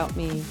stories about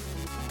me,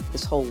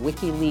 this whole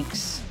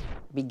WikiLeaks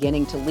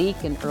beginning to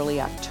leak in early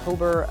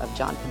October of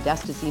John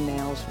Podesta's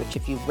emails, which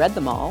if you've read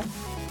them all,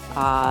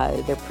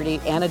 they're pretty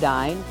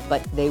anodyne,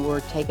 but they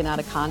were taken out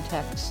of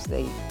context.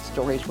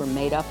 Stories were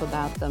made up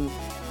about them.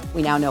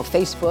 We now know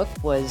Facebook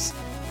was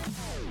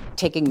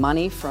taking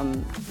money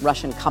from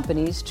Russian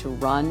companies to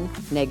run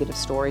negative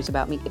stories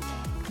about me.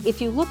 If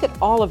you look at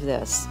all of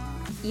this,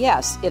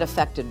 yes, it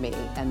affected me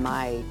and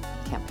my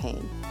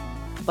campaign.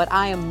 But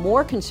I am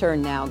more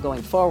concerned now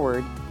going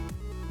forward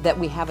that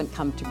we haven't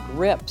come to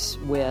grips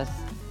with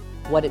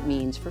what it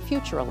means for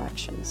future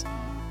elections.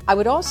 I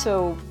would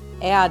also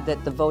add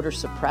that the voter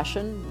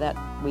suppression that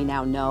we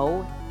now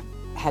know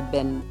had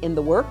been in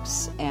the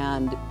works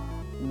and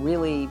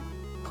really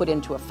put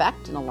into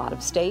effect in a lot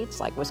of states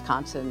like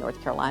Wisconsin, North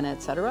Carolina,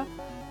 et cetera,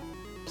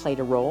 played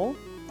a role.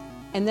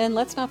 And then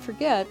let's not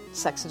forget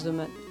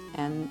sexism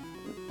and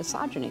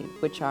misogyny,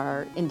 which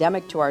are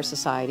endemic to our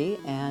society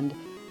and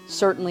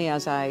certainly,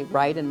 as I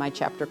write in my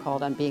chapter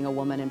called On Being a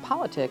Woman in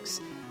Politics,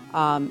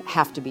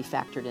 have to be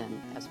factored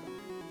in as well.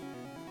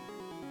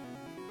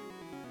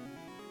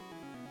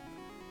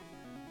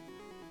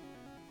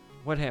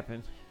 What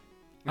happened?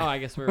 Oh, I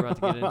guess we're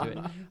about to get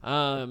into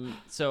it.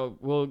 So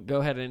we'll go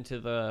ahead into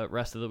the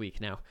rest of the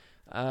week now.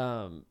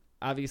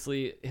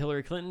 Obviously,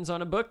 Hillary Clinton's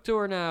on a book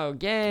tour now.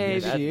 Yay!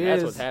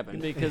 That's what's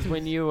happened. Because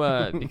when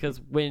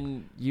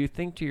you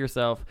think to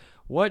yourself,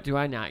 what do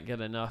I not get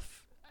enough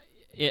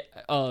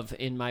of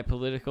in my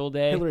political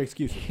day?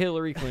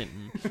 Hillary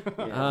Clinton.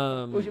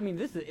 Which, I mean,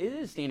 it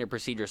is standard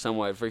procedure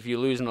somewhat. For if you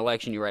lose an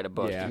election, you write a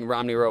book. Yeah.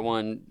 Romney wrote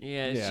one.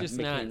 Yeah, it's just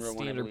McCain not wrote one, I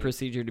standard believe.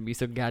 procedure to be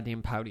so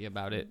goddamn pouty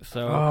about it.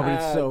 So, Oh, but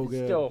it's so It's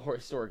good. still a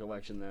historic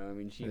election, though. I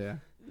mean,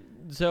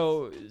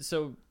 so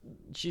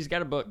she's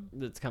got a book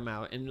that's come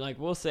out, and like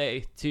we'll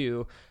say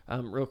too,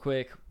 real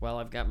quick, while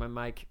I've got my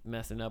mic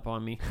messing up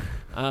on me,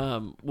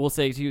 we'll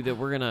say too that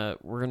we're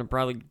gonna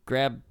probably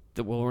grab.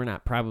 We're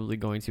not probably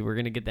going to. We're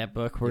gonna get that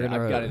book. We're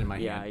gonna. I've got it in my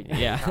hand.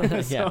 Yeah.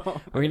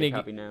 We're gonna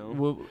copy now.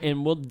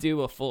 We'll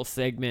do a full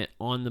segment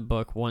on the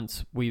book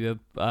once we've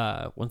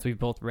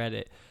both read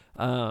it.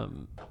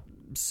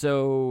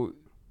 So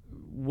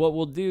what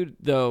we'll do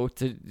though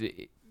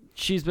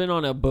she's been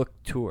on a book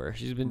tour.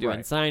 She's been doing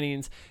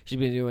signings. She's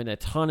been doing a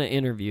ton of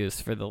interviews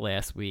for the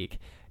last week.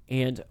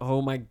 And,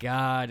 oh, my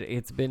God,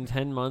 it's been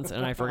 10 months,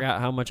 and I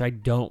forgot how much I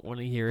don't want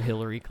to hear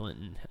Hillary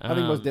Clinton. I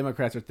think most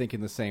Democrats are thinking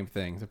the same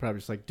thing. They're probably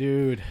just like,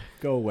 dude,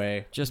 go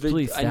away.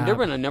 Please stop. There have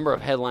been a number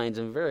of headlines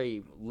in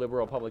very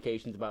liberal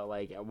publications about,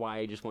 like, why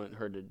I just want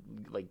her to,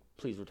 like,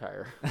 please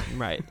retire.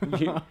 Right.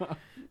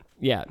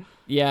 Yeah.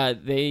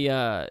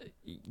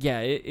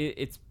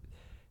 It's...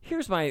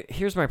 Here's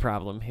my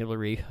problem,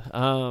 Hillary.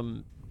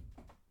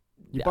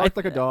 You bark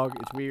like a dog.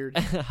 It's weird.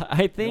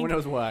 I think no one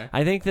knows why.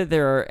 I think that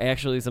there are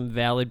actually some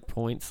valid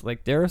points.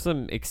 Like there are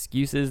some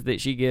excuses that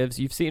she gives.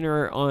 You've seen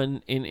her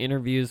in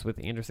interviews with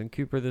Anderson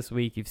Cooper this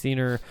week. You've seen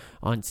her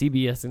on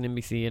CBS and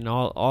NBC and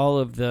all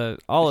of the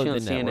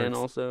networks. CNN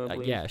also. I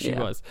believe. Yeah, she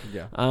was.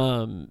 Yeah.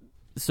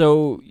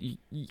 So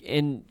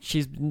and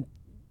she's been,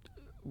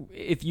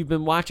 if you've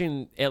been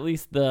watching at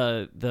least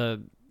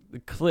the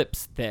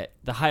clips the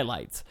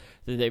highlights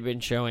that they've been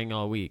showing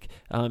all week,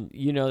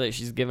 you know that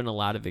she's given a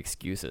lot of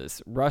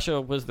excuses. Russia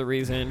was the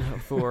reason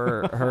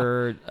for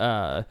her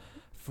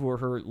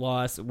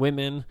loss.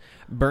 Women,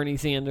 Bernie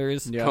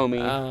Sanders,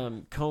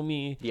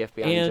 Comey, the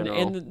FBI in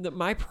general. And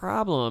my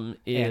problem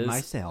is and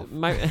myself.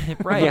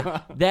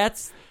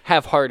 That's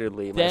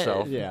half-heartedly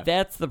myself.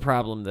 That's the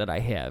problem that I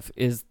have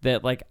is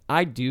that like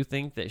I do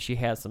think that she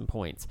has some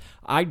points.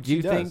 I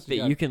do think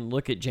that you can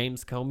look at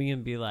James Comey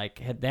and be like,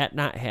 had that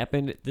not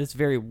happened, this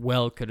very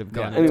well could have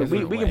gone. I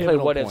mean, we can play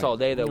what ifs all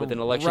day though with an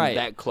election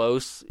that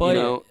close. But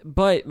you know?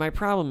 But my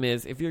problem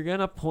is if you're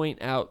gonna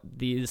point out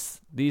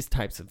these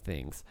types of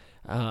things,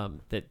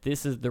 that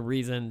this is the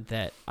reason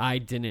that I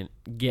didn't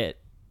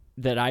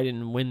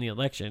win the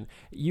election,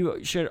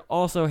 you should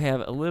also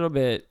have a little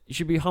bit, you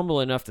should be humble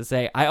enough to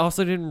say, I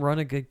also didn't run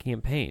a good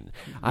campaign.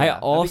 I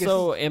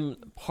also am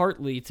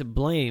partly to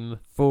blame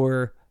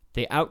for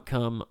the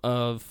outcome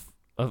of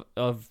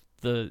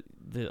the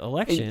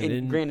election.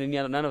 And granted,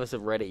 none of us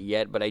have read it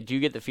yet, but I do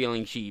get the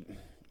feeling she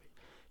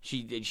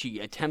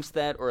attempts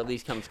that, or at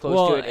least comes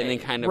close to it, and then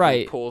kind of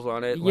like pulls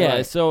on it. Yeah.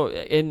 Right. So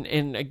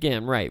and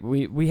again,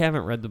 we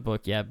haven't read the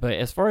book yet, but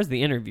as far as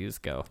the interviews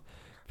go,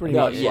 pretty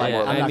much. I'm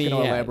not going to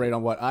elaborate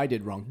on what I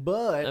did wrong,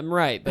 but I'm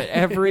right. But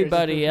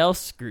everybody else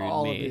screwed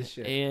all me, of this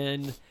shit.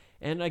 and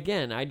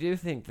again, I do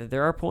think that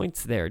there are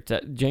points there.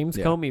 James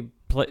Comey,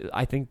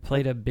 I think,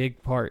 played a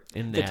big part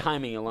in that. The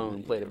timing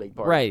alone played a big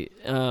part, right?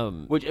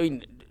 Which I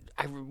mean,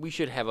 we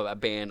should have a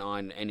ban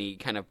on any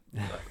kind of.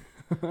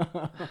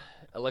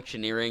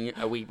 Electioneering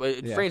a week.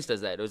 France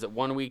does that. Was it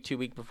 1 week, 2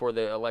 weeks before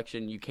the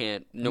election? You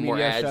can't. No more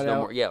ads.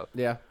 No more. Yeah.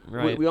 Yeah.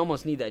 Right. We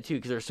almost need that too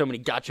because there's so many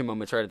gotcha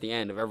moments right at the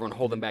end of everyone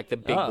holding back the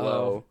big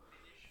blow.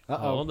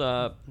 Hold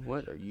up.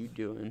 What are you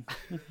doing?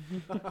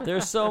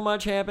 There's so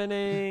much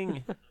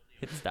happening.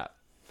 Hit stop.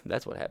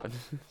 That's what happened.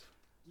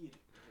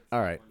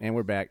 All right, and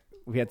we're back.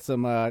 We had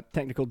some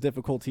technical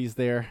difficulties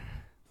there.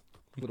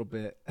 A little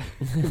bit.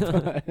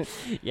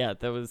 Yeah,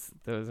 that was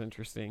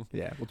interesting.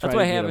 Yeah, that's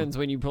what happens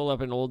when you pull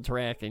up an old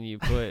track and you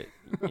put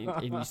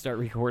and you start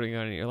recording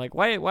on it. You're like,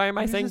 why am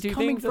I saying two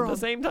things at the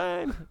same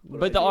time?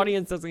 But the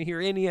audience doesn't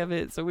hear any of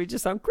it, so we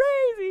just sound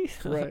crazy.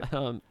 Right.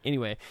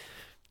 Anyway,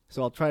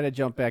 so I'll try to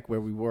jump back where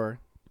we were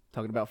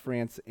talking about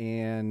France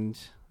and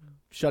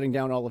shutting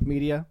down all of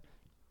media.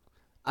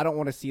 I don't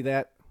want to see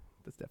that.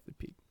 That's definitely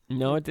Pete.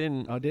 No, it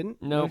didn't. Oh, it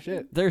didn't? No. Oh,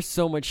 shit. There's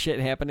so much shit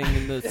happening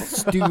in the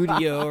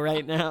studio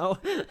right now.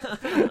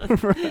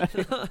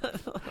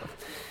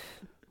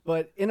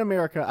 But in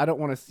America, I don't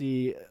want to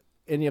see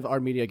any of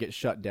our media get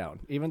shut down.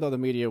 Even though the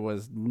media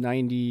was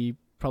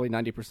probably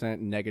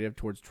 90% negative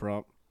towards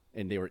Trump,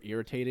 and they were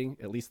irritating,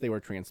 at least they were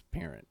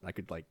transparent. I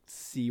could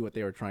see what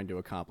they were trying to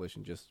accomplish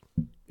and just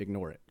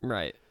ignore it.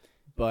 Right.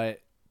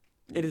 But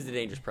it is a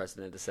dangerous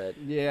precedent to set.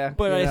 Yeah.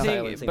 But I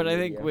think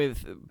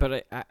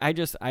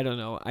I don't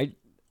know.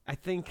 I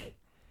think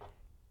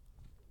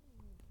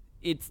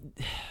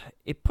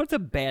it puts a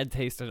bad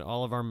taste in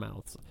all of our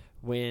mouths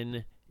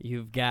when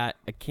you've got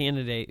a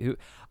candidate who,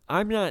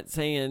 I'm not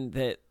saying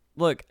that.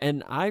 Look,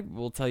 and I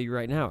will tell you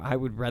right now, I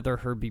would rather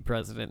her be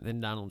president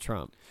than Donald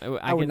Trump.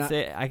 I can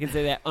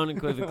say that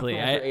unequivocally.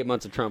 After 8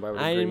 months of Trump, I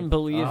would agree. I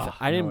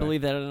didn't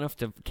believe that enough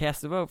to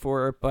cast a vote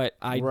for her, but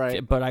I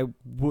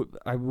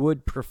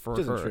would prefer Which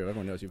isn't her. true.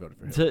 Everyone knows you voted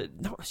for him.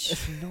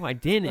 No, I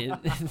didn't,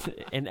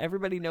 and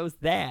everybody knows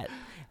that.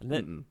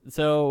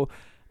 So,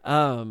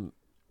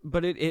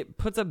 but it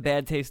puts a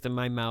bad taste in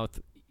my mouth.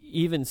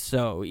 Even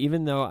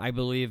though I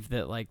believe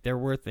that like there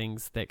were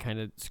things that kind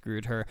of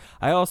screwed her,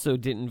 I also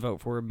didn't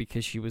vote for her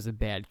because she was a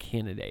bad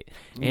candidate.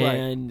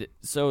 And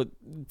so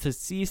to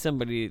see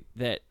somebody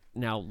that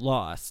now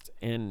lost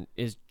and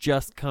is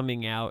just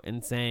coming out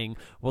and saying,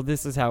 well,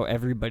 this is how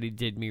everybody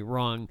did me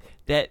wrong,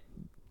 that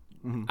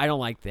I don't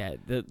like that.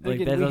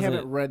 We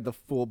haven't read the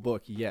full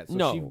book yet.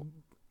 So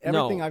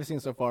everything I've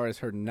seen so far is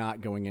her not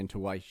going into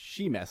why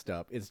she messed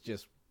up. It's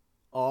just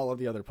all of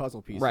the other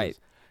puzzle pieces. Right.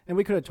 And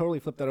we could have totally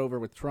flipped that over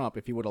with Trump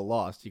if he would have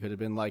lost. He could have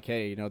been like,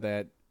 hey,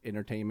 that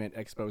entertainment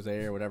expose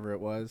or whatever it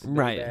was.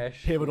 Right.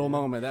 Pivotal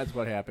moment. That's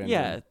what happened.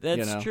 Yeah,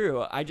 that's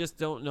true. I just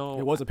don't know.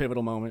 It was a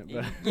pivotal moment.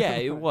 But yeah,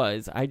 it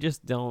was. I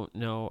just don't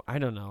know. I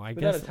don't know. I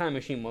Without guess a time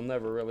machine, we'll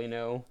never really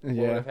know what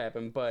would have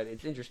happened. But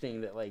it's interesting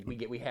that like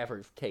we have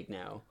her take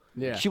now.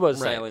 Yeah. She was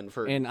silent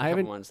for and a I couple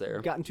haven't months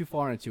there. Gotten too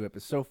far into it,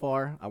 but so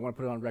far, I want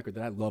to put it on record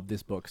that I love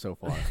this book so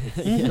far.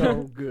 It's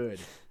so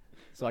good.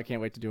 So I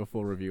can't wait to do a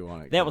full review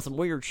on it. That was some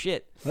weird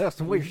shit. So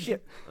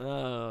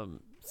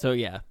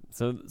yeah.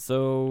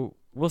 So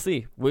we'll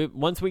see.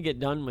 Once we get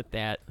done with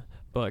that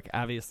book,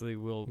 obviously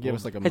we'll give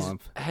us like a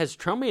month. Has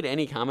Trump made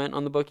any comment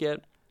on the book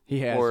yet?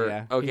 He has.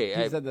 Yeah. Okay.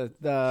 He said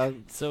that.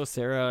 So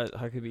Sarah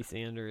Huckabee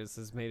Sanders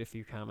has made a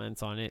few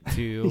comments on it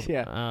too.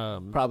 Yeah.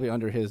 Probably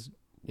under his,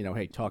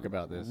 hey, talk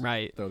about this.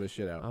 Right. Throw this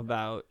shit out.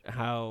 About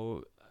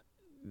how.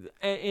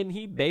 And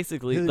he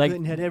basically Hillary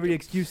Clinton had every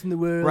excuse in the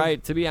world.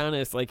 Right, to be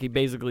honest, like he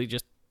basically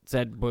just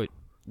said, "But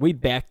we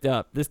backed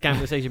up. This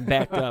conversation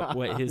backed up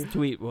what his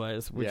tweet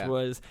was, which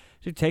was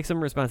to take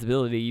some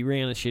responsibility. You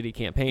ran a shitty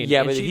campaign. Yeah,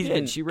 and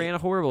but she ran a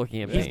horrible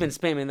campaign. He's been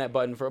spamming that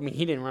button for. I mean,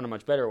 he didn't run a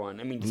much better one.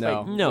 I mean,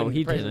 no,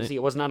 he didn't.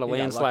 It was not a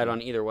landslide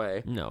on either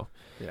way. No.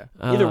 Yeah.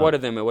 Either one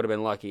of them, it would have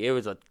been lucky. It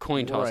was a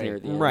coin toss near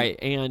the end. Right,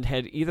 and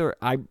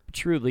I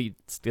truly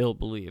still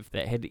believe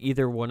that had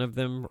either one of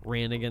them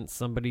ran against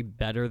somebody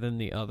better than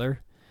the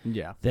other.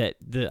 Yeah, that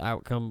the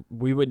outcome,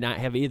 we would not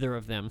have either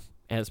of them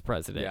as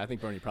president. Yeah, I think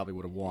Bernie probably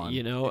would have won.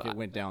 If it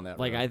went down that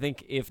road. I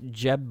think if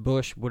Jeb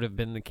Bush would have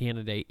been the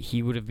candidate,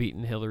 he would have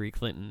beaten Hillary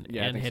Clinton.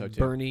 Yeah, and I think had so too.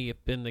 Bernie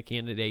been the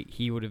candidate,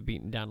 he would have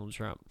beaten Donald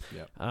Trump.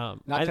 Yep.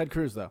 Not Ted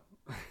Cruz though.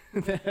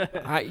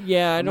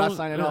 I'm not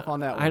signing off on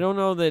that one. I don't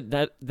know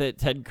that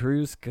Ted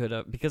Cruz could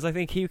have, because I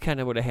think he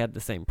kind of would have had the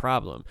same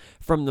problem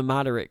from the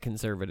moderate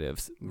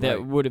conservatives.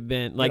 That would have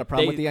been like a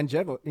problem with the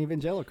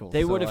evangelicals.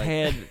 They would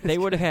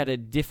have had a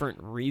different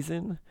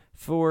reason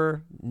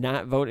for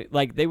not voting.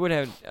 Like they would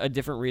have a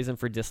different reason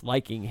for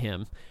disliking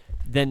him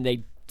than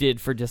they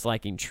did for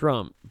disliking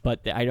Trump.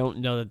 But I don't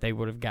know that they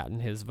would have gotten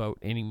his vote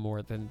any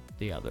more than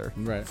the other.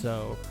 Right.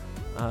 So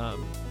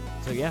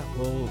yeah,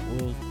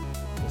 we'll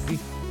see.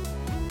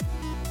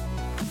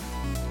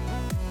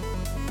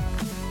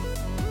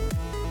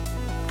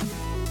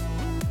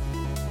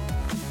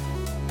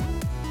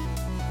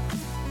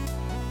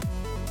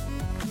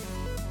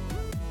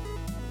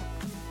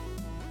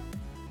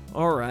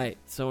 All right,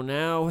 so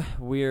now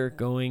we're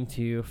going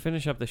to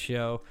finish up the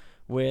show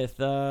with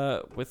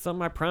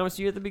something I promised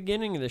you at the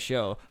beginning of the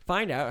show.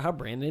 Find out how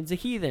Brandon's a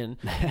heathen.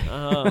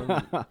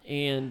 So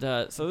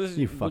this is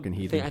you fucking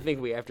heathen. I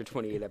think after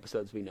 28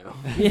 episodes we know.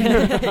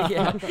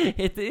 yeah,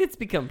 it's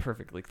become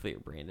perfectly clear,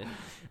 Brandon.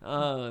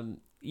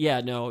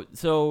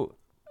 So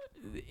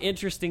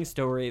interesting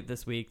story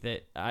this week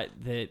that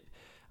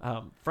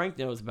Frank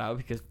knows about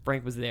because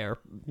Frank was there,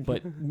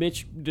 but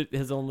Mitch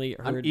has only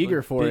heard I'm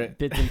eager for it.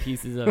 bits and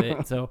pieces of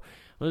it. So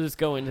we'll just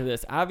go into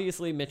this.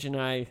 Obviously, Mitch and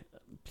I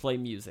play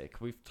music.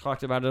 We've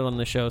talked about it on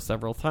the show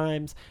several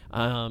times.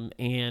 And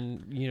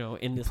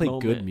in this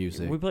moment, good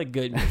music. We play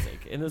good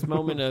music. In this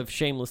moment of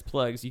shameless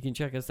plugs, you can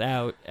check us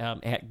out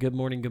at Good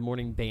Morning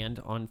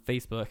Band on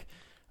Facebook.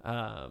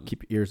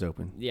 Keep your ears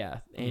open. Yeah,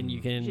 and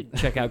you can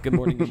check out Good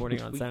Morning on Tweet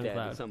SoundCloud that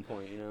at some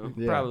point,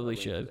 Yeah. Probably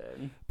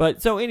should.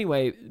 But so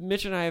anyway,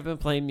 Mitch and I have been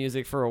playing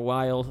music for a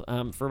while,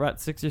 for about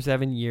 6 or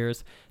 7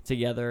 years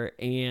together,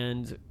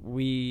 and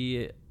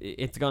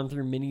it's gone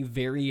through many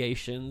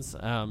variations.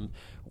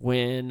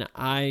 When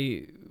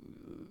I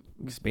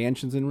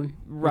expansions and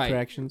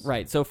retractions,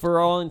 right. So for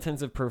all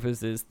intensive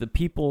purposes, the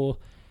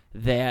people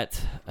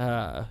that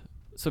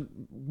so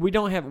we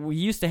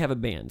used to have a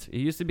band. It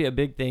used to be a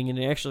big thing, and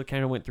it actually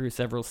kind of went through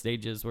several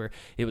stages where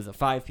it was a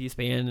 5-piece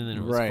band, and then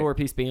it was a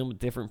 4-piece band with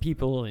different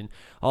people and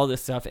all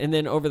this stuff. And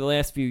then over the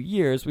last few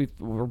years,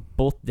 we're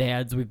both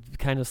dads. We've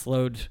kind of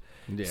slowed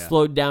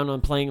down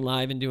on playing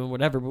live and doing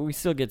whatever, but we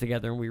still get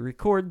together and we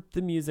record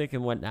the music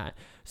and whatnot.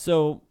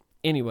 So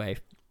anyway,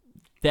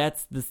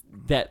 that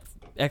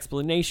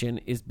explanation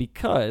is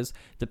because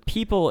the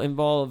people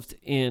involved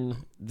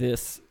in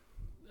this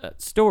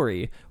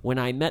story, when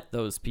I met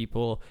those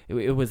people,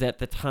 it was at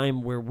the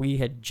time where we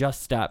had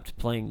just stopped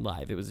playing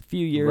live. It was a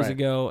few years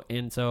ago,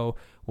 and so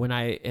when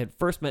I had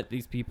first met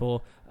these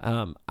people,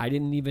 I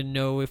didn't even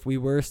know if we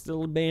were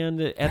still a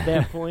band at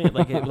that point.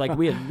 Like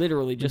we had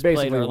literally just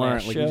played our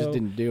last show. You just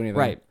didn't do anything.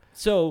 Right.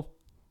 So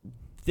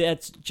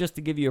that's just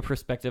to give you a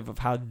perspective of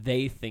how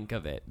they think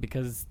of it,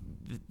 because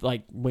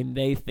like when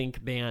they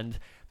think band,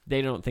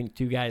 they don't think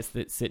two guys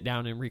that sit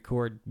down and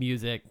record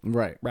music.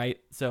 Right.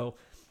 So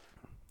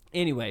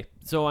anyway,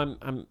 so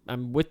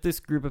I'm with this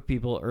group of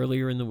people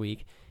earlier in the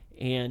week,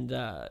 and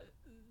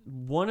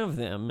one of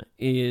them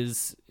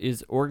is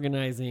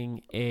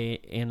organizing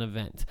an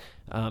event,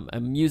 a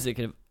music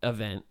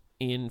event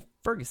in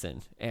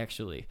Ferguson,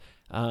 actually.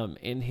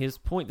 And his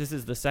point, this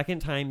is the second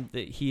time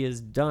that he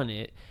has done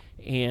it,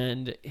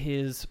 and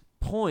his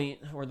point,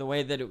 or the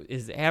way that it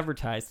is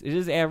advertised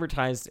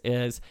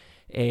as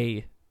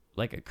a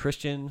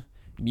Christian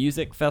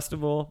music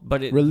festival,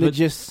 but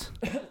religious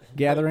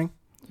gathering.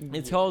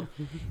 It's called,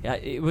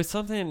 it was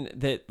something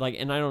that, like,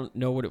 and I don't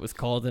know what it was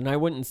called, and I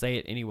wouldn't say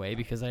it anyway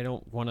because I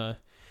don't want to.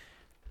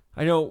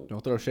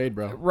 Don't throw shade,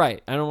 bro.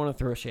 Right, I don't want to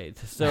throw shade.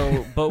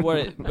 So,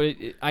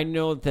 I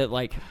know that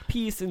like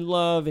peace and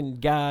love and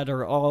God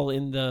are all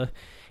in the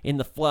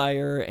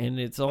flyer, and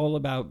it's all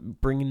about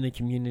bringing the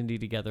community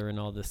together and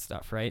all this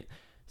stuff, right?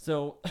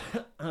 So,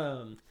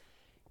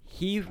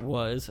 he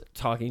was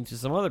talking to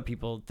some other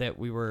people that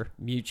we were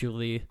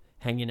mutually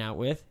hanging out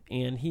with,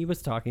 and he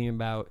was talking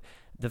about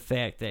the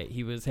fact that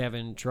he was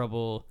having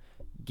trouble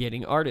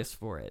getting artists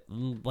for it.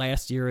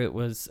 Last year it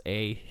was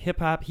a hip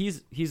hop.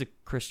 He's a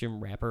Christian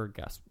rapper,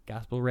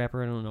 gospel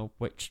rapper. I don't know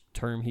which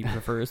term he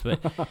prefers, but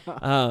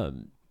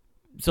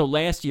so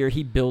last year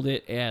he billed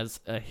it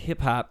as a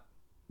hip hop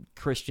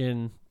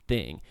Christian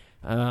thing,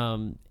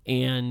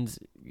 and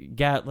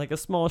got like a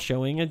small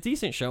showing, a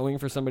decent showing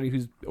for somebody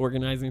who's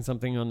organizing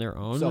something on their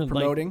own,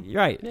 self-promoting,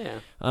 right? Yeah.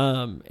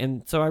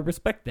 And so I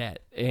respect that,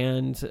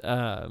 and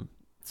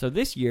so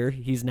this year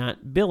he's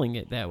not billing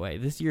it that way.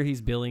 This year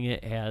he's billing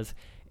it as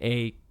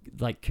a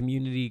like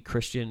community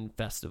Christian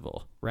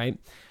festival, right?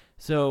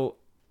 So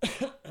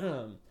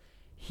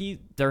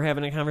they're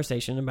having a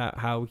conversation about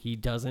how he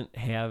doesn't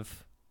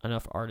have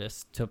enough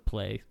artists to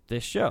play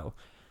this show.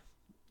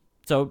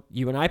 So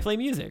you and I play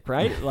music,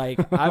 right?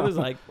 Like I was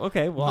like,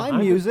 okay, well,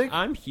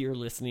 I'm here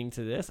listening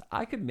to this.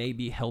 I could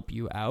maybe help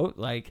you out,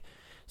 like.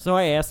 So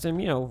I asked him,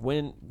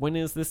 when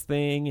is this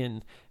thing?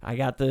 And I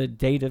got the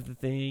date of the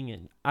thing.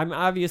 And I'm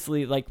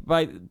obviously, like,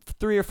 by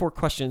 3 or 4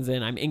 questions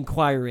in, I'm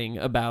inquiring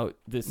about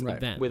this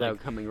event. Without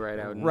coming right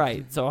out.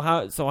 Right. So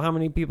how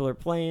many people are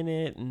playing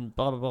it? And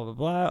blah, blah, blah, blah,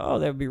 blah. Oh,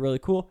 that would be really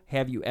cool.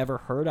 Have you ever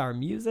heard our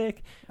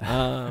music?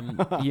 And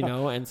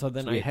so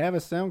then we have a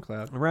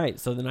SoundCloud. Right.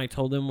 So then I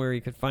told him where he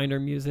could find our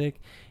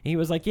music. And he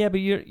was like, yeah, but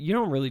you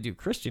don't really do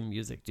Christian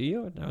music, do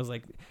you? And I was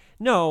like,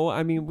 no,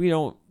 I mean, we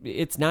don't,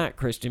 it's not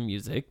Christian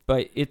music,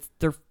 but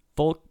they're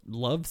folk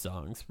love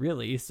songs,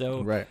 really.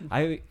 So right.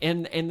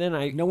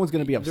 No one's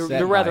going to be upset.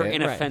 They're rather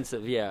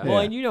inoffensive, yeah. Well,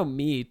 and you know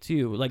me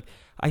too. Like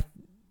I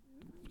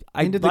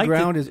Into the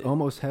Ground is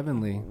almost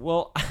heavenly.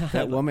 Well,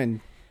 that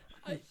woman.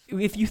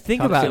 If you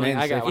think about it,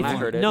 I got when I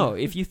heard it. No,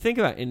 if you think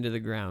about Into the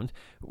Ground,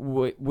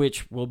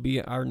 which will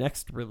be our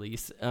next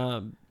release,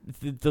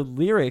 the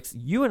lyrics,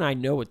 you and I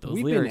know what those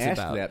lyrics We've been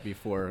asked about. that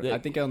before. I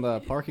think on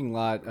the parking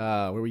lot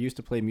where we used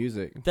to play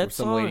music. That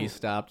some lady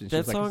stopped and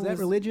she's like, "Is that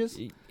religious?"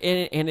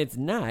 And it's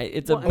not.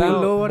 It's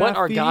about what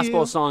are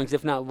gospel songs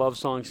if not love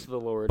songs to the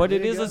Lord? But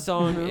it is a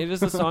song. It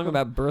is a song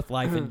about birth,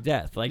 life, and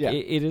death. Like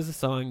it is a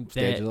song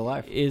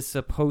that is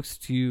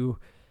supposed to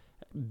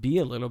be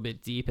a little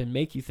bit deep and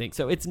make you think.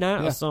 So it's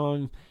not a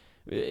song.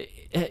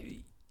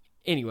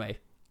 Anyway,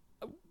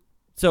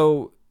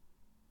 so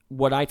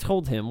what I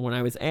told him when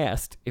I was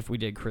asked if we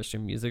did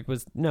Christian music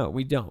was, no,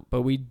 we don't,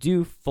 but we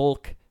do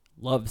folk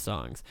love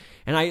songs.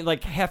 And I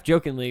like half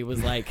jokingly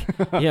was like,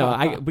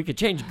 we could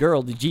change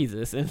girl to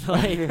Jesus, and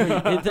like,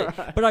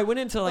 but I went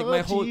into like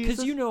my whole,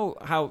 because you know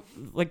how,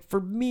 like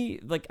for me,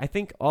 like I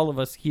think all of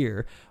us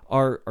here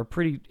are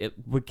pretty,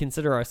 would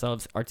consider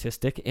ourselves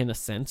artistic in a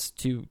sense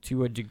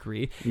to a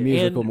degree.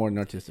 Musical more than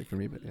artistic for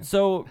me, but yeah.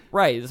 So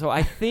right, so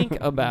I think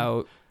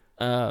about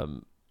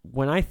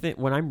when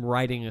I'm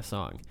writing a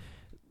song,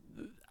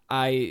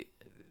 I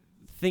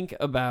think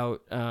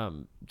about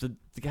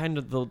the kind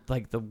of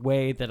the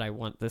way that I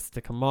want this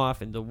to come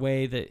off, and the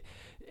way that,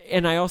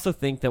 and I also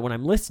think that when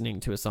I'm listening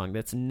to a song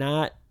that's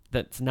not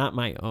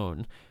my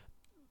own,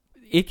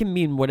 it can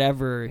mean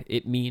whatever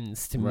it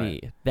means to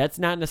me. That's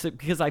not necessarily,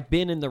 because I've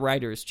been in the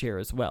writer's chair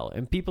as well,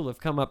 and people have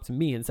come up to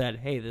me and said,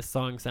 hey, this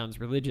song sounds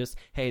religious.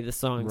 Hey, this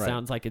song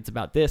sounds like it's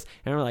about this.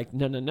 And I'm like,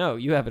 no,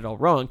 you have it all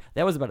wrong.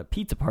 That was about a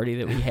pizza party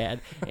that we had,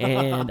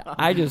 and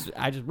I just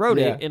wrote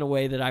it in a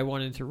way that I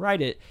wanted to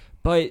write it.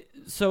 But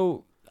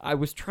so I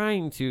was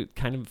trying to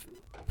kind of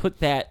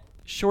put that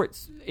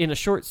in a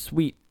short,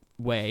 sweet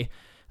way,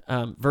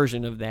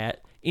 version of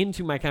that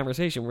into my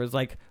conversation was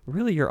like,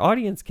 really, your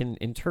audience can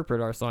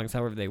interpret our songs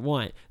however they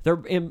want.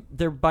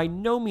 They're by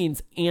no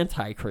means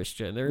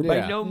anti-Christian. They're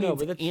by no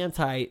means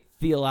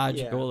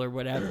anti-theological or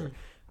whatever.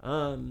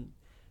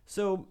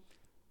 So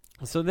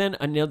then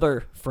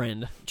another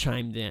friend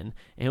chimed in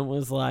and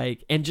was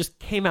like, and just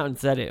came out and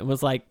said it and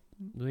was like,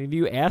 have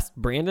you asked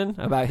Brandon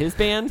about his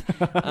band?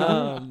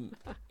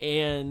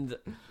 And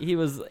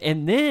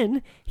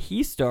then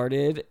he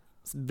stared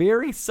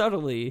very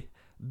subtly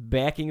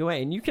backing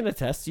away, and you can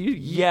attest.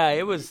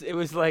 It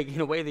was like, in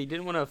a way, they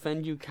didn't want to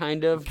offend you,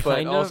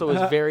 but also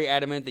was very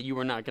adamant that you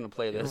were not going to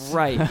play this.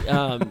 Right.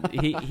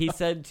 He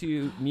said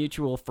to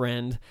mutual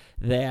friend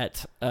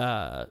that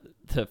to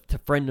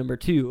friend number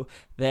 2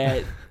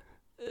 that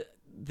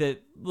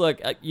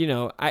look,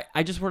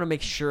 I just want to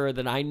make sure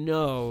that I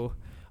know.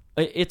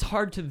 It's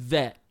hard to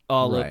vet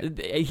all of.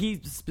 He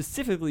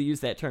specifically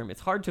used that term. It's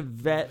hard to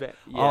vet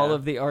all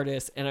of the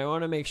artists, and I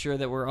want to make sure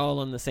that we're all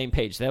on the same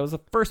page. That was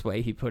the first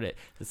way he put it.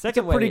 The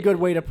second way, pretty good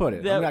way to put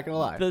it. I'm not gonna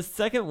lie. The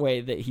second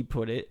way that he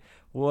put it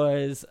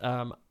was,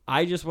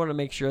 I just want to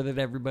make sure that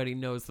everybody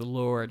knows the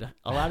Lord.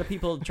 A lot of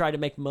people try to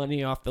make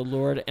money off the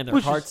Lord, and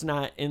their heart's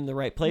not in the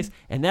right place,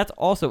 and that's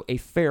also a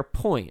fair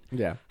point.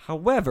 Yeah.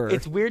 However,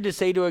 it's weird to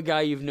say to a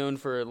guy you've known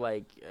for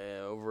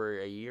over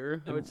a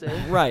year, I would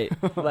say. Right.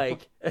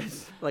 like,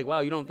 wow,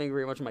 you don't think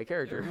very much of my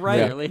character.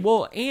 Right. Really.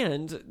 Well,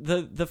 and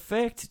the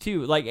fact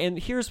too, and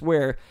here's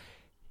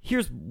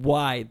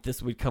why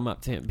this would come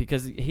up to him,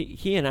 because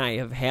he and I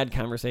have had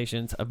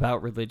conversations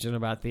about religion,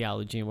 about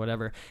theology and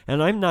whatever,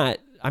 and I'm not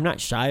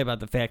shy about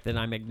the fact that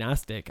I'm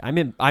agnostic.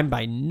 I'm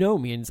by no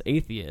means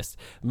atheist.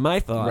 My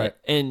thought,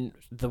 and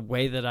the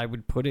way that I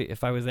would put it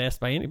if I was asked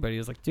by anybody,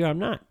 is like, dude, I'm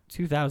not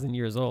 2,000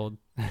 years old.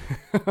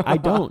 I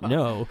don't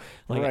know.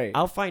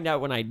 I'll find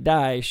out when I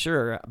die,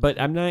 sure,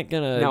 but I'm not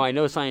gonna. Now I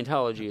know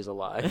Scientology is a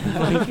lie.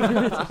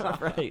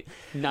 Right.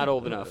 Not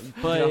old enough.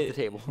 But, get off the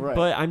table. Right.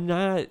 But I'm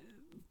not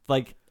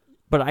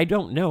But I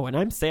don't know, and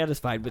I'm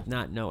satisfied with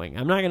not knowing.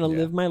 I'm not going to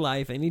live my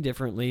life any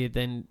differently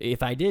than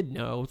if I did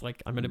know.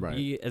 I'm going to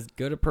be as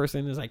good a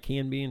person as I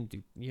can be, and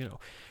do,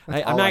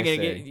 I'm not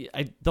going to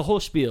get the whole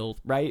spiel,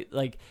 right?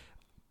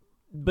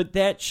 But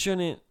that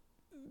shouldn't.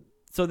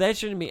 So that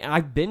shouldn't be.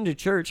 I've been to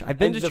church. I've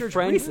been to church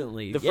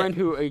recently. The friend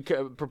who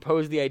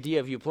proposed the idea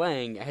of you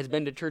playing has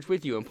been to church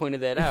with you and pointed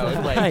that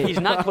out. He's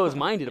not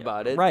closed-minded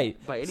about it, by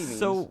any means.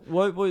 So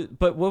what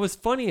was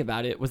funny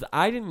about it was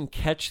I didn't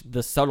catch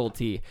the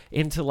subtlety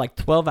until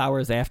 12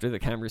 hours after the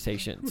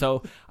conversation.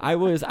 So I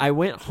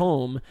went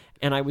home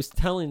and I was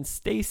telling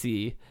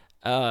Stacy,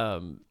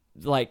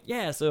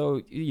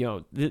 so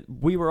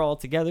we were all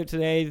together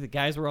today, the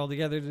guys were all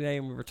together today,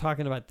 and we were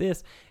talking about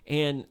this,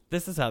 and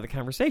this is how the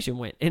conversation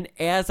went. And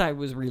as I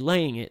was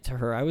relaying it to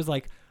her, I was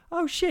like,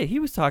 oh shit, he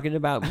was talking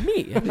about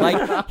me.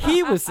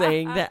 He was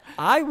saying that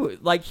I would,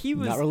 he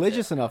was not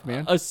religious enough,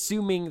 man,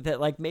 assuming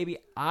that maybe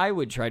I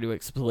would try to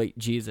exploit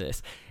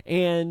Jesus.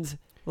 And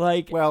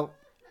well,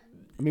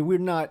 I mean, we're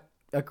not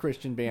a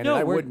Christian band, and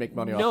I would make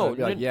money off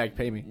it. I'd be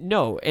pay me.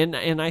 No,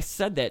 and I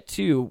said that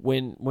too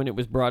when it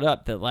was brought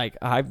up that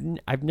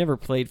I've never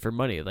played for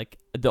money.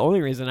 The only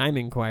reason I'm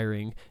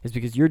inquiring is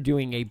because you're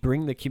doing a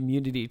bring the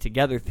community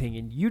together thing,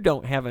 and you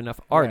don't have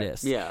enough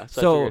artists. Right. Yeah.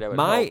 So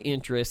my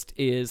interest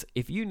is,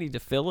 if you need to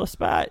fill a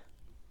spot,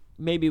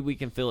 maybe we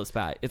can fill a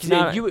spot. It's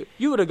not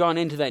you would have gone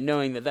into that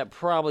knowing that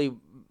probably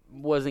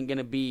wasn't going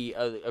to be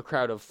a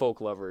crowd of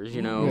folk lovers,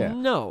 Yeah.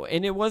 No,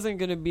 and it wasn't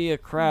going to be a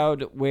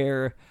crowd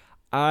where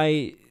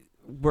I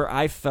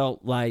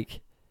felt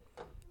like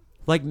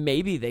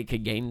maybe they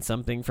could gain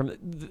something from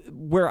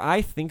where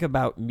I think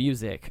about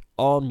music.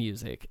 All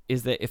music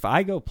is that if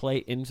I go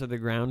play Into the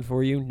Ground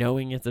for you,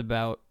 knowing it's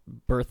about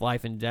birth,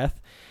 life, and death,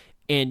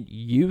 and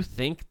you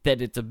think that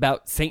it's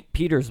about St.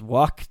 Peter's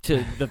walk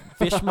to the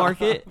fish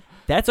market,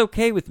 that's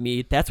okay with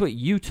me. That's what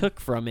you took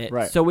from it.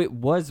 Right. So it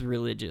was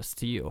religious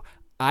to you.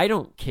 I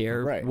don't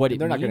care what it means to you.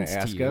 They're not going to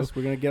ask us.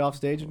 We're going to get off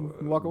stage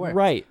and walk away.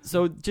 Right.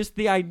 So just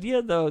the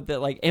idea, though, that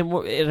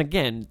and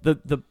again,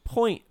 the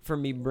point for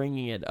me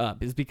bringing it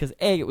up is because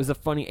it was a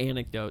funny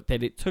anecdote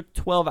that it took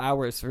 12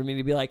 hours for me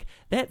to be like,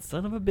 that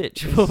son of a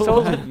bitch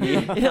told me,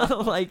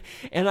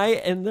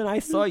 and then I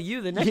saw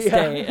you the next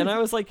day, and I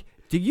was like,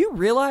 do you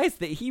realize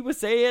that he was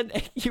saying?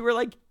 You were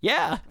like,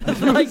 yeah.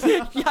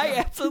 I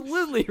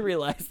absolutely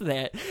realized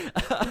that.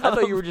 I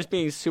thought you were just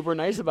being super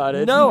nice about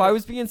it. No, I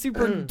was being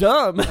super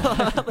dumb.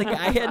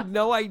 I had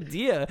no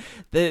idea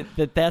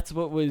that's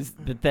what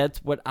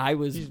I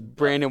was.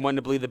 Brandon wanted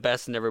to believe the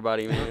best in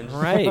everybody, man.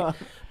 Right.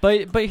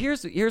 But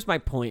here's my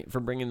point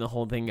for bringing the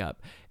whole thing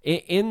up.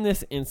 In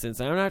this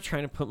instance, I'm not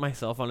trying to put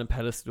myself on a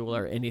pedestal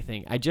or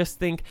anything. I just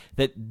think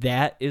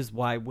that is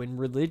why when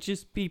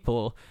religious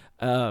people,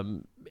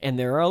 and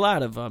there are a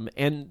lot of them,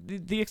 and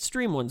the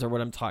extreme ones are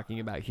what I'm talking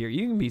about here.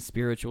 You can be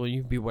spiritual,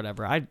 you can be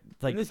whatever.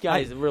 This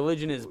guy's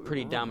religion is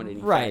pretty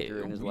dominating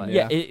factor in his life.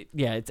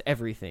 Yeah, it's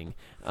everything.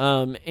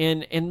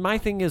 And my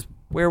thing is,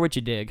 wear what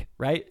you dig,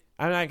 right?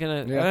 I'm not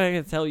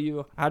gonna tell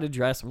you how to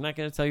dress. I'm not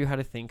gonna tell you how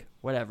to think,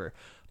 whatever.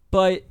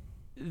 But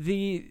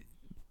the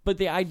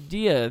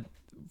idea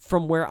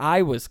from where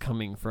I was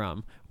coming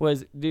from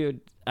was,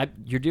 dude,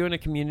 you're doing a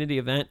community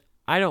event.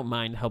 I don't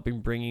mind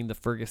bringing the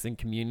Ferguson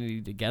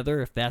community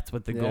together if that's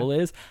what the goal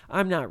is.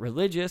 I'm not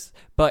religious,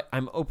 but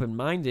I'm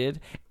open-minded,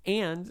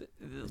 and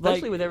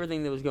especially with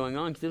everything that was going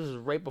on, because this was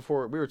right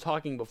before we were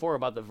talking before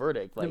about the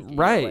verdict, So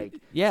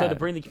to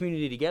bring the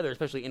community together,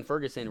 especially in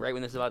Ferguson, right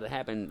when this is about to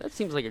happen, that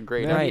seems like a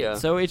great idea.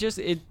 So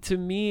to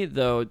me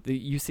though,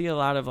 you see a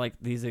lot of like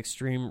these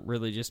extreme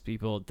religious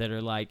people that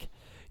are like,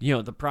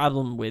 the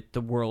problem with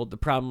the world, the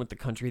problem with the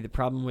country, the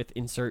problem with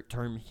insert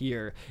term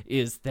here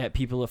is that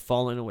people have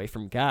fallen away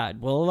from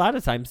God. Well, a lot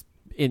of times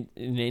in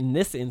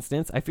this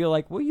instance, I feel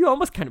like, well, you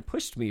almost kind of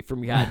pushed me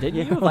from God,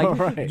 didn't you?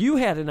 Like you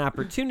had an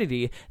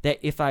opportunity that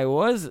if I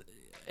was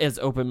as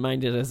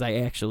open-minded as I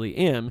actually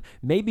am,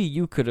 maybe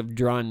you could have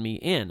drawn me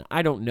in.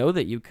 I don't know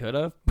that you could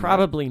have.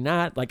 Probably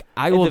not. Like,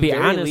 I will be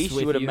honest least, with you.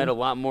 You would have met a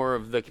lot more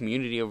of the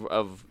community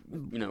of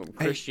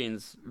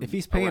Christians. If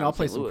he's paying, I'll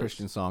play some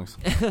Christian songs.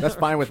 That's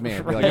fine with me.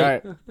 I'd be like, all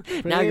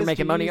right. Now you're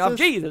making money off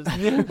Jesus.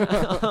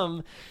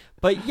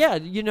 But yeah,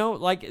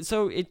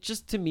 so it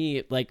just, to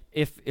me, like,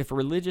 if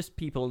religious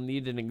people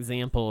need an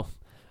example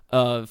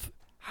of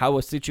how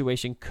a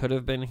situation could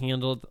have been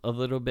handled a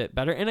little bit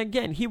better. And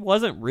again, he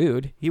wasn't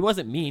rude. He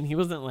wasn't mean. He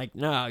wasn't like,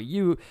 no,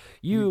 you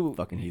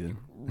fucking heathen.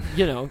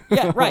 Yeah,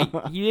 right.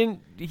 He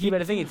didn't.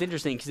 But I think it's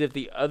interesting because if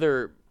the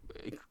other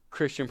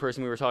Christian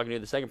person we were talking to,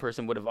 the second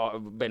person would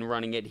have been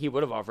running it, he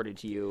would have offered it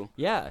to you.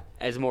 Yeah.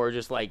 As more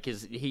just like,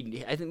 because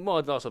I think, well,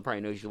 it also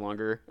probably knows you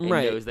longer. And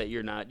right. knows that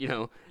you're not,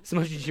 as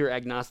much as you're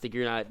agnostic,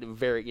 you're not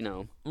very,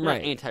 not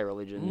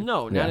anti-religion.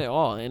 No, not at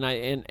all. And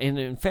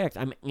in fact,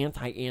 I'm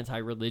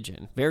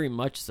anti-religion. Very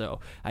much so.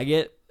 I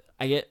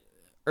get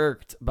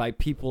irked by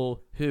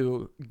people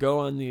who go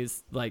on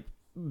these, like,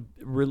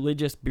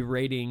 religious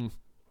berating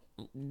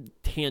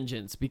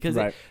tangents because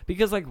I'm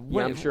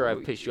sure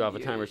I've pissed you off a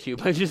time or two,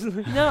 but just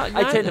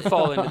I tend to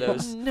fall into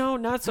those. No,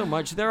 not so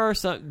much. There are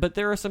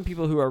some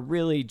people who are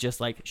really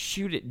just like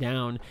shoot it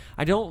down.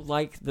 I don't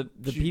like the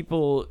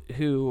people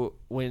who,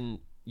 when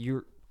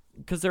you're,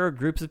 because there are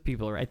groups of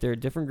people, right? There are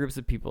different groups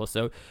of people.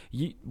 So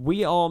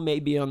we all may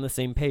be on the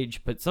same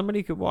page, but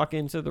somebody could walk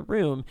into the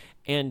room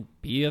and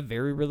be a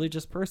very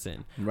religious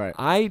person. Right.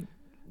 I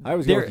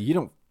was going,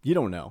 you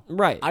don't know.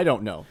 Right. I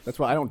don't know. That's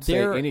why I don't say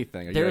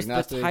anything. There's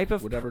agnostic, the type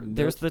of whatever.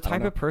 There's the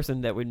type of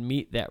person that would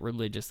meet that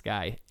religious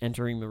guy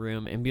entering the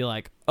room and be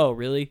like, "Oh,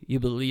 really? You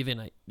believe in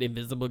an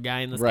invisible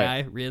guy in the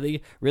sky?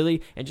 Really?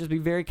 Really?" And just be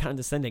very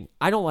condescending.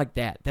 I don't like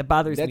that. That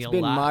bothers me a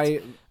lot.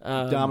 That's been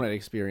my dominant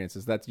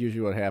experiences. That's usually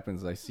what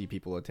happens. I see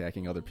people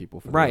attacking other people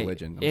for their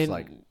religion. I'm just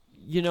like,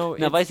 now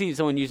if I see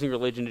someone using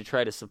religion to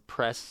try to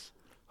suppress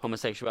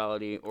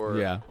homosexuality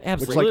or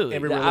absolutely, like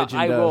every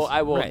religion does.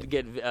 I will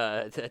get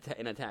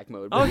in attack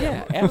mode. Oh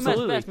yeah,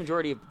 absolutely. The vast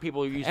majority of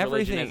people use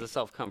religion as a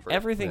self-comfort.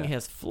 Everything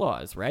has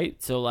flaws, right?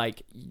 So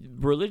like,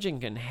 religion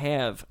can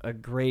have a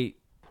great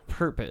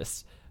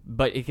purpose,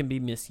 but it can be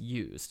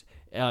misused.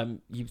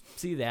 You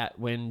see that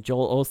when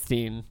Joel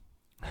Osteen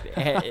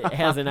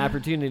has an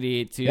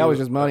opportunity to that was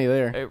just money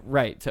there,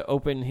 right? To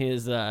open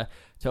his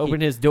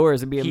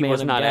doors and be a man of God. He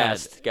was not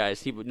asked,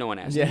 guys. No one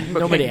asked him.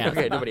 Nobody asked him.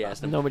 Okay, nobody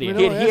asked him. He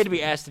had to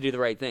be asked to do the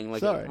right thing,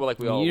 like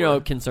we all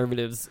were.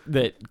 Conservatives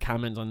that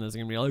comment on this are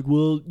going to be like,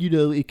 well,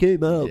 it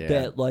came out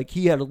that, like,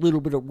 he had a little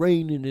bit of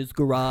rain in his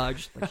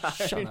garage. Like,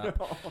 shut up.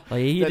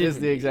 Like, that is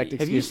the exact excuse.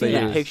 Have you seen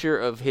a picture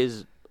of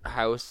his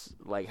house,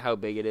 like how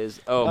big it is?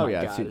 Oh my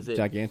God, it's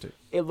gigantic.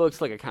 It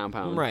looks like a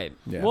compound, right?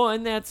 Yeah. Well,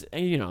 and that's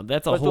a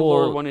but whole. The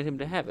Lord wanted him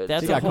to have it.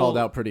 He got called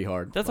out pretty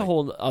hard. That's a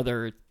whole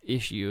other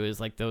issue. Is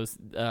like those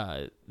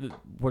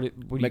what do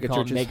you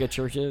call them? Mega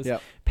churches?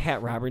 Yep.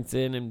 Pat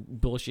Robertson and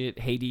bullshit.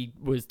 Haiti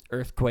was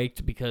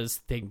earthquaked because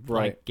they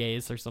like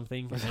gays or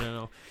something. I don't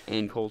know.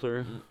 Ann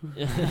Coulter.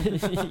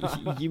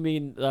 You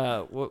mean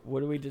what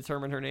do we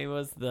determine her name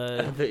was?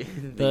 The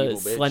evil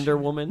slender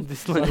bitch. woman. The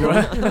slender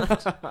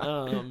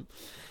woman.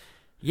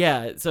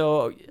 Yeah,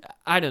 so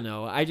I don't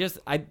know.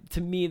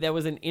 To me, that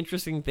was an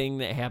interesting thing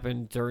that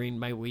happened during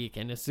my week.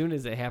 And as soon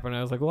as it happened,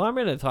 I was like, well, I'm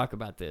going to talk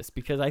about this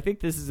because I think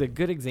this is a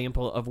good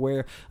example of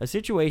where a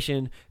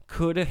situation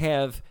could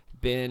have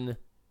been,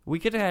 we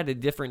could have had a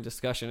different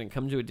discussion and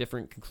come to a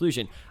different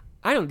conclusion.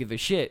 I don't give a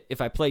shit if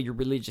I play your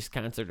religious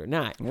concert or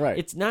not. Right.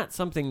 It's not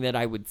something that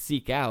I would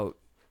seek out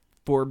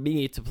for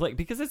me to play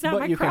because it's not but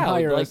my you crowd. Can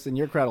hire us and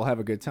your crowd will have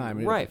a good time.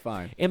 And right, it'll be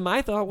fine. And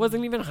my thought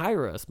wasn't even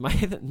hire us. My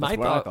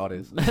thought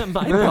is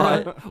my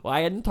thought. Well, I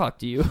hadn't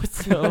talked to you,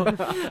 so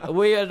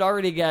we had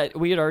already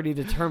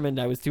determined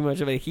I was too much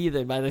of a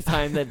heathen by the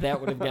time that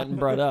would have gotten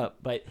brought up.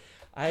 But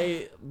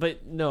I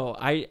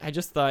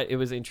just thought it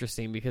was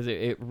interesting because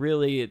it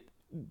really,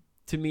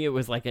 to me, it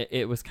was like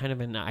it was kind of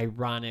an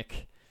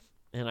ironic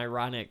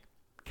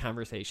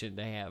conversation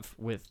to have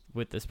with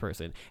this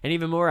person, and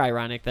even more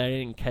ironic that I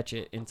didn't catch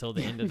it until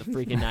the end of the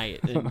freaking night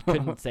and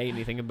couldn't say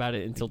anything about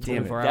it until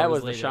 24 hours That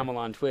was later. the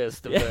Shyamalan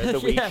twist of the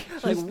week. Yeah,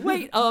 like,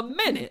 wait a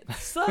minute,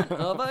 son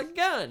of a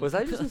gun. Was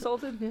I just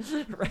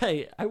insulted?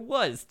 Right, I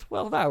was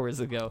 12 hours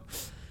ago.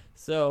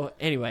 So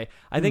anyway,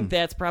 I think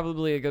that's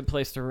probably a good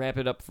place to wrap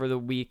it up for the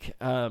week.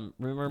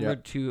 Remember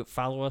to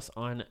follow us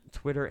on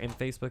Twitter and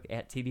Facebook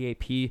at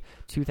TDAP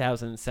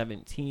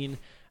 2017.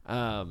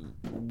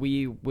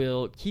 We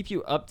will keep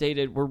you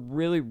updated. We're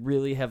really,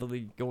 really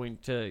heavily going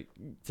to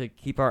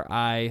keep our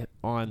eye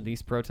on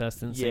these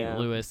protests in St.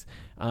 Louis.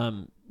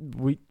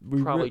 We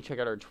probably check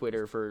out our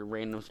Twitter for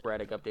random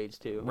sporadic updates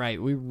too.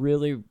 Right. We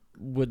really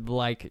would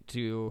like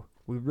to.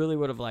 We really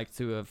would have liked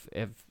to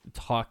have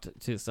talked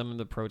to some of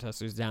the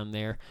protesters down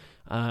there,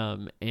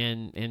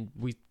 and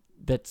we.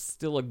 That's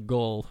still a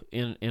goal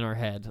in our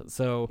head.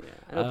 So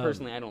I know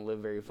personally I don't live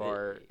very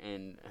far,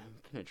 and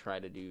I'm going to try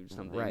to do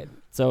something. Right.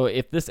 So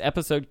if this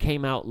episode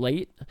came out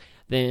late,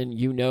 then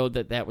you know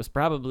that was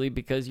probably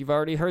because you've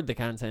already heard the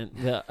content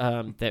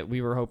that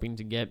we were hoping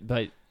to get.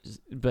 But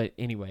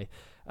anyway,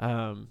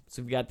 so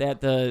we've got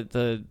that.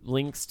 The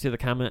links to the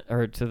comment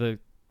or to the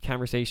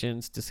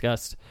conversations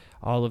discussed,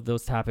 all of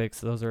those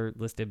topics, those are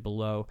listed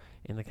below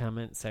in the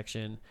comment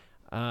section.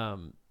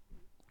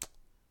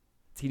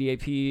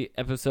 TDAP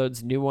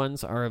episodes, new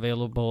ones, are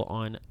available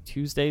on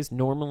Tuesdays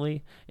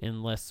normally,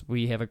 unless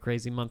we have a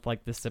crazy month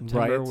like this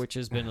September, which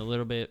has been a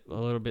little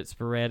bit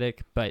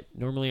sporadic. But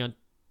normally on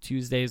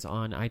Tuesdays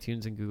on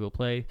iTunes and Google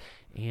Play.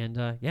 And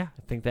I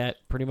think that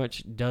pretty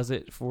much does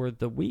it for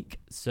the week.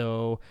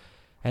 So,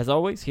 as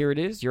always, here it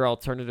is, your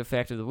alternative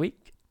fact of the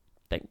week.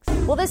 Thanks.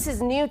 Well, this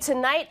is new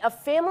tonight. A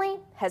family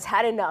has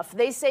had enough.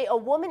 They say a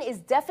woman is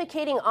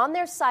defecating on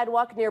their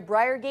sidewalk near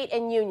Briargate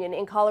and Union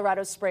in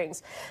Colorado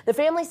Springs. The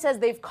family says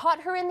they've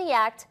caught her in the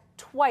act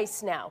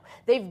twice now.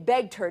 They've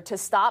begged her to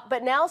stop,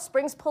 but now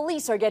Springs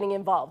police are getting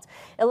involved.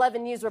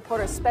 11 News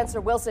reporter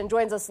Spencer Wilson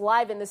joins us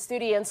live in the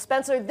studio. And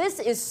Spencer, this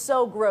is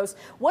so gross.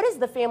 What is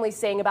the family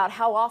saying about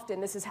how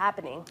often this is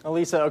happening?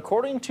 Elisa,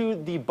 according to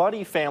the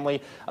Buddy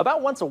family,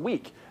 about once a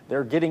week.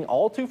 They're getting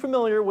all too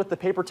familiar with the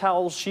paper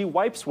towels she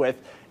wipes with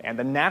and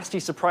the nasty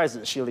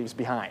surprises she leaves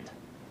behind.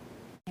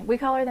 We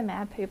call her the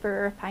Mad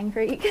Pooper of Pine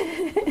Creek.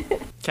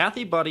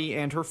 Kathy Buddy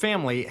and her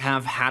family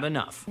have had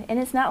enough. And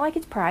it's not like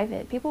it's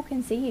private. People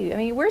can see you. I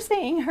mean, we're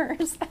seeing her,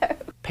 so.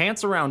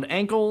 Pants around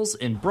ankles,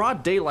 in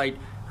broad daylight,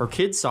 her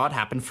kids saw it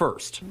happen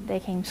first. They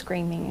came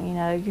screaming,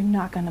 you're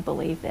not going to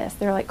believe this.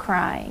 They're like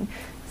crying.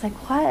 It's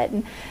like, what?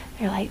 And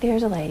they're like,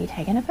 there's a lady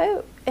taking a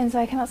poop. And so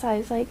I come outside,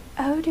 it's like,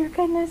 oh, dear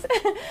goodness.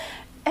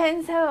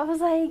 And so I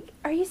was like,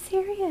 are you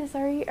serious?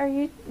 Are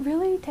you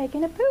really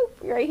taking a poop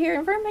right here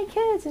in front of my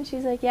kids? And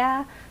she's like,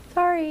 yeah,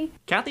 sorry.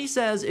 Kathy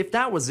says if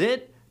that was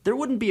it, there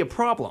wouldn't be a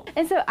problem.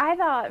 And so I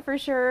thought for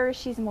sure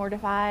she's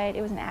mortified.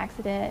 It was an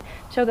accident.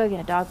 She'll go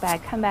get a dog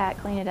bag, come back,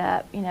 clean it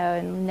up,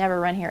 and never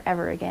run here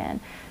ever again.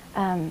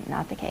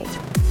 Not the case.